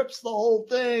trips the whole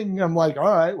thing. I'm like, all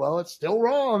right, well, it's still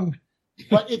wrong.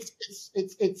 But this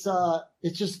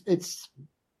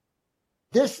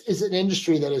is an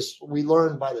industry that we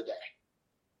learn by the day.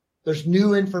 There's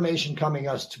new information coming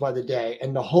us by the day,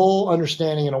 and the whole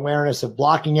understanding and awareness of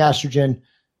blocking estrogen,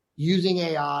 using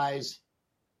AIs,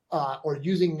 or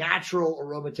using natural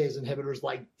aromatase inhibitors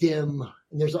like DIM,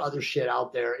 and there's other shit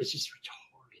out there. It's just retarded.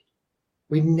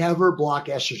 We never block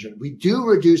estrogen. We do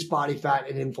reduce body fat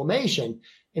and inflammation.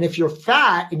 And if you're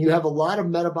fat and you have a lot of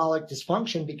metabolic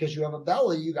dysfunction because you have a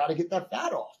belly, you got to get that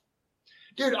fat off.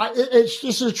 Dude, this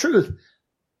is the truth.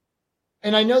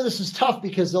 And I know this is tough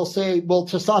because they'll say, well,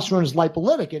 testosterone is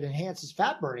lipolytic. It enhances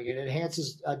fat burning. It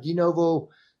enhances de novo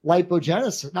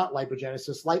lipolytics.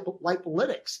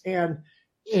 And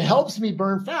it helps me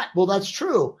burn fat. Well, that's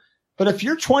true. But if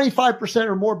you're 25%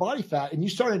 or more body fat and you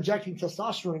start injecting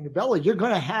testosterone in your belly, you're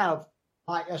going to have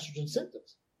high estrogen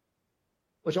symptoms,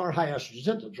 which aren't high estrogen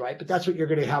symptoms, right? But that's what you're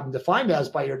going to have them defined as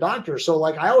by your doctor. So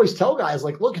like I always tell guys,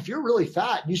 like, look, if you're really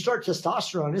fat and you start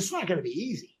testosterone, it's not going to be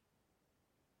easy.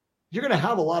 You're going to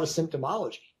have a lot of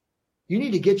symptomology. You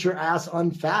need to get your ass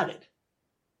unfatted,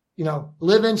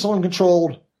 live insulin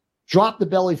controlled, drop the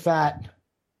belly fat.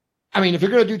 I mean, if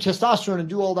you're going to do testosterone and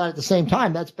do all that at the same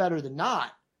time, that's better than not.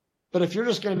 But if you're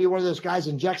just going to be one of those guys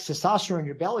who injects testosterone in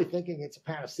your belly thinking it's a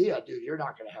panacea, dude, you're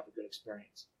not going to have a good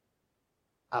experience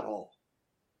at all.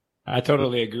 I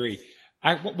totally agree.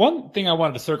 One thing I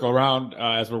wanted to circle around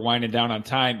as we're winding down on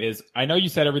time is I know you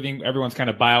said everyone's kind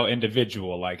of bio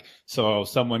individual. Like, so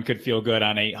someone could feel good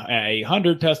on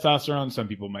 800 testosterone. Some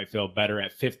people might feel better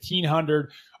at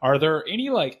 1500. Are there any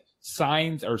like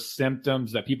signs or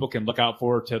symptoms that people can look out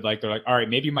for to like, they're like, all right,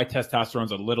 maybe my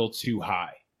testosterone's a little too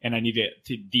high and I need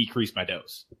to decrease my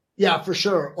dose? Yeah, for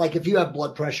sure. Like if you have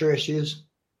blood pressure issues,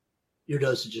 your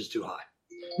dosage is too high.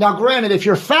 Now, granted, if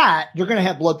you're fat, you're going to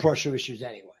have blood pressure issues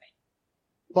anyway.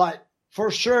 But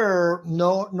for sure,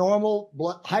 normal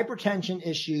blood hypertension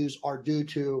issues are due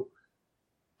to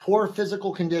poor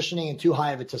physical conditioning and too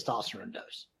high of a testosterone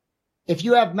dose. If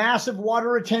you have massive water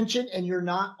retention and you're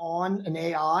not on an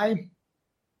AI,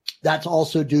 that's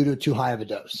also due to too high of a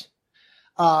dose.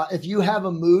 If you have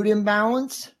a mood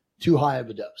imbalance, too high of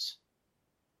a dose.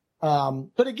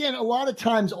 But again, a lot of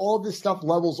times all this stuff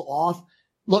levels off.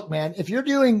 Look, man, if you're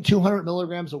doing 200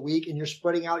 milligrams a week and you're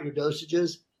spreading out your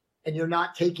dosages and you're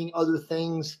not taking other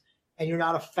things and you're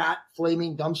not a fat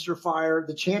flaming dumpster fire,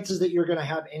 the chances that you're going to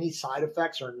have any side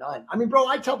effects are none. I mean, bro,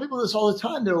 I tell people this all the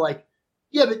time. They're like,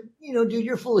 yeah, but dude,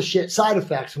 you're full of shit. Side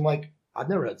effects. I'm like, I've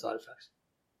never had side effects.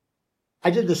 I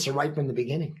did this right from the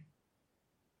beginning.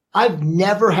 I've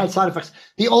never had side effects.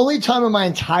 The only time in my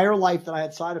entire life that I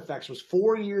had side effects was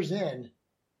 4 years in.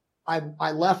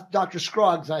 I left Dr.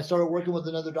 Scruggs and I started working with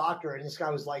another doctor. And this guy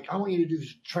was like, I want you to do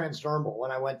transdermal.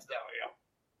 And I went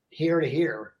here to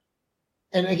here.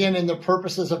 And again, in the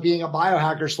purposes of being a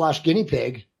biohacker / guinea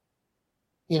pig,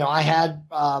 I had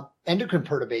endocrine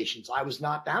perturbations. I was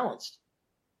not balanced.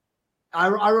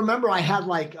 I remember I had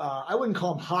like, I wouldn't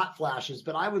call them hot flashes,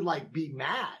 but I would like be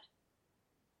mad.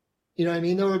 You know what I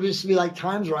mean? There would just be like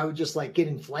times where I would just like get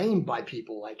inflamed by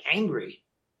people, like angry.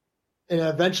 And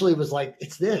eventually it was like,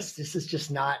 this is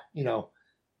just not,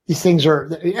 these things are,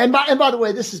 and by the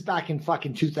way, this is back in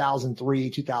fucking 2003,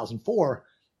 2004.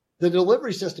 The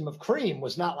delivery system of cream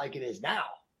was not like it is now.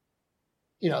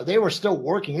 They were still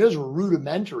working. Those were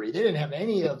rudimentary. They didn't have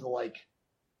any of the like,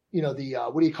 what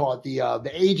do you call it?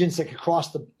 The agents that could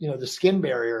cross the skin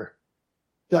barrier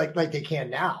like they can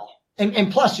now.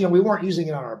 And plus, we weren't using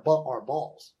it on our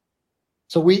balls.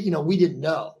 So we didn't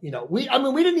know, we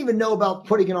didn't even know about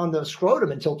putting it on the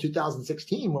scrotum until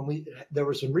 2016 when there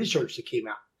was some research that came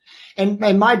out.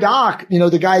 And my doc,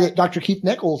 the guy that Dr. Keith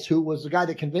Nichols, who was the guy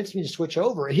that convinced me to switch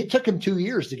over, it took him 2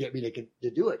 years to get me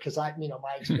to do it. Cause my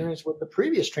experience with the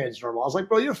previous transdermal, I was like,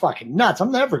 bro, you're fucking nuts.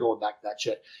 I'm never going back to that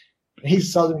shit. And he's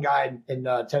a Southern guy in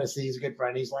Tennessee. He's a good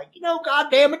friend. He's like, God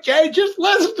damn it, Jay, just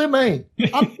listen to me.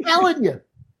 I'm telling you.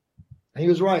 And he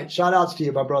was right. Shout outs to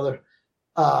you, my brother.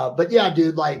 But yeah,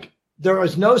 dude, like there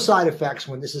is no side effects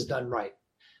when this is done right.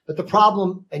 But the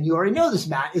problem, and you already know this,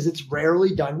 Matt, is it's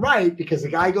rarely done right because the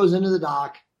guy goes into the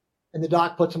doc and the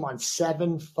doc puts him on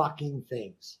 7 fucking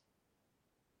things.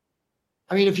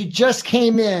 I mean, if you just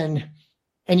came in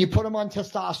and you put him on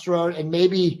testosterone and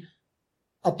maybe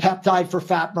a peptide for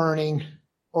fat burning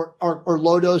or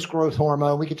low dose growth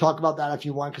hormone, we could talk about that if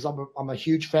you want, because I'm a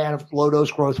huge fan of low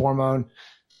dose growth hormone.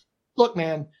 Look,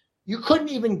 man, you couldn't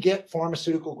even get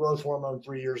pharmaceutical growth hormone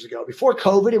 3 years ago. Before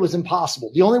COVID, it was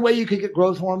impossible. The only way you could get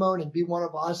growth hormone and be one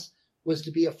of us was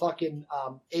to be a fucking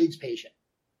AIDS patient.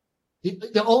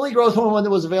 The only growth hormone that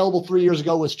was available 3 years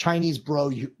ago was Chinese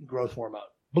bro growth hormone.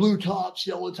 Blue tops,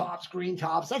 yellow tops, green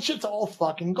tops. That shit's all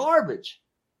fucking garbage.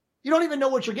 You don't even know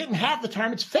what you're getting. Half the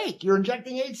time it's fake. You're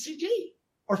injecting HCG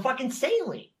or fucking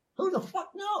saline. Who the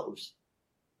fuck knows?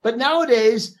 But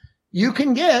nowadays, you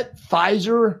can get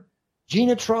Pfizer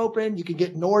genotropin, you can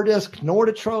get Nordisk,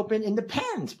 Norditropin in the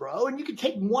pens, bro. And you can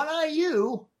take 1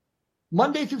 IU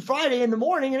Monday through Friday in the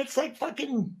morning, and it's like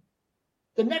fucking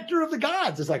the nectar of the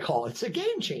gods, as I call it. It's a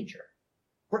game changer.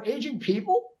 For aging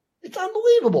people, it's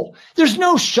unbelievable. There's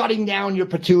no shutting down your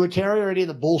pituitary or any of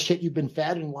the bullshit you've been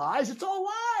fed and lies. It's all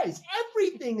lies.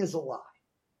 Everything is a lie.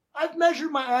 I've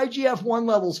measured my IGF-1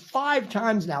 levels 5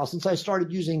 times now since I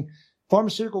started using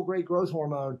pharmaceutical-grade growth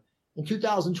hormone in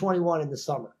 2021 in the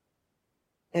summer.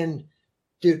 And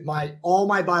dude, all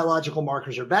my biological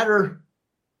markers are better.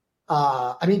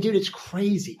 Dude, it's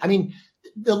crazy. I mean,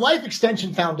 the Life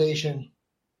Extension Foundation,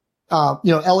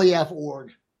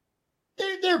 LEF.org,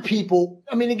 they're people.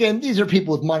 I mean, again, these are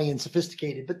people with money and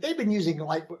sophisticated, but they've been using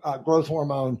growth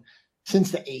hormone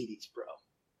since the 80s, bro.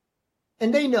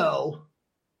 And they know.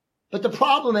 But the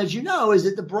problem, as you know, is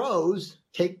that the bros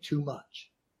take too much.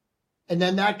 And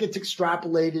then that gets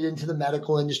extrapolated into the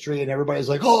medical industry and everybody's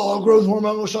like, oh, growth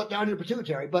hormone will shut down your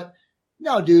pituitary. But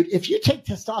no, dude, if you take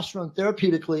testosterone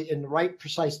therapeutically in the right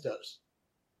precise dose,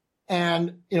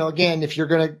 And, again, if you're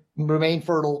going to remain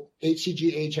fertile,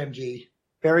 HCG, HMG,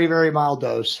 very, very mild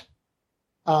dose.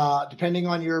 Depending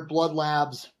on your blood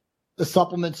labs, the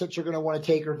supplements that you're going to want to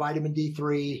take are vitamin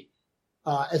D3.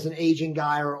 As an aging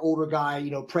guy or older guy,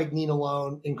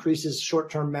 pregnenolone increases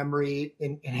short-term memory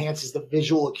and enhances the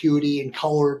visual acuity and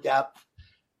color depth.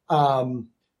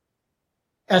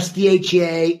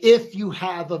 SDHEA, if you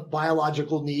have a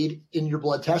biological need in your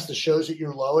blood test that shows that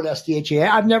you're low in SDHEA.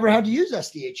 I've never had to use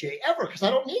SDHEA ever because I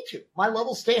don't need to. My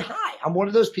levels stay high. I'm one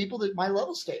of those people that my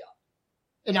levels stay up.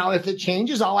 And now if it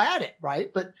changes, I'll add it, right?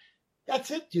 But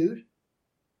that's it, dude.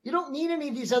 You don't need any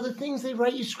of these other things they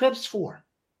write you scripts for.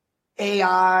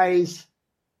 AIs,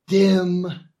 DIM.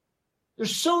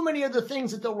 There's so many other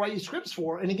things that they'll write you scripts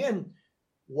for. And again,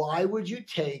 why would you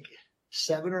take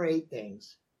 7 or 8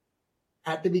 things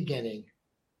at the beginning,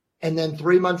 and then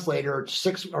 3 months later, or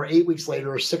 6 or 8 weeks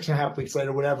later, or 6.5 weeks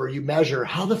later, whatever, you measure,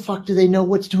 how the fuck do they know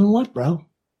what's doing what, bro?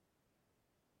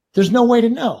 There's no way to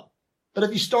know. But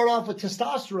if you start off with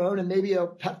testosterone and maybe a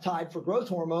peptide for growth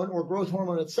hormone or growth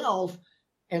hormone itself,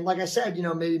 and like I said,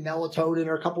 maybe melatonin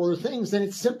or a couple other things, then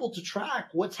it's simple to track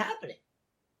what's happening.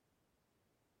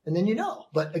 And then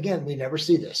But again, we never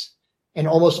see this. And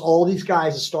almost all these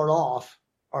guys that start off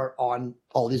are on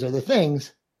all these other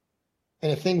things.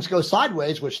 And if things go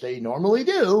sideways, which they normally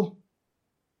do,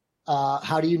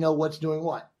 how do you know what's doing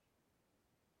what?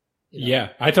 Yeah,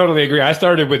 I totally agree. I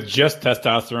started with just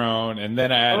testosterone, and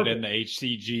then I added in the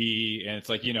HCG, and it's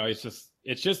like,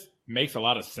 it just makes a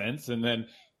lot of sense. And then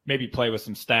maybe play with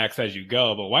some stacks as you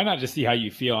go, but why not just see how you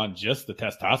feel on just the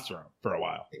testosterone for a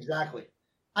while? Exactly.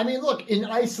 I mean, look, in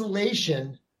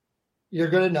isolation, you're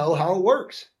going to know how it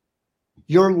works.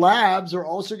 Your labs are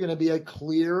also going to be a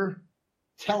clear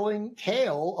telling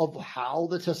tale of how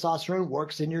the testosterone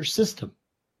works in your system.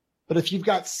 But if you've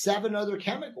got 7 other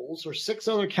chemicals or 6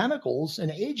 other chemicals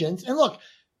and agents, and look,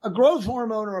 a growth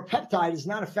hormone or a peptide is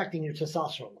not affecting your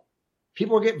testosterone level.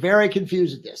 People get very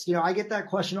confused at this. I get that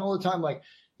question all the time, like,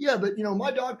 yeah, but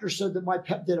my doctor said that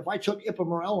that if I took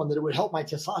ipamorelin, that it would help my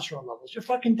testosterone levels. Your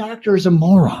fucking doctor is a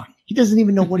moron. He doesn't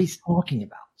even know what he's talking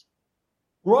about.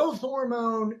 Growth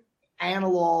hormone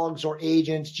analogs or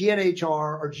agents, GnHR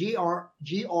or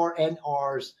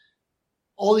GRNRs,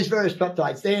 all these various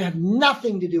peptides, they have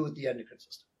nothing to do with the endocrine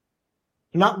system.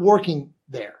 They're not working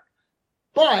there.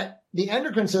 But the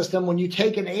endocrine system, when you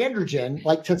take an androgen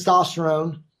like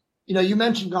testosterone, you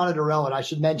mentioned gonadorelin. I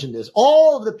should mention this.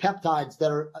 All of the peptides that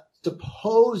are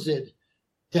supposed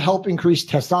to help increase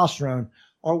testosterone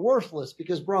are worthless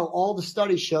because, bro, all the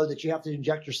studies show that you have to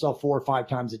inject yourself 4 or 5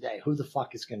 times a day. Who the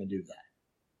fuck is going to do that?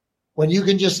 When you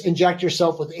can just inject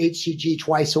yourself with HCG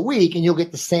twice a week and you'll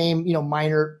get the same,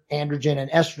 minor androgen and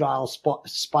estradiol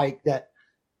spike that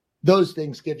those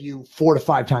things give you 4 to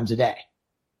 5 times a day.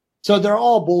 So they're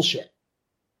all bullshit.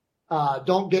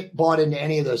 Don't get bought into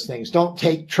any of those things. Don't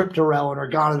take triptorelin or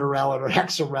gonadorelin or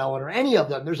hexarelin or any of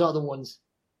them. There's other ones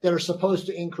that are supposed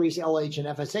to increase LH and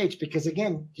FSH because,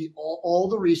 again, all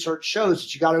the research shows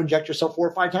that you got to inject yourself 4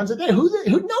 or 5 times a day. Who?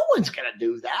 No one's going to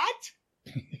do that.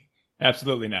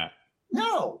 Absolutely not.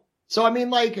 No. So, I mean,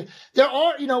 like, there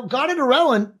are,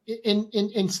 gonadorelin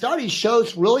in studies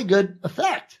shows really good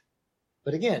effect.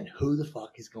 But again, who the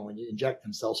fuck is going to inject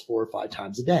themselves 4 or 5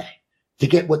 times a day to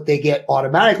get what they get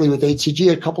automatically with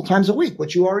HCG a couple times a week,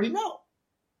 which you already know?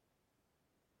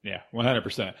 Yeah,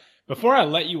 100%. Before I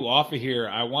let you off of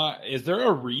here, is there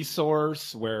a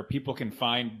resource where people can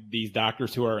find these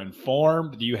doctors who are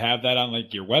informed? Do you have that on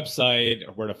like your website,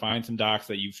 or where to find some docs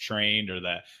that you've trained or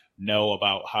that know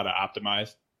about how to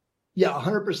optimize? Yeah,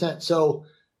 100%. So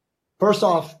first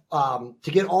off,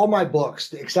 to get all my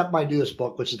books, except my newest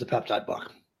book, which is the peptide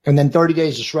book, and then 30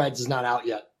 Days to Shreds is not out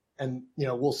yet. And,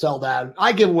 we'll sell that.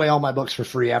 I give away all my books for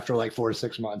free after like 4 to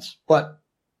 6 months. But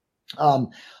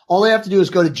all they have to do is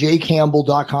go to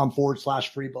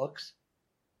jcampbell.com/free books.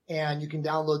 And you can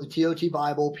download the TOT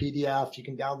Bible PDF. You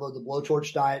can download the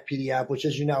Blowtorch Diet PDF, which,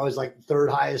 as you know, is like the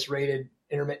 3rd highest rated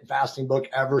intermittent fasting book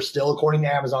ever, still according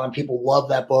to Amazon. People love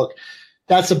that book.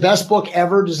 That's the best book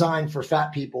ever designed for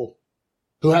fat people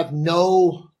who have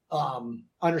no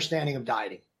understanding of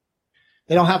dieting.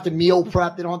 They don't have to meal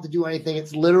prep. They don't have to do anything.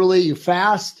 It's literally you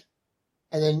fast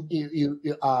and then you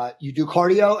do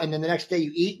cardio, and then the next day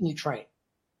you eat and you train.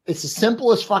 It's the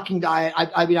simplest fucking diet.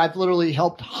 I mean, I've literally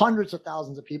helped hundreds of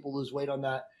thousands of people lose weight on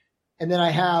that. And then I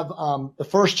have the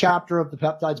first chapter of the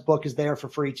peptides book is there for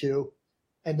free too.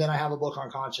 And then I have a book on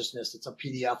consciousness. It's a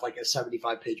PDF, like a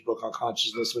 75-page book on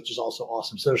consciousness, which is also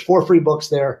awesome. So there's 4 free books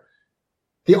there.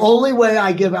 The only way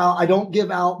I don't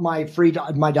give out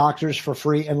my doctors for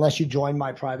free unless you join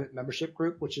my private membership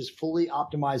group, which is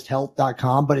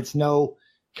fullyoptimizedhealth.com, but it's no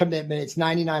commitment. It's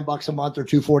 $99 a month or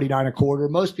 $249 a quarter.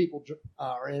 Most people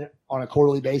are in it on a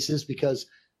quarterly basis because,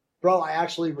 bro, I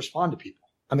actually respond to people.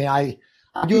 I mean, I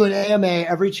do an AMA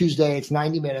every Tuesday. It's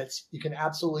 90 minutes. You can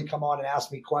absolutely come on and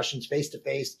ask me questions face to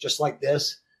face, just like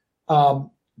this.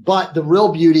 But the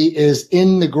real beauty is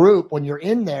in the group. When you're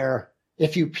in there,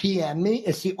 if you PM me,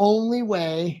 it's the only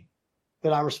way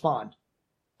that I respond.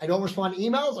 I don't respond to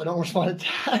emails. I don't respond to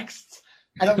texts.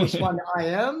 I don't respond to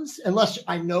IMs unless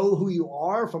I know who you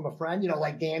are from a friend. You know,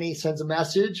 like Danny sends a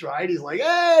message, right? He's like,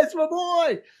 hey, it's my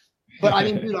boy. But I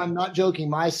mean, dude, I'm not joking.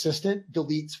 My assistant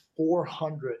deletes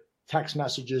 400 text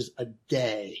messages a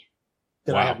day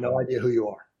that I have no idea who you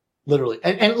are, literally.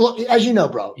 And look, as you know,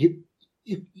 bro,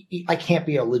 I can't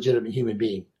be a legitimate human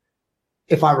being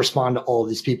if I respond to all of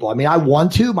these people. I mean, I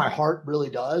want to, my heart really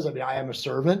does. I mean, I am a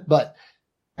servant, but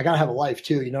I got to have a life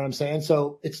too. You know what I'm saying?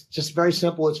 So it's just very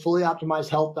simple. It's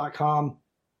fullyoptimizedhealth.com.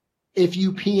 If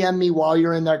you PM me while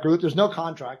you're in that group, there's no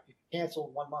contract. You can cancel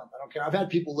in 1 month. I don't care. I've had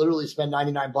people literally spend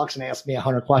 $99 and ask me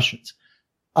 100 questions.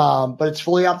 But it's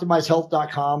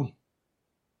fullyoptimizedhealth.com.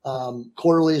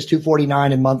 Quarterly is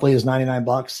 $249 and monthly is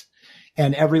 $99.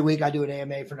 And every week I do an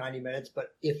AMA for 90 minutes. But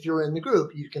if you're in the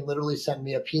group, you can literally send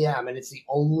me a PM, and it's the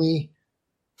only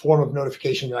form of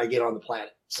notification that I get on the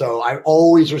planet. So I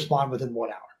always respond within 1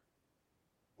 hour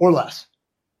or less.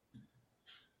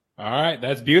 All right.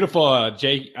 That's beautiful.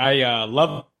 Jake, I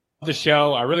love the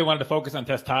show. I really wanted to focus on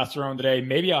testosterone today.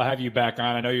 Maybe I'll have you back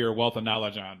on. I know you're a wealth of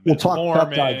knowledge on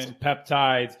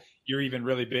peptides. You're even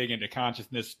really big into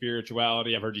consciousness,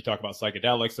 spirituality. I've heard you talk about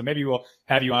psychedelics. So maybe we'll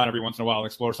have you on every once in a while and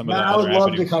explore some of the other avenues. I would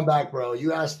love to come back, bro.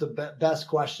 You asked the best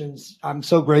questions. I'm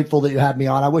so grateful that you had me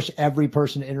on. I wish every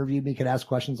person that interviewed me could ask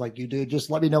questions like you do.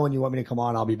 Just let me know when you want me to come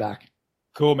on. I'll be back.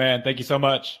 Cool, man. Thank you so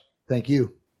much. Thank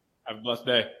you. Have a blessed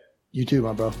day. You too,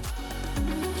 my bro.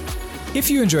 If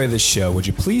you enjoy this show, would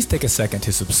you please take a second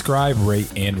to subscribe,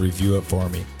 rate, and review it for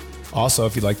me? Also,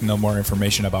 if you'd like to know more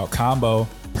information about Campbell,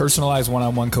 personalized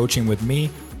one-on-one coaching with me,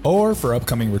 or for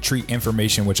upcoming retreat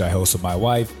information, which I host with my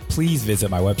wife, please visit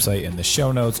my website in the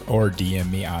show notes or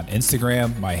DM me on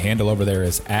Instagram. My handle over there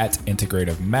is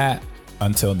 @IntegrativeMatt.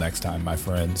 Until next time, my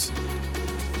friends.